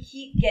 actually. and you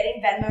keep getting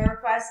Venmo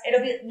requests.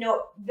 It'll be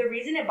the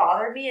reason it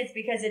bothered me is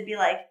because it'd be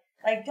like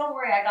don't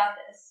worry, I got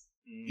this.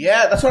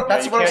 Yeah, that's what I'm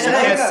You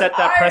saying. can't set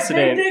that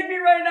precedent. Dig me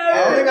right now.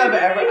 I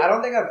Yeah.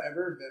 don't think I've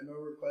ever Venmo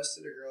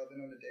requested a girl I've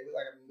been on a date with.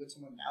 Like I'm with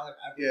someone now. Like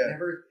I've Yeah.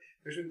 never.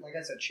 There's been, like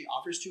I said, she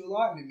offers to a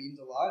lot and it means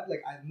a lot.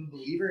 Like I'm a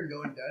believer in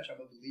going Dutch. I'm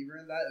a believer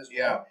in that as well.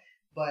 Yeah.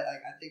 But like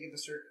I think at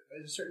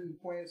a certain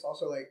point, it's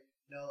also like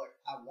no, like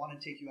I want to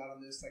take you out on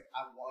this. Like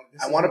I want. Like,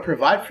 this I is want to like-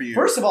 provide for you.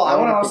 First of all, I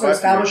want to also provide for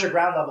you. establish a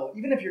ground level.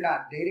 Even if you're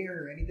not dating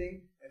her or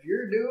anything, if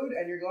you're a dude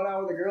and you're going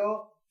out with a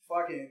girl,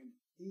 fucking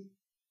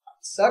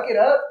suck it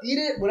up, eat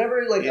it,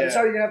 whatever. Like, Yeah. I'm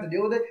sorry you're gonna have to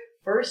deal with it.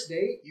 First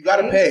date, You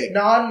gotta pay.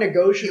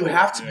 Non-negotiable. You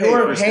have to pay.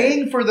 You're first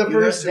paying date. for the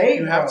first date.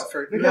 You have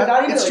bro. to. Because not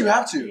even, Yes, like, you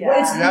have to. Yeah.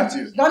 Well, it's, You have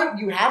to. It's not.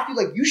 You have to.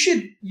 Like, you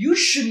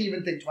shouldn't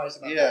even think twice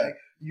about Yeah. that. Like,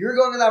 you're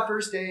going on that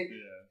first date,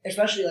 Yeah.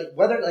 especially like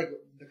whether like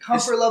the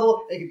comfort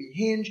level. It could be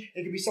Hinge.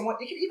 It could be someone.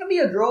 It could even be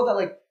a girl that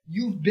like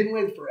you've been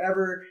with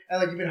forever and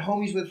like you've been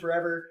homies with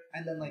forever,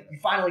 and then like you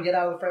finally get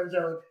out of the friend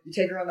zone. You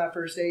take her on that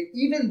first date.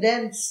 Even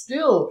then,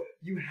 still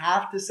you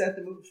have to set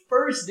the mood.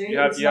 First date. You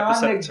have It's to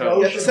set the tone. non-negotiable.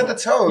 You have to set the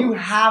tone. You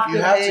have to You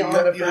have pay to. on You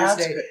the have first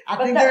to date. pay. I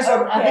But think the it's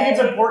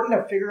okay-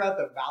 important to figure out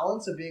the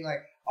balance of being like,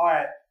 all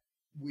right,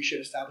 we should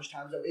establish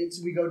times that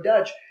we go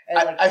Dutch, and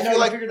like I feel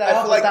like figure that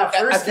out. But that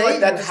first date,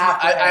 that you doesn't. have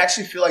to I pay.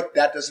 actually feel like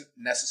that doesn't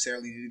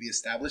necessarily need to be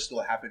established.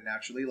 It'll happen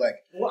naturally. Like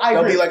Well, I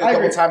there'll agree. be like a I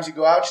couple agree. times you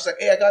go out, she's like,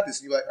 "Hey, I got this,"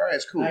 and you're like, "All right,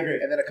 it's cool." I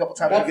agree. And then a couple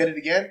times That's- you get it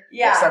again.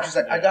 Yeah. Next time she's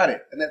like, "I Yeah. got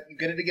it," and then you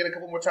get it again a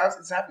couple more times.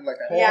 It's happened like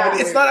that. Yeah.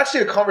 It's not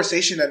actually a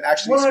conversation that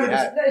actually needs to be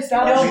had. 100%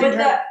 established No,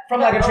 but from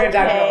like a the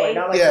transactional okay- way,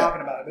 not like Yeah.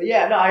 talking about it. But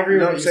yeah, no, I agree You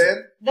know what with I'm you.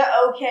 saying?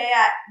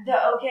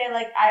 The okay,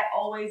 like I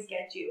always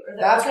get you, or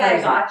the That's okay,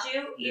 crazy. I got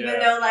you. Even Yeah.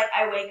 though like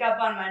I wake up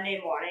on Monday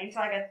morning to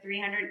like a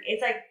 300.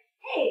 It's like,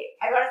 hey,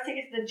 I got a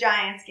ticket to the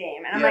Giants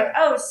game, and I'm Yeah. like,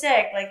 oh,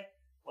 sick. Like,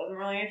 wasn't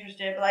really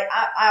interested, but like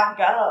I'll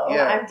go.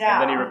 Yeah. I'm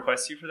down. And then he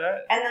requests you for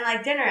that? And then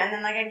like dinner, and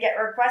then like I'd get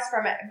requests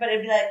from it, but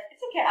it'd be like,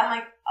 it's okay. I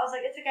was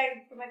like, it's okay. I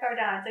can put my car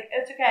down. It's like,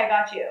 it's okay. I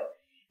got you.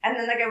 And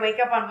then like I wake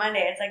up on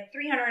Monday, it's like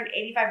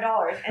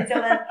 $385, and so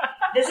then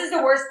this is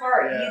the worst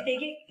part. Yeah. Do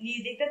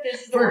you think that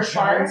this is the For worst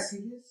part? Giants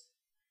tickets?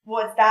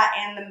 Well, it's that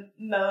and the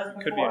Mo's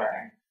before. Could be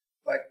anything.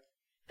 Like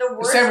the The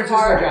worst San Francisco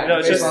part. Giants. No,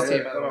 it's just- baseball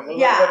team, by the way.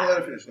 Yeah. Let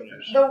her finish. Let her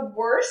finish. The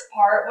worst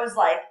part was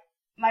like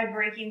my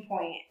breaking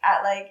point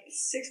at like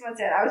 6 months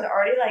in. I was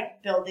already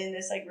like building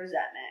this like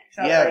resentment.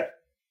 So I was Yeah. like,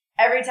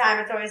 every time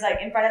it's always like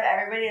in front of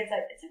everybody, it's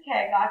like, it's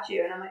okay, I got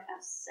you. And I'm like,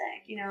 I'm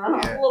sick, you know,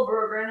 I'm Yeah. a little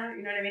burger,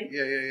 you know what I mean?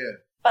 Yeah.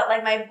 But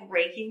like my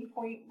breaking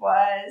point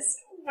was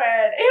when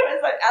it was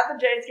like at the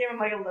Giants game, I'm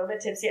like a little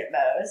bit tipsy at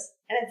Mo's,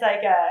 and it's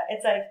like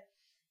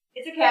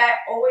it's okay, I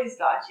always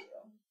got you,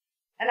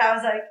 and I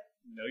was like,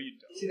 No, you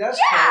don't. See, that's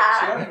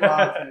Yeah. crazy. That's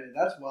wild to me.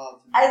 That's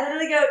wild to me. I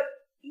literally go,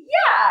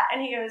 yeah,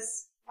 and he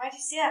goes, why'd you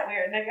see that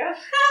weird? And I go,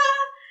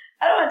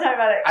 I don't want to talk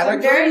about it. I like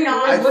I'm very what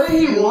non. What did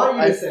he feel- want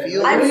you I to say?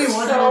 feel What did like- he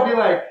want you to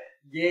be like,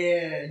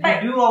 yeah,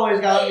 Like- you do always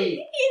got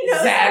me. He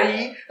knows.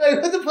 Zaddy.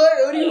 Like, what the fuck?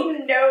 What do you...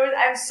 He knows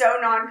I'm so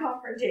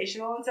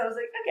non-confrontational, and so I was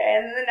like, okay.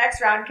 And then the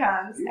next round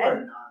comes, You are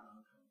and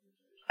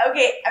not.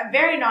 okay, I'm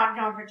very You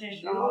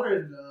non-confrontational.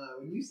 are not.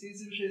 When you see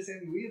some shit,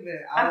 Sammy, we have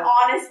been I'm out.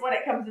 honest when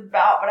it comes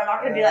about, but I'm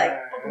not gonna be like,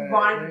 fucking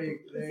Ron, There you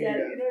pussy, go.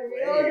 you know what I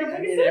mean? Hey, I'm like, I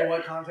fucking mean, sick. in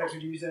what context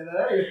would you say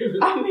that?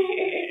 I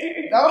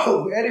mean,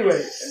 No, anyway,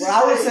 what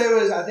I would say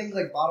was, I think,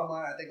 like, bottom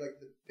line, I think, like,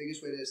 the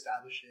biggest way to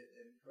establish it,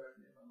 and correct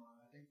me if I'm wrong,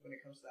 I think when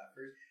it comes to that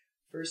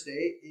first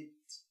date,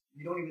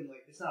 you don't even,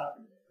 like, it's not a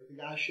free date. Like, the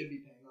guy should be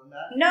paying on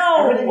that.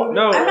 no,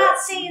 No. I'm not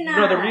saying that.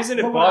 No, the reason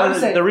it Well, what I'm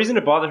bothered saying- the reason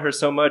it bothered her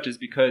so much is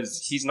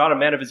because he's not a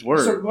man of his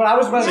word. So, what I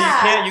was about to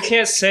Yeah. You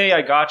can't say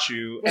I got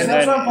you Well, and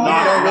that's then what I'm following.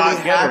 not, You don't not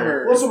really get have her.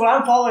 her. Well, so what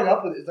I'm following up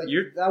with is like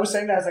You're- I was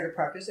saying that as like a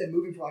preface and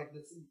moving for like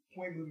this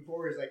point moving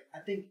forward is like I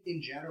think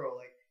in general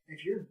like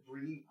if you're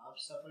bringing up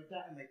stuff like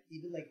that and like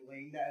even like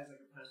laying that as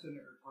like a precedent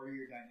or part of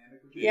your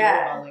dynamic, which is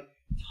Yeah. about like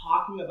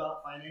talking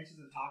about finances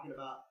and talking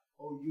about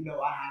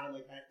I have it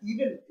like that.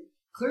 Even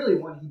clearly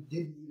one he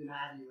didn't even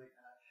have you like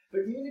that,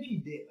 but even if he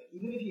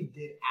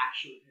did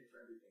actually pay for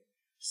everything,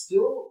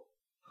 still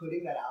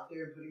putting that out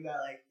there and putting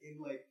that like in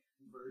like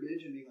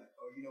verbiage and being like,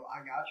 I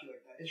got you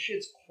like that. It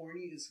shit's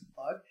corny as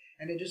fuck,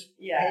 and it just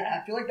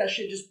Yeah. I feel like that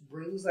shit just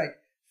brings like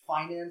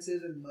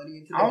finances and money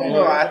into the I don't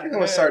know. I think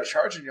I'm gonna start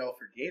charging y'all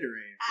for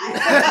Gatorade.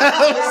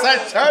 I'm gonna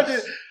start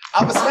charging.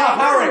 I'm gonna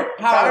start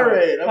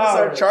Powerade. I'm gonna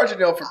start charging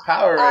y'all for I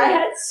Powerade.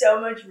 had so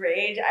much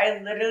rage. I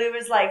literally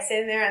was like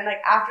sitting there, and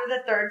like after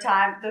the third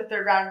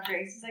round of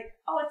drinks, it's like,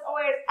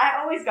 I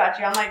always got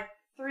you. I'm like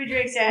 3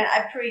 drinks in,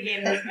 I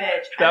pregame this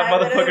bitch. That And I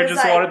literally motherfucker was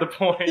just like, wanted the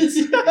points.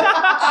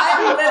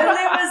 I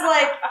literally was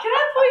like, can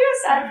I pull you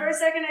aside for a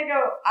second? I go,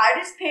 I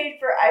just paid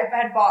for, I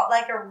had bought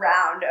like a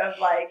round of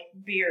like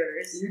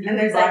beers. You do and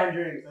be there's buying like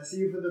drinks. I see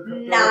you for the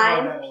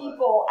 9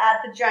 people at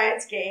the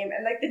Giants game,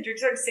 and like the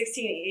drinks are like 16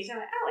 each. I'm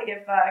like, I don't like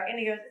give a fuck. And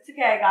he goes, it's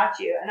okay, I got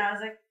you. And I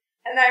was like,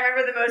 and then I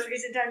remember the most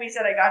recent time he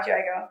said, I got you.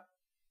 I go,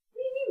 what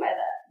do you mean by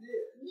that?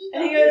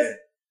 And he goes,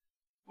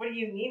 what do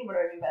you mean? What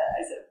do I mean by that?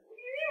 I said, what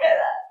do you mean by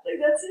that? Like,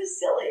 that's just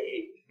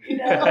silly. You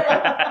know?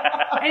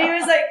 And he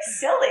was like,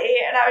 silly.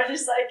 And I was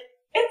just like,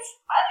 it's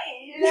funny,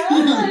 you know?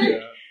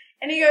 Like,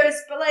 and he goes,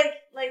 but like,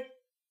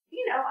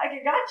 I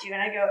got you.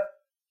 And I go,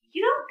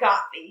 you don't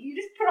got me. You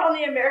just put on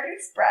the American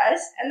Express,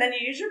 and then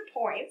you use your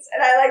points.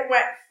 And I like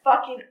went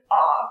fucking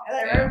off. And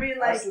I remember being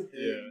like,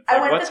 I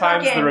went What to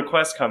time's fucking- the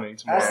request coming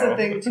tomorrow? That's the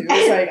thing too.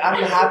 It's like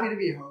I'm happy to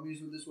be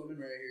homies with this woman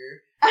right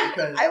here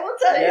because I will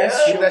tell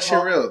yes, you. Shit, that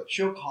shit real.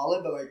 she'll call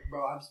it, but like,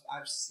 bro,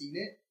 I've seen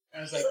it.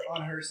 And it's like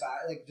on her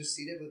side, like just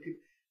seen it with people.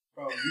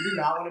 Bro, you do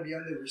not want to be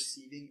on the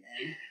receiving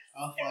end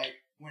of like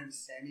when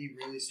when Sammy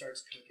really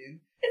starts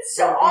cooking. It's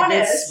so Bro,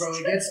 honest.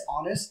 It gets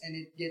honest, and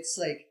it gets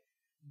like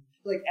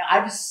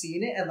I've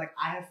seen it, and like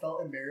I have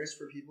felt embarrassed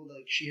for people that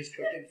like she has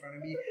cooked in front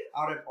of me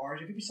out at bars.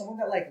 It could be someone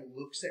that like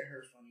looks at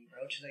her funny,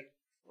 bro. She's like,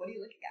 "What are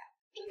you looking at?"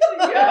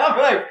 Yeah, I'm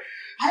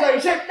like,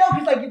 she's like, no,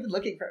 he's like, you've been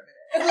looking for a minute.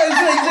 And like,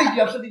 he's like, you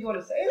have something you want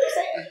to say?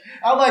 Say it.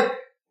 I'm like,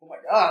 oh my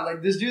god,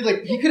 like this dude,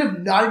 like he could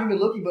have not even been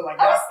looking, but like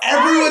now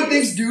everyone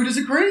thinks dude is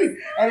a creep,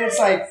 and it's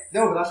like,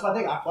 no, but that's my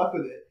thing. I fuck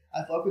with it. I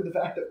fuck with the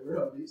fact that we're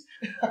homies,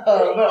 but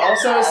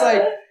also it's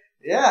like,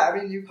 yeah, I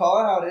mean, you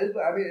call it how it is,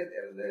 but I mean, at the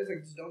end of the day, it's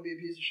like, just don't be a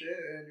piece of shit,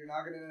 and you're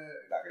not gonna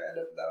end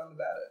up with that on the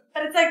bad end.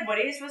 But it's like, what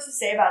are you supposed to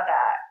say about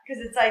that?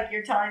 Because it's like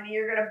you're telling me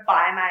you're gonna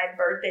buy my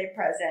birthday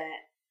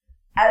present,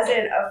 as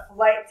in a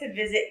flight to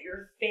visit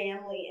your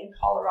family in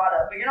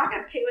Colorado, but you're not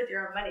gonna pay with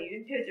your own money. You're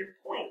gonna pay with your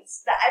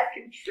points that I've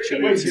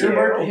contributed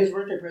to. His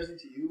birthday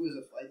present to you was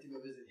a flight to go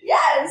visit his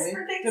Yes, family?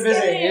 for To Thanksgiving.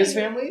 visit his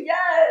family?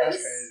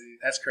 Yes.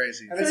 That's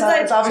crazy. And So it's, it's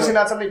like- it's obviously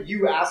not something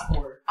you asked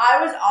for.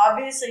 I was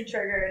obviously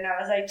triggered, and I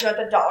was like, "Do you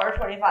want the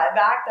 $1.25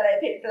 back that I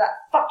paid for that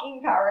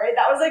fucking Powerade?"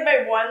 That was like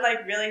my one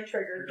like really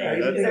triggered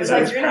thing Yeah, because I was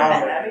that's like, "You're gonna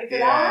Powerade. mad at me for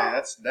Yeah, that?"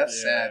 that's Yeah.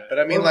 sad. But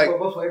I mean,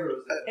 What flavor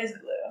was that? It's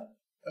blue.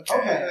 okay.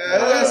 Okay.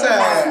 That's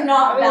That's sad.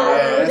 not Yeah,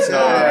 valid. that's not-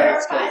 yeah,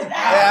 that's Verify good.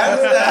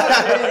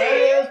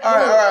 that. All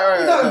right.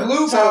 It's not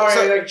blue So- power.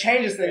 so- it like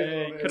changes things a Yeah,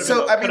 little it bit. could've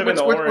So, I mean, could've been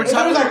the we're orange. If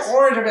it was like talking-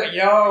 orange, I'd be like,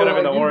 yo. Could've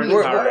been the you orange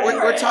blew it.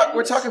 Powerade.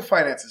 We're talking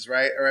finances,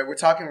 right? All right, we're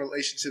talking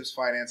relationships,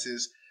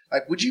 finances.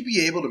 Like, would you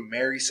be able to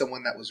marry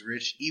someone that was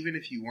rich, even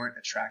if you weren't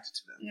attracted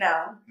to them?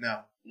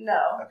 No.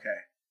 No. Okay.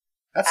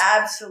 That's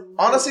Absolutely.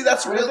 honestly,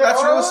 that's not. real.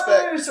 That's real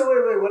respect. So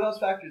wait, what else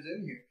factors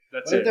in here?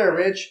 That's What if it. they're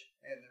rich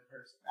and their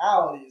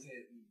personality is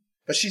hidden?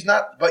 But she's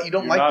not. But you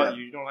don't like them.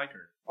 You don't like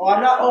her.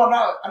 I'm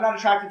not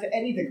attracted to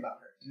anything about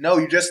her. No,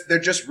 they're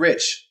just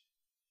rich.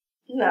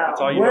 No.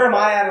 That's all you Where know am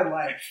about I at in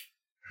life?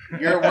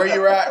 You're where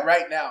you're at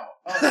right now.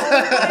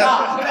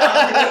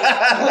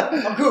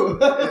 I'm cool.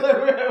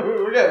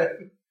 We're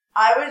good.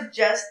 I was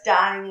just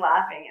dying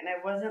laughing, and I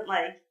wasn't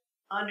like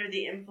under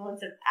the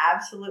influence of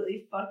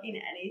absolutely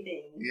fucking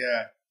anything.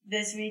 Yeah.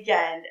 This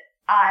weekend,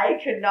 I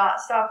could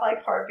not stop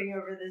like harping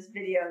over this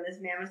video, and this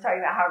man was talking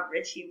about how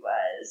rich he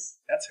was.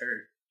 That's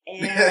her.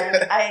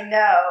 And I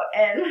know,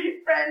 and my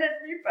friend had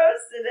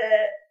reposted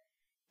it,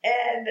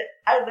 and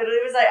I literally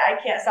was like, I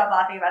can't stop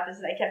laughing about this,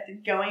 and I kept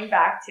going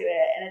back to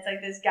it, and it's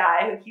like this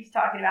guy who keeps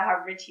talking about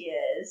how rich he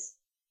is.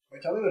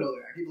 Wait, tell me what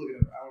I keep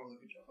looking up. I don't want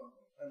to look at your phone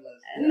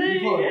And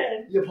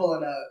then you're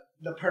pulling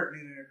the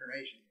pertinent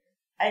information.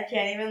 I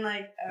can't even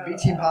like. The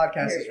B-Team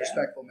podcast here is we go.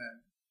 respectful,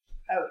 man.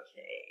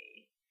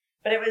 Okay.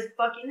 But it was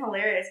fucking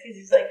hilarious because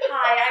he's like,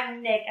 "Hi,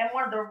 I'm Nick. I'm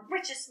one of the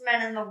richest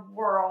men in the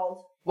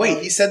world."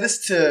 Wait, he said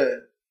this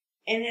to.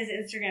 In his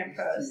Instagram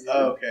post.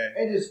 Oh, okay.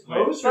 It is Wait.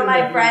 post. But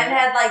my friend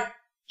had like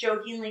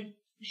jokingly,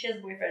 she has a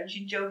boyfriend.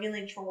 She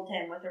jokingly trolled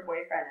him with her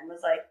boyfriend and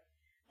was like,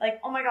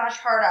 "Oh my gosh,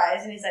 hard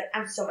eyes," and he's like,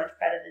 "I'm so much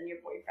better than your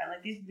boyfriend."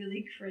 Like these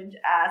really cringe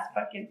ass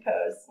fucking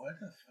posts. What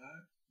the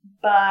fuck?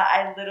 But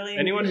I literally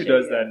Anyone who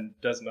appreciate does that it.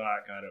 does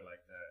not got it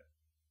like that.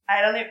 I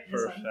don't even For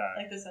this a one. fact.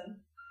 Like this one.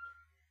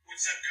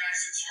 What's up, guys?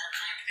 It's Hard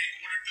Rock Nick,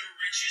 one of the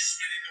richest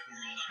men in the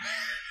world. I'm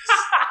here at this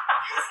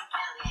beautiful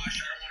car wash.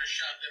 I don't want to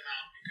shout them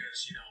out because,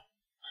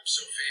 I'm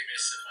so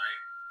famous. If I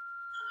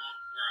promote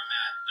where I'm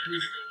at, they're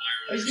going to go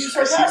viral. He's being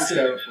So sarcastic.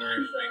 and I don't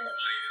make the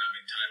money that I'm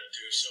entitled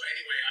to. So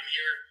anyway, I'm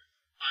here,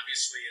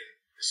 obviously, in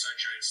the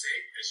Sunshine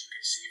State, as you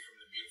can see from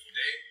the beautiful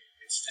day.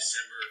 It's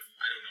December,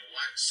 I don't know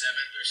what,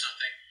 7th or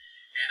something.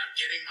 And I'm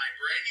getting my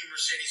brand new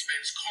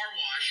Mercedes-Benz car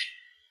wash.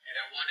 And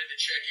I wanted to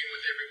check in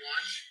with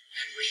everyone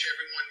and wish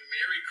everyone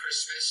Merry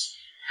Christmas,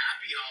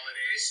 Happy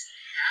Holidays,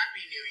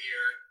 Happy New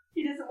Year.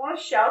 He doesn't want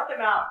to shout them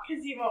out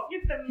because he won't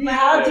get them. He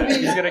had to Yeah,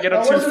 be. he's gonna get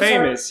him That too wasn't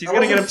famous. He's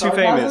gonna get him too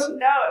famous. sarcasm?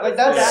 No, it Like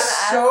was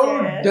that's dumb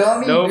so ass.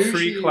 dummy. No douchey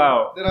free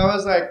clout. That I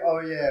was like, oh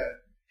yeah.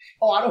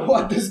 Oh, I don't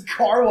want this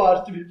car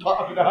wash to be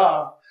popping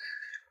off.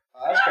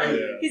 Oh, that's crazy.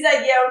 Yeah. He's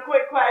like, "Yo,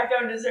 quick, quick,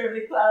 don't deserve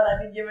the clout I've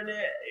been giving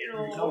it." You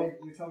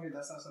tell me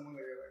that's not someone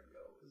that you're like,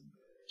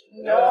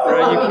 yo. No.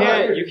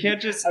 Bro, you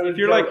can't just I was if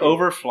you're like joking.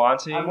 over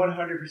flaunting. I'm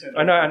 100%.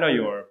 I know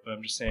you are, but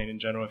I'm just saying in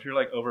general, if you're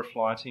like over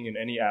flaunting in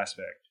any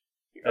aspect,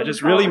 that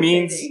just really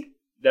means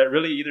that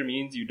really either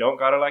means you don't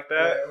got it like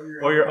that,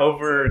 or you're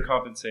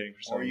overcompensating for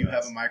Or something. you have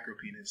else. a micro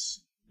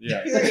penis.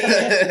 Yes.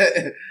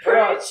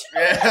 Preach.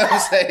 Yeah, I'm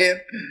saying.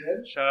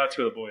 Shout out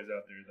to the boys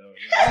out there though.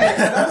 Hey,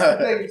 that's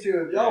the thing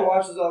too. If y'all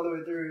watch this all the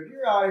way through, if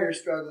you're out here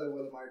struggling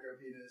with a micro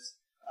penis,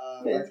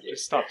 like,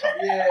 Just stop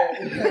talking. yeah.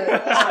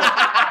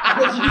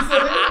 What you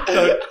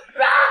say?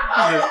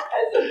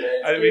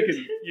 We could,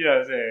 you know what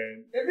I'm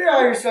saying. If you're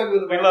out here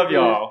struggling with a We micro love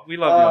y'all. We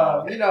love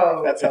y'all. You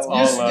know, That's It's all.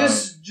 all love.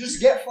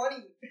 just get funny.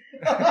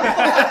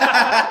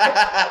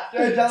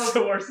 That's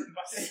the worst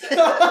advice.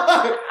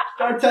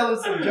 Start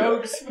telling some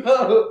jokes. He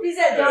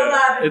said, "Don't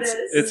laugh at this."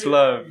 It's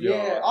love, yo.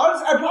 Yeah,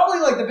 honestly, I probably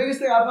like the biggest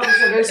thing I probably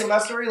say based on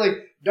that story, like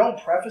don't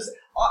preface it.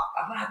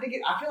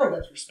 I feel like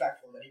that's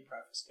respectful that he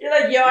prefaced it. You're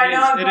like, "Yo, I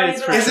know I'm funny,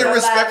 but Is it don't laugh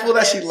respectful at that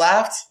this." she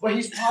laughed? But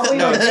he's probably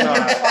No, like it's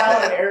not.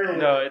 trial and error.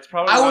 No, it's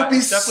probably I would not. be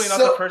It's definitely not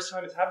so- the first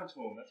time it's happened to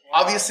him. That's why.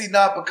 Obviously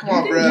not, but come Do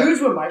you on, think bro.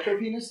 dudes with micro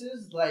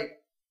penises,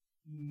 like,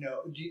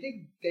 no? Do you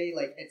think they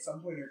like at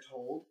some point are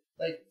told,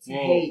 like,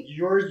 Well- hey,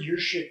 your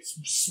shit's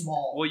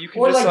small? Well, you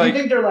can or just like, you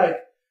think they're like,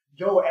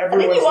 yo,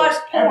 everyone's you watch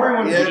porn.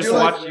 everyone's Yeah, you you're just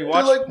like, watch. You they're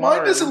watch. like, mine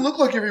porn. doesn't look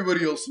like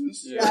everybody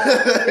else's. Yeah.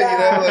 You know,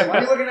 Why like,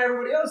 are you looking at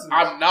everybody else's?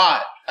 I'm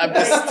not. I'm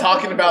just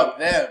talking about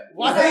them.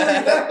 Why?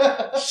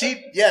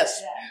 She,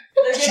 yes. Yeah.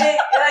 They're getting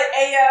like,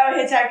 "Hey yo,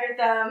 hitchhiker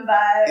thumb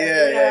vibe."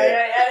 Yeah, you know,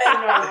 yeah.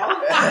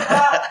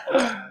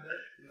 normal.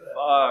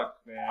 Fuck,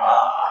 man.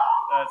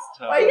 That's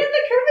tough. Why you get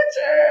the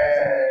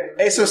curvature?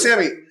 Hey, so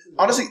Sammy,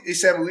 honestly,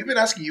 Sammy, we've been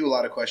asking you a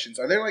lot of questions.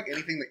 Are there like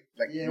anything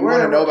that Yeah, you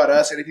want to know about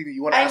us? Anything that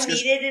you want to I ask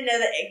us? needed to know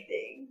the egg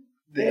thing.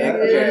 The egg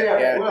thing?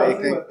 Yeah, What the else? egg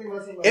thing. Think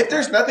about If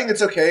there's nothing, it's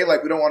okay.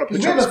 Like we don't want to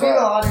put because we you on have the a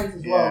female spot. audience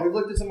as well. Yeah. We've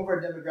looked at some of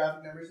our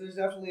demographic numbers. There's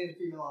definitely a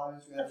female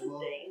audience we have That's as a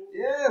well. thing.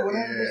 Yeah, 100%.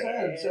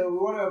 Yeah. So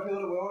we want to appeal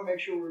to. We want to make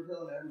sure we're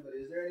appealing to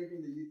everybody. Is there anything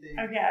that you think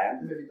Okay.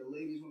 that maybe the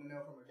ladies want to know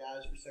from a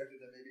guy's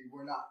perspective that maybe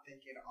we're not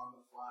thinking on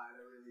the fly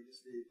to really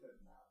just be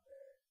putting out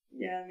there?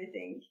 Yeah, let me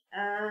think.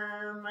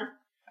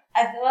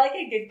 I feel like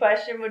a good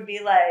question would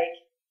be like,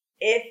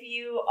 if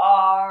you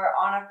are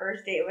on a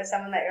first date with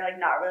someone that you're like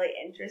not really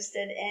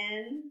interested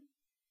in,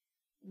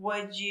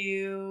 would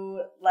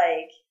you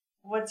like?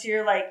 What's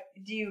your like?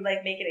 Do you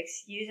like make an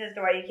excuse as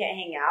to why you can't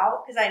hang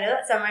out? Because I know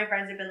that some of my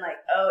friends have been like,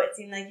 "Oh, it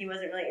seemed like he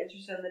wasn't really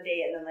interested in the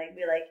date," and then like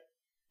we like,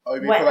 Oh,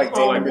 you mean What? for like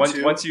date Oh, like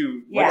number once two?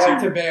 you Yeah.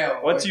 to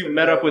bail. once you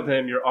met up with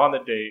him, you're on the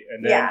date,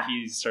 and then Yeah.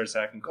 he starts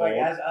acting cold. Like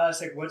as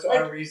us, like what's Like-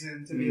 our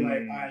reason to be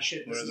like, ah,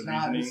 shit, What this are is the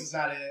not reasonings?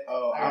 it.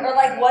 Oh, I or gotta-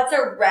 like, what's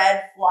a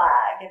red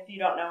flag if you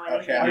don't know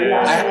anything? Okay. Yeah.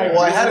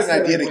 I had an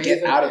idea to ways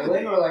get of out of the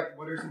bailing, date. or like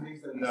what are some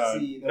things that we No,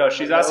 see? that no, we're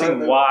she's like,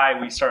 asking oh,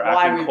 why we start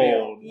why acting we bail.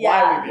 cold.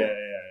 Yeah. Yeah.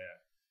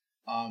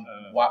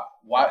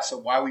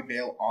 Why we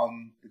bail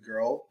on the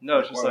girl? No,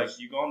 it's just Or- like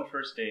you go on the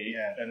first date,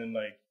 Yeah. and then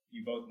like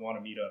you both want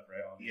to meet up,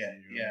 right? Obviously, Yeah,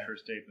 you're on yeah. the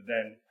first date, but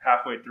then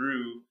halfway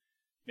through,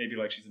 maybe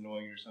like she's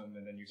annoying you or something,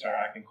 and then you start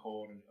acting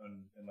cold and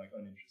like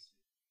uninterested,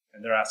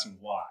 and they're asking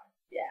why.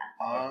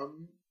 Yeah.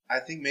 I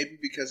think maybe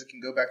because it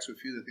can go back to a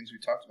few of the things we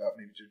talked about.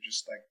 Maybe they're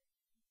just like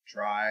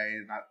dry,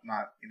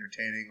 not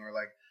entertaining, or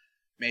like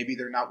maybe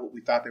they're not what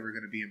we thought they were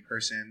going to be in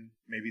person.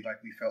 Maybe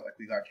like we felt like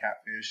we got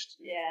catfished,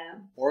 Yeah.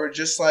 or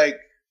just like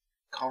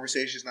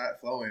conversation's not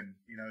flowing.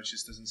 You know, it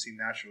just doesn't seem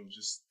natural. It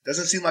just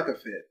doesn't seem like a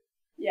fit.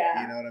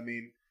 Yeah. You know what I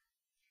mean?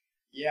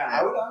 Yeah,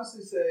 I would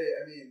honestly say,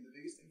 I mean, the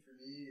biggest thing for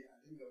me, I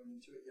think going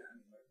into it, I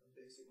mean, like the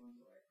basic ones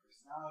are like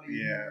personality,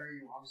 Yeah. humor,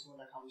 you obviously want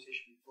that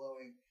conversation to be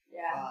flowing.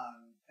 Yeah.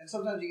 And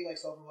sometimes you get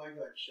like self-reflect,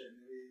 like shit,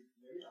 maybe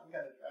I'm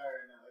kind of dry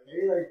right now. Like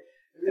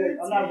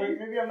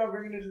maybe I'm not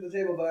bringing it to the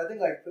table, but I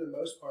think like for the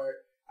most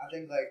part, I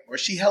think like Or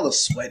she hella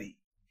sweaty.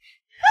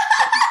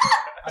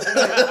 I think,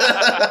 like,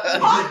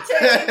 Hot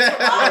take.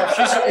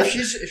 yeah, if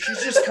she's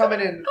just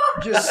coming in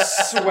just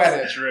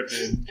sweating.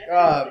 Dripping.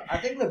 I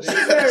think the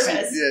biggest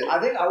nervous. Yeah. I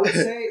think I would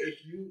say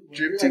if you when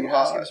Drip you're, too like,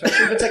 hot. asking,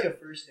 especially if it's like a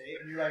first date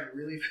and you're like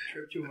really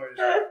trip too hard,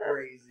 it's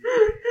crazy.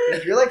 And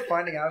if you're like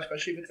finding out,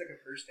 especially if it's like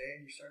a first date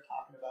and you start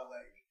talking about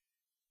like,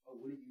 oh,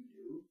 what do you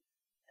do?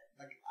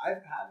 Like I've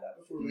had that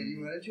before when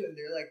you went into it and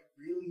they're like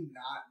really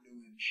not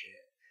doing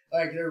shit.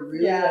 Like they're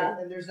really Yeah.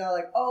 like, and there's not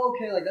like, oh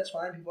okay, like that's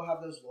fine. People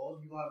have those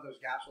lulls, people have those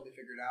gaps while they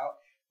figure it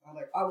out. And I'm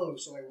like, oh,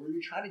 so like, where are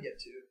you trying to get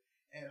to?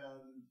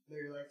 And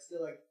they're like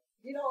still like,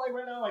 you know, like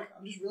right now, like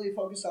I'm just really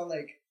focused on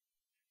like,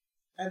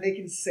 and they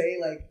can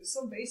say like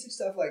some basic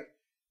stuff like,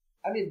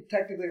 I mean,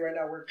 technically right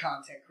now we're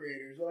content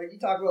creators. But like you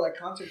talk about like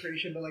content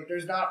creation, but like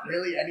there's not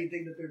really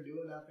anything that they're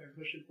doing out there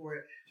pushing for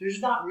it. So they're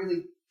just not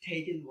really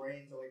taking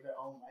reins of like their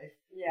own life.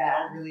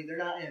 Yeah. They're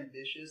not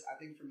ambitious. I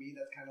think for me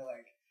that's kind of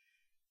like,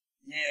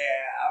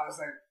 yeah, I was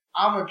like,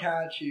 I'm gonna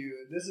catch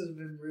you. This has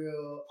been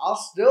real. I'll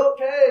still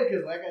pay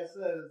because, like I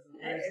said, it's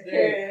the first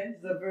day.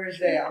 It's the first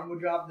day. I'm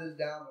gonna drop this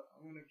down. But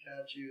I'm gonna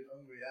catch you.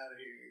 I'm gonna be out of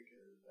here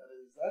because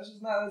that's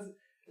just not.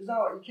 It's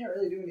not. You can't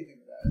really do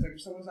anything with that. It's like if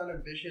someone's not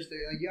ambitious,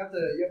 they like you have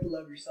to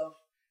love yourself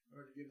in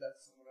order to give that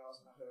to someone else.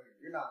 And I feel like if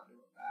you're not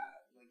doing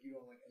that, like you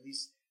don't like at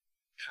least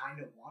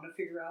kind of want to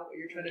figure out what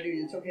you're trying to do.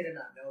 It's okay to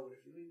not know, but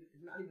if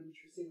you're not even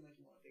interested in like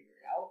you want to figure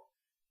it out.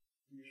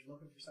 You're just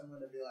looking for someone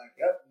to be like,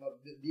 yep,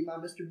 be my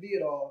Mr. B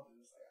at all. And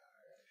it's like,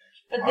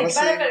 But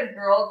think about if a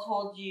girl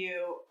told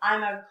you,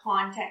 I'm a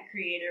content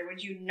creator,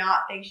 would you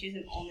not think she's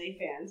an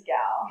OnlyFans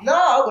gal? no,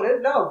 I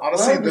wouldn't. No.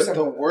 Honestly, 100%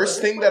 the worst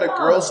thing that a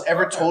girl's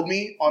ever told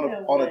me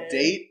on a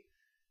date.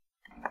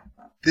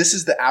 This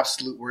is the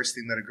absolute worst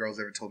thing that a girl's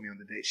ever told me on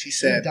the date. She He's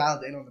said,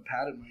 dialed in on the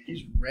padded mic.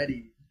 He's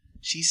ready.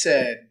 she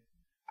said,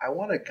 I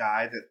want a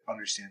guy that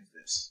understands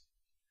this.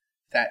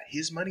 That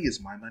his money is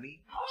my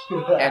money.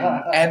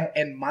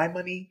 And my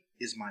money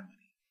is my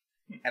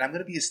money. And I'm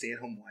going to be a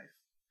stay-at-home wife.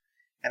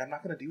 and I'm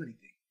not going to do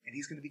anything. And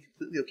he's going to be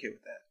completely okay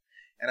with that.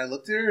 And I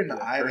looked at her in the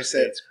eye and I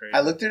said,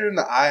 I looked at her in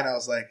the eye and I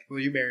was like, will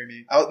you marry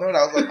me? I looked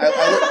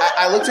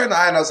at her in the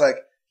eye and I was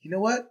like, you know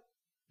what?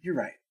 You're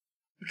right.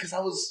 Because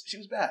she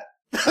was bad.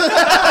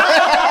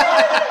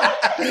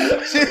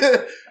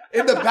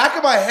 In the back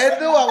of my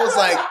head though, I was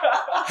like,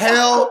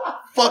 hell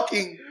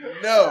fucking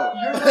no.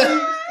 You're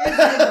really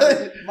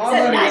my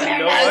money. I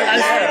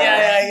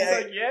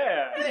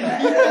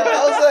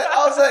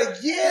was like,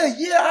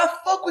 yeah, I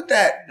fuck with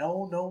that.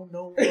 No.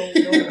 You're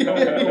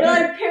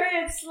like,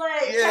 period,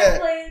 slay,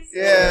 check, please.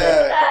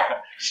 Yeah.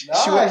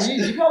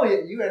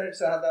 You ended up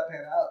to have that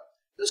pan out.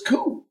 It was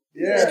cool.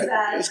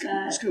 Yeah. It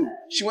was cool.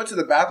 She went to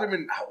the bathroom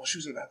and while she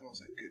was in the bathroom, I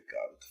was like, good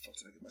God, what the fuck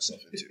did I get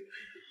myself into?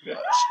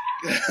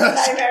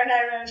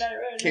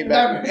 Nightmare. Came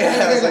back.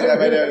 I was like,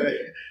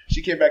 nightmare.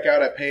 She came back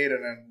out, I paid,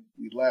 and then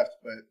we left.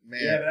 But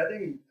man. Yeah, but I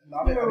think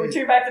we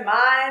turned back to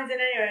mines and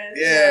anyways.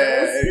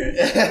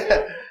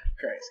 Yeah.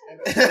 Christ.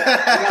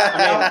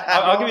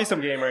 I'll give you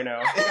some game right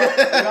now.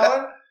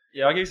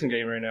 Yeah, I'll give you some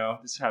game right now.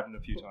 This happened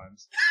a few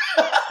times.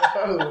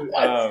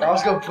 I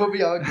was gonna put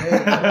me on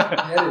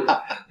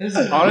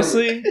game.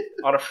 Honestly,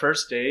 on a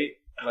first date,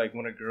 like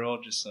when a girl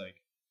just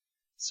like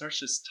starts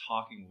just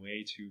talking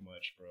way too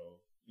much, bro.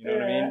 You know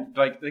what I mean?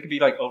 Like they could be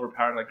like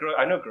overpowering. Like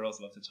I know girls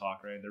love to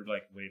talk, right? They're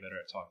like way better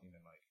at talking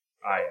than like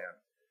I am.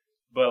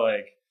 But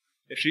like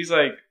if she's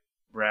like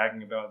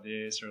bragging about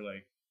this or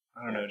like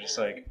I don't know, just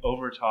like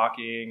over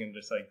talking and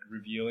just like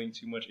revealing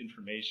too much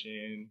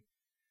information.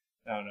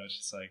 I don't know. It's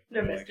just like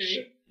no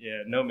mystery.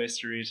 No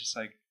mystery. It's just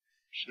like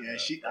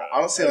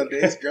honestly on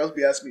days, girls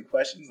be asking me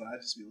questions and I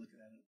just be looking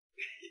at them.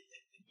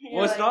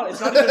 Well, it's not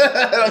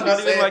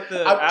even like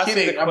the I'm asking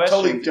kidding. the I'm question.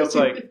 totally joking. It's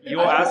like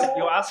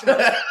you'll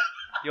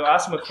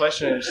ask them a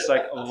question and it's just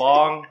like a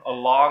long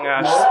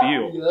ass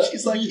spiel.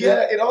 She's like,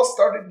 it all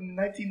started in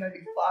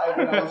 1995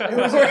 when I was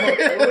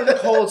it was a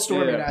cold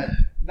stormy night.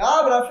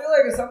 Nah, but I feel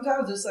like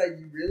sometimes it's like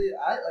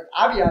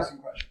I be asking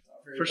questions.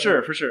 For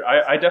sure.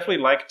 I definitely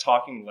like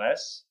talking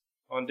less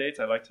on dates.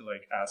 I like to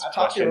like ask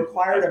questions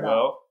as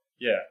well.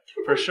 Yeah,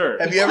 for sure.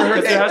 Have you ever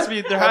heard?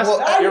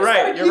 You're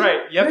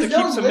right. You have to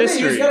keep some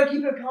mystery. You just gotta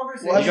keep a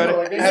conversation.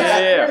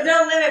 There's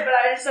no limit, but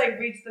I just like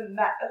reach the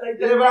I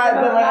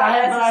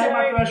have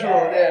my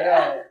threshold.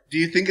 Yeah. Do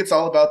you think it's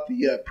all about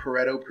the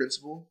Pareto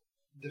principle?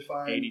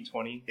 Define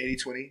 80-20.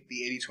 80-20.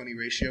 The 80-20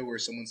 ratio where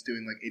someone's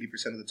doing like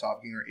 80% of the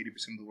talking or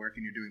 80% of the work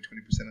and you're doing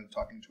 20% of the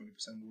talking and 20%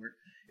 of the work.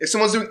 If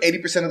someone's doing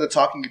 80% of the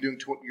talking, you're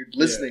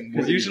listening.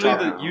 Because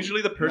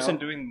usually the person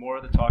doing more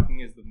of the talking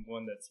is the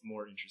one that's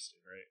more interested,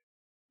 right?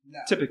 No.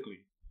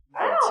 Typically.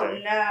 I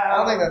don't know. I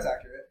don't think that's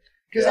accurate.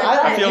 Because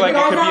I feel like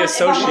it could be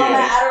associated.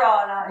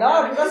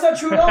 No, because that's not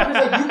true at all.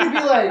 Because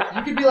like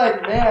you could be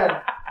like,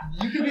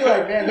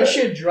 man, this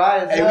shit dry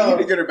as hell. Hey, we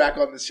need to get her back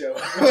on the show. We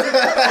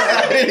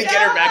need to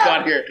get her back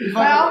on here. Am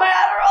I on my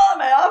Adderall?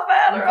 Am I off my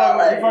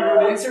Adderall? You fucking with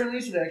the instant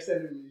release or the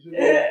extended release?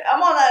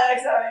 I'm on that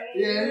XR.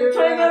 Yeah,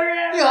 20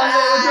 milligrams.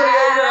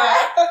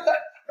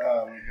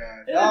 Oh my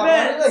god. No,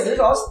 there's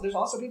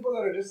also people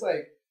that are just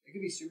like they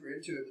could be super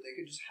into it, but they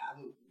could just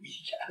have a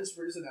weak ass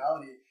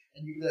personality.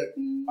 And you can be like,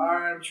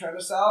 alright, I'm trying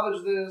to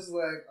salvage this.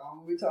 Like,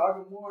 I'm going to be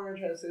talking more and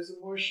trying to say some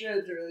more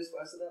shit to really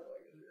spice it up.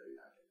 Like, it's really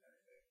not getting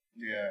anything.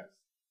 Yeah.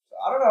 So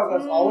I don't know if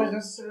that's always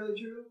necessarily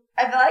true.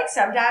 I feel like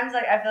sometimes,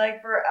 like, I feel like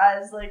for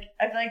us, like,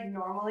 I feel like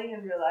normally in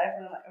real life,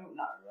 when I'm like,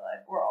 not in real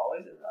life, we're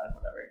always in real life,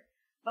 whatever.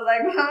 But,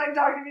 like, when I'm, like,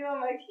 talking to people,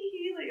 I'm like,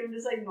 hee like, I'm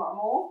just, like,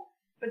 normal.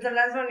 But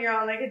sometimes when you're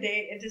on, like, a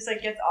date, it just,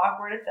 like, gets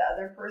awkward if the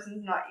other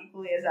person's not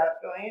equally as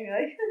outgoing. And you're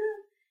like,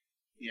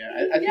 yeah,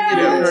 I think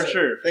it is. For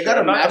sure. They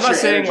gotta match I'm not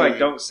saying, energy. like,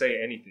 don't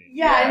say anything.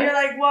 Yeah, and you're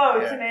like,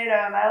 whoa, tomato.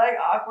 Am I, like,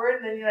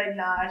 awkward? And then you're like,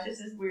 nah, it's just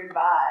this weird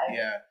vibe.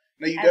 Yeah.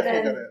 No, you and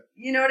definitely then, gotta.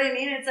 You know what I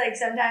mean? It's like,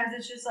 sometimes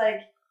it's just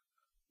like,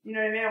 you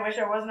know what I mean? I wish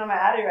I wasn't on my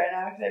Addy right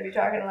now because I'd be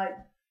talking like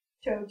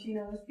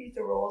Totino's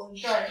pizza rolls and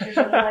sharks or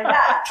something like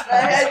that.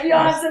 Like, I'd be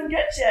on some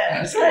good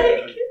shit.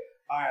 Like,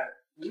 alright.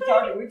 We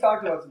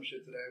talked about some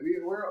shit today.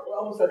 We're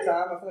almost at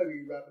time. I feel like we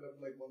can wrap it up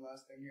with like one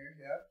last thing here.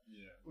 Yeah.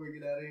 Before we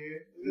get out of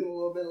here. We're getting a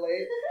little bit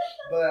late.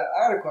 But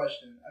I got a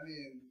question. I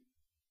mean,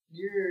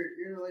 you're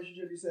in a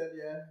relationship, you said,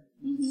 yeah.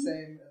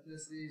 Same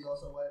ethnicity, he's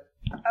also white.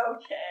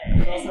 okay.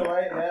 He's also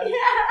white, yeah?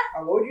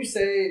 Yeah. What would you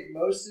say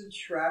most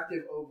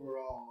attractive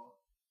overall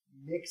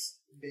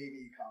mixed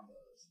baby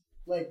combos?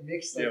 Like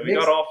mixed like we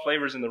got all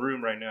flavors in the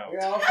room right now. We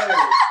got all flavors.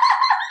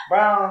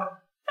 Brown.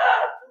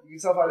 You can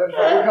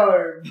self-identify your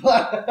color.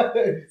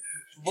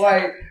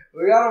 White.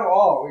 We got them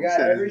all. We got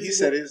He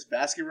said his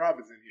Baskin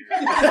Robbins in here.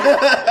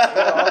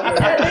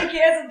 I think he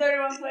has some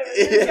 31 flavors.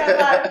 He's got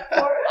like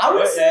 4.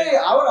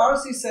 I would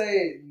honestly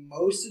say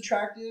most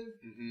attractive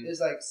is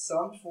like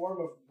some form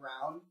of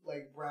brown.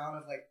 Like brown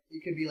of like,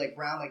 it could be like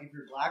brown like if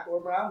you're black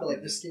or brown, but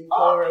like the skin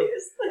color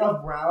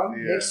of brown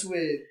mixed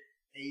with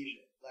Asian.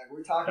 Like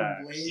we're talking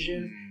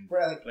Blasian.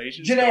 We're like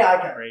Janae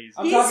Aiko.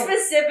 He's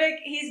specific.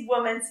 He's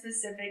woman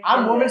specific.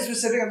 I'm woman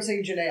specific. I'm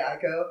saying Janae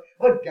Aiko.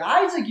 But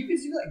guys, like you can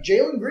see like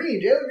Jalen Green.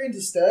 Jalen Green's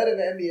a stud in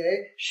the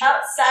NBA.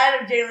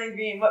 Outside of Jalen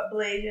Green, what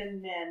Blasian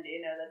man do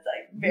you know that's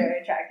like very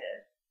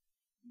attractive?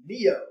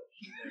 Neo.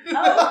 Okay, you didn't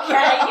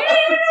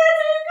even know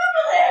to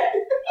Google it.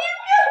 You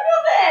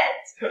Googled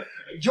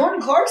it.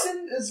 Jordan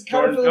Clarkson is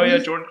kind of Oh Filipino.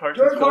 yeah, Jordan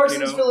Clarkson. Jordan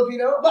Clarkson's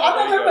Filipino. But I'm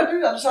not talking about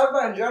dudes. I'm just talking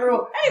about in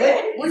general.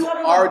 Hey, We're You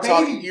talking are about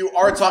talking. babies. You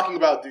are talking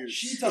about dudes.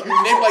 She's You talking-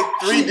 named like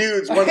 3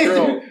 dudes, 1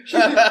 girl.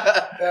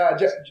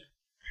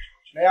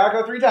 May I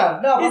go 3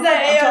 times? No, He's like,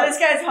 hey, yo, this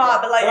guy's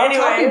hot, but like, I'm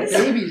talking anyways.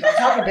 babies. I'm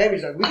talking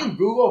babies. Like we can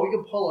Google, we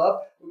can pull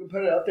up, we can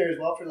put it up there as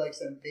well for like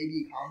some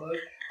baby combos.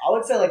 I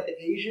would say like the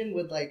Asian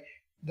with like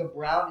the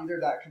brown, either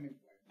that coming from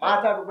like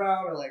my type of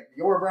brown or like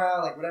your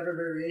brown, like whatever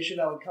variation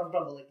that would come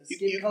from, but like the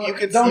skin color. you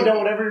could Don't see- know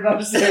whatever you're about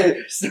to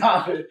say.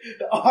 Stop it.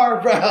 Our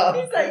brown.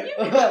 He's like, you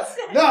can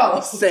say. No.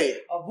 Say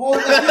it. A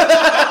woman.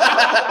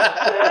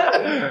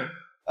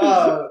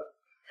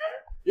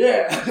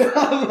 Yeah. But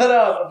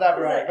I'm not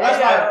right. But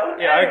that's fine.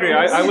 Yeah, I agree.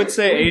 I would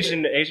say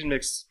Asian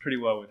mix pretty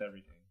well with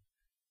everything.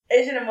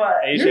 Asian and what?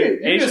 Asian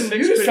You're just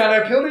mix trying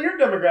to appeal to your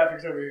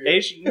demographics over here.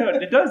 Asian. No,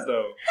 it does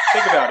though.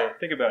 Think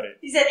about it.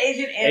 He said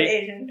Asian and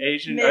Asian.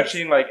 Asian. Mix. I've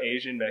seen like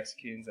Asian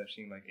Mexicans. I've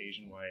seen like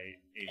Asian white,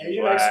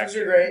 Asian black. Mexicans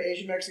are great.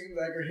 Asian Mexicans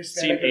like are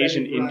Seen Hispanic.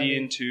 Asian and variety.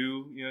 Indian too.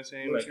 You know what I'm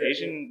saying? Looks Like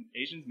great,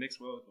 Asians mix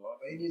well with a lot.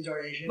 Indians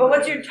are Asian. But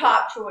what's your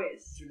top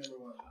choice? What's your number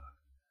 1?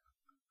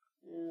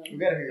 We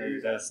gotta hear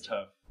yours. That's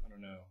tough. I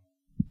don't know.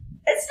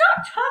 It's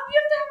not tough. You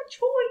have to have a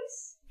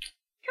choice.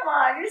 Come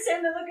on, you're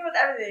saying they're looking with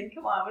everything.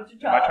 Come on, what's your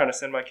Am I top? trying to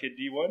send my kid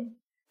D1?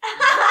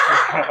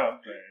 I'm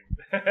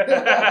playing.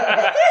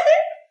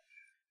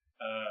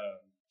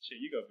 Shit,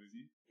 you go,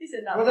 Boozy. He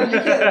said no. Well, then you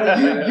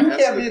can't, you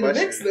That's can't a be in the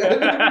good mix question.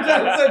 then.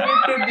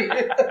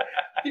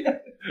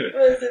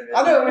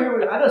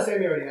 I know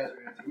Sammy already has her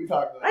answer. We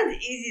talked about it.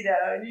 Mine's easy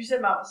though, and you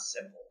said mine was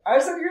simple. I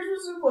said yours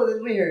was simple.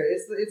 Let me hear it.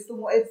 It's the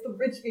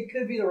rich. It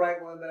could be the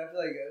right one, but I feel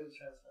like it was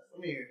transparent. Let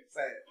me hear it.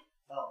 Say it.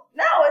 Oh.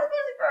 No, it's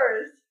Boozy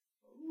first.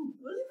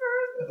 Boozy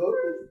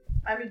first.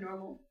 I mean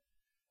normal.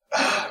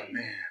 Oh,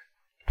 man.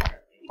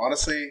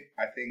 Honestly,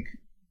 I think,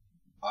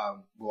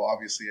 well,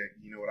 obviously,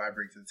 you know what I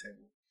bring to the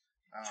table.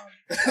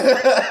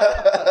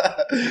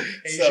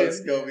 So it's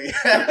gonna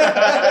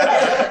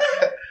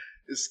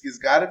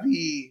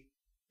be.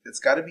 It's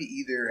gotta be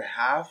either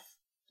half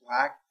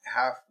black,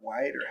 half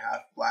white, or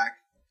half black,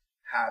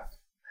 half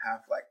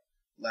like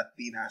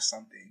Latina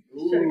something.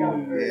 Yeah.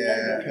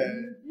 Okay.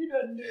 You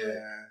don't do it.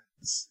 Yeah,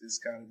 it's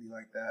gotta be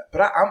like that.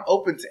 But I'm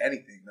open to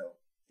anything though.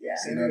 Yeah.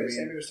 You know what I mean?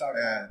 Sammy was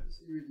talking Yeah. about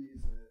this.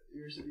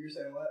 You were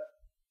saying what?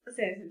 I'm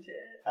saying some shit.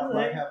 Half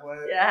black, half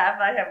white? Yeah, half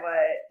black, half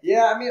white.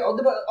 Yeah, I mean,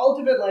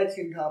 ultimate light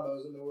skin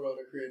combos in the world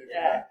are created. for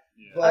Yeah. that.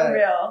 Yeah. But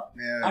Unreal.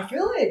 Yeah. I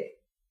feel like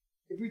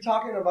if we're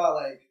talking about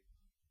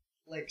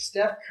like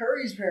Steph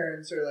Curry's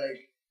parents are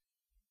like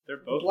They're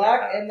both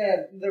black, half, and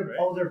then they're right?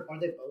 are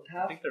they both I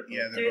half? think they're both.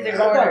 Yeah, Dude, they're Because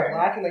they're both- I thought border.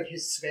 black and like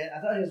Hispanic.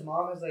 I thought his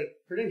mom is like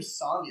her name's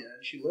Sonia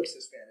and she looks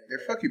Hispanic.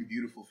 They're fucking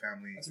beautiful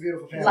family. That's a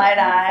beautiful family. Light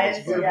eyes,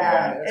 It's a beautiful yeah,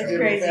 family. That's a it's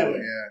beautiful crazy. family.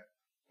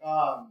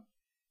 Yeah.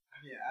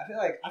 Yeah,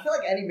 I feel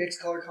like any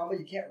mixed color combo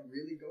you can't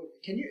really go.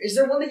 Can you? Is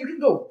there one that you can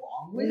go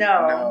wrong with?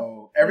 No.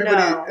 No, everybody.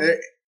 No.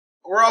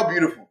 We're all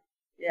beautiful.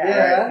 Yeah.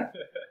 Yeah.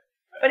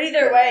 But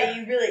either way,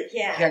 you really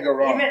can't. Can't go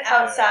wrong. Even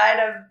outside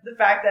of the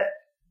fact that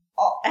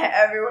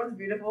everyone's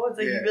beautiful, it's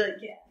like Yeah. you really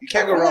can't. You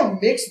can't I go feel wrong.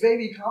 like mixed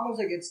baby combos,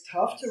 like it's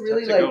tough to It's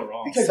really tough to like go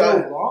wrong. to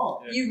So- go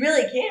wrong. Yeah. You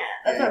really can't.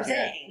 That's Yeah, what I'm you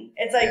can't. saying.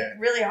 It's like Yeah.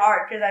 really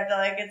hard because I feel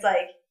like it's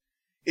like,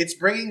 It's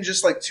bringing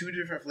just like 2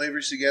 different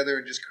flavors together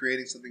and just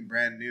creating something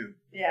brand new.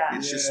 yeah.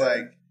 It's just Yeah.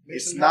 like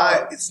Mixing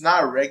it's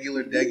not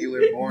regular,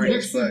 boring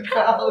as fuck. Mixing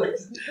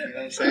colors. You know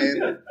what I'm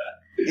saying?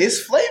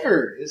 It's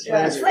flavor. It's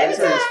Yeah, flavor. it's flavor It's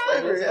time.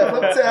 flavor. Yeah,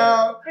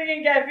 Fliptown.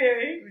 Freaking Guy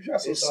Fieri. We drop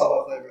some It's all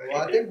salt. about flavor.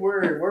 Well, I think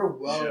we're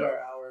well at our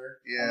hour.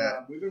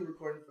 Yeah. We've been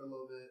recording for a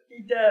little bit.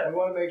 He does. We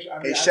want to make sure. I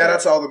mean, Hey, I shout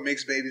out thought- to all the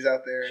mixed babies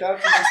out there. Shout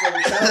out to mixed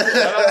baby.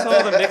 Shout out to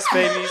all the mixed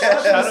babies. Shout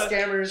out to Shout the out,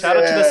 scammers. shout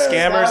out to the Yeah.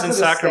 scammers Shout out in to the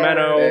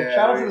Sacramento. scammers. Yeah.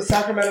 Shout out to the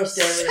Sacramento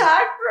scammers.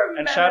 Sacramento.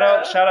 And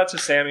shout out to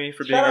Sammy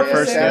for being Shout our out to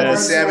first Sammy.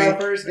 guest. Sammy.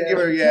 Our first guest. Give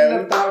her- We yeah. couldn't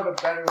have thought of a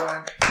better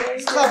one.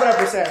 Let's clap it up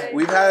for Sammy.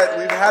 We've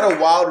had a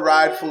wild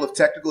ride full of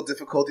technical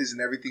difficulties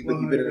and everything, but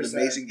you've been an 100%.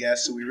 amazing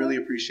guest, so we really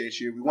appreciate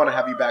you. We want to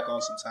have you back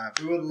on sometime.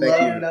 We would Thank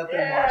love you. nothing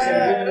more. Yeah. So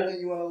Yeah. leave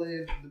anything you want to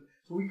leave.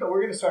 So we're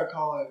going to start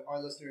calling our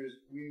listeners.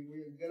 We're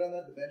good on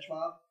that. The Bench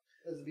Mob.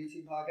 That's the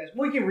BT podcast.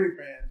 We can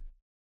rebrand.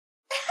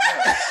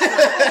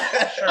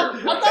 Sure,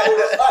 I bro. thought we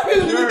were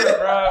talking. Sure,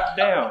 bro.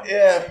 Damn.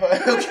 Yeah,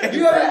 but okay. Do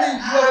you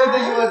have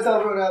anything you want to tell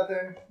everyone out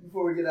there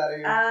before we get out of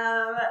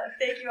here?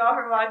 Thank you all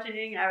for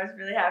watching. I was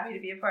really happy to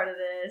be a part of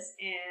this,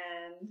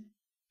 and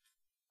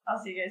I'll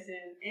see you guys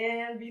soon.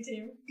 And B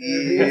team.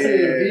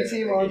 B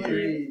team on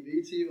 3.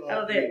 B team I on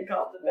don't 3. think I can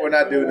call it the We're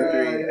not doing the 3.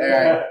 All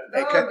right.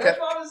 Hey, No, cut Bench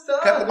Mob is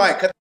tough. the mic.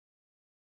 Cut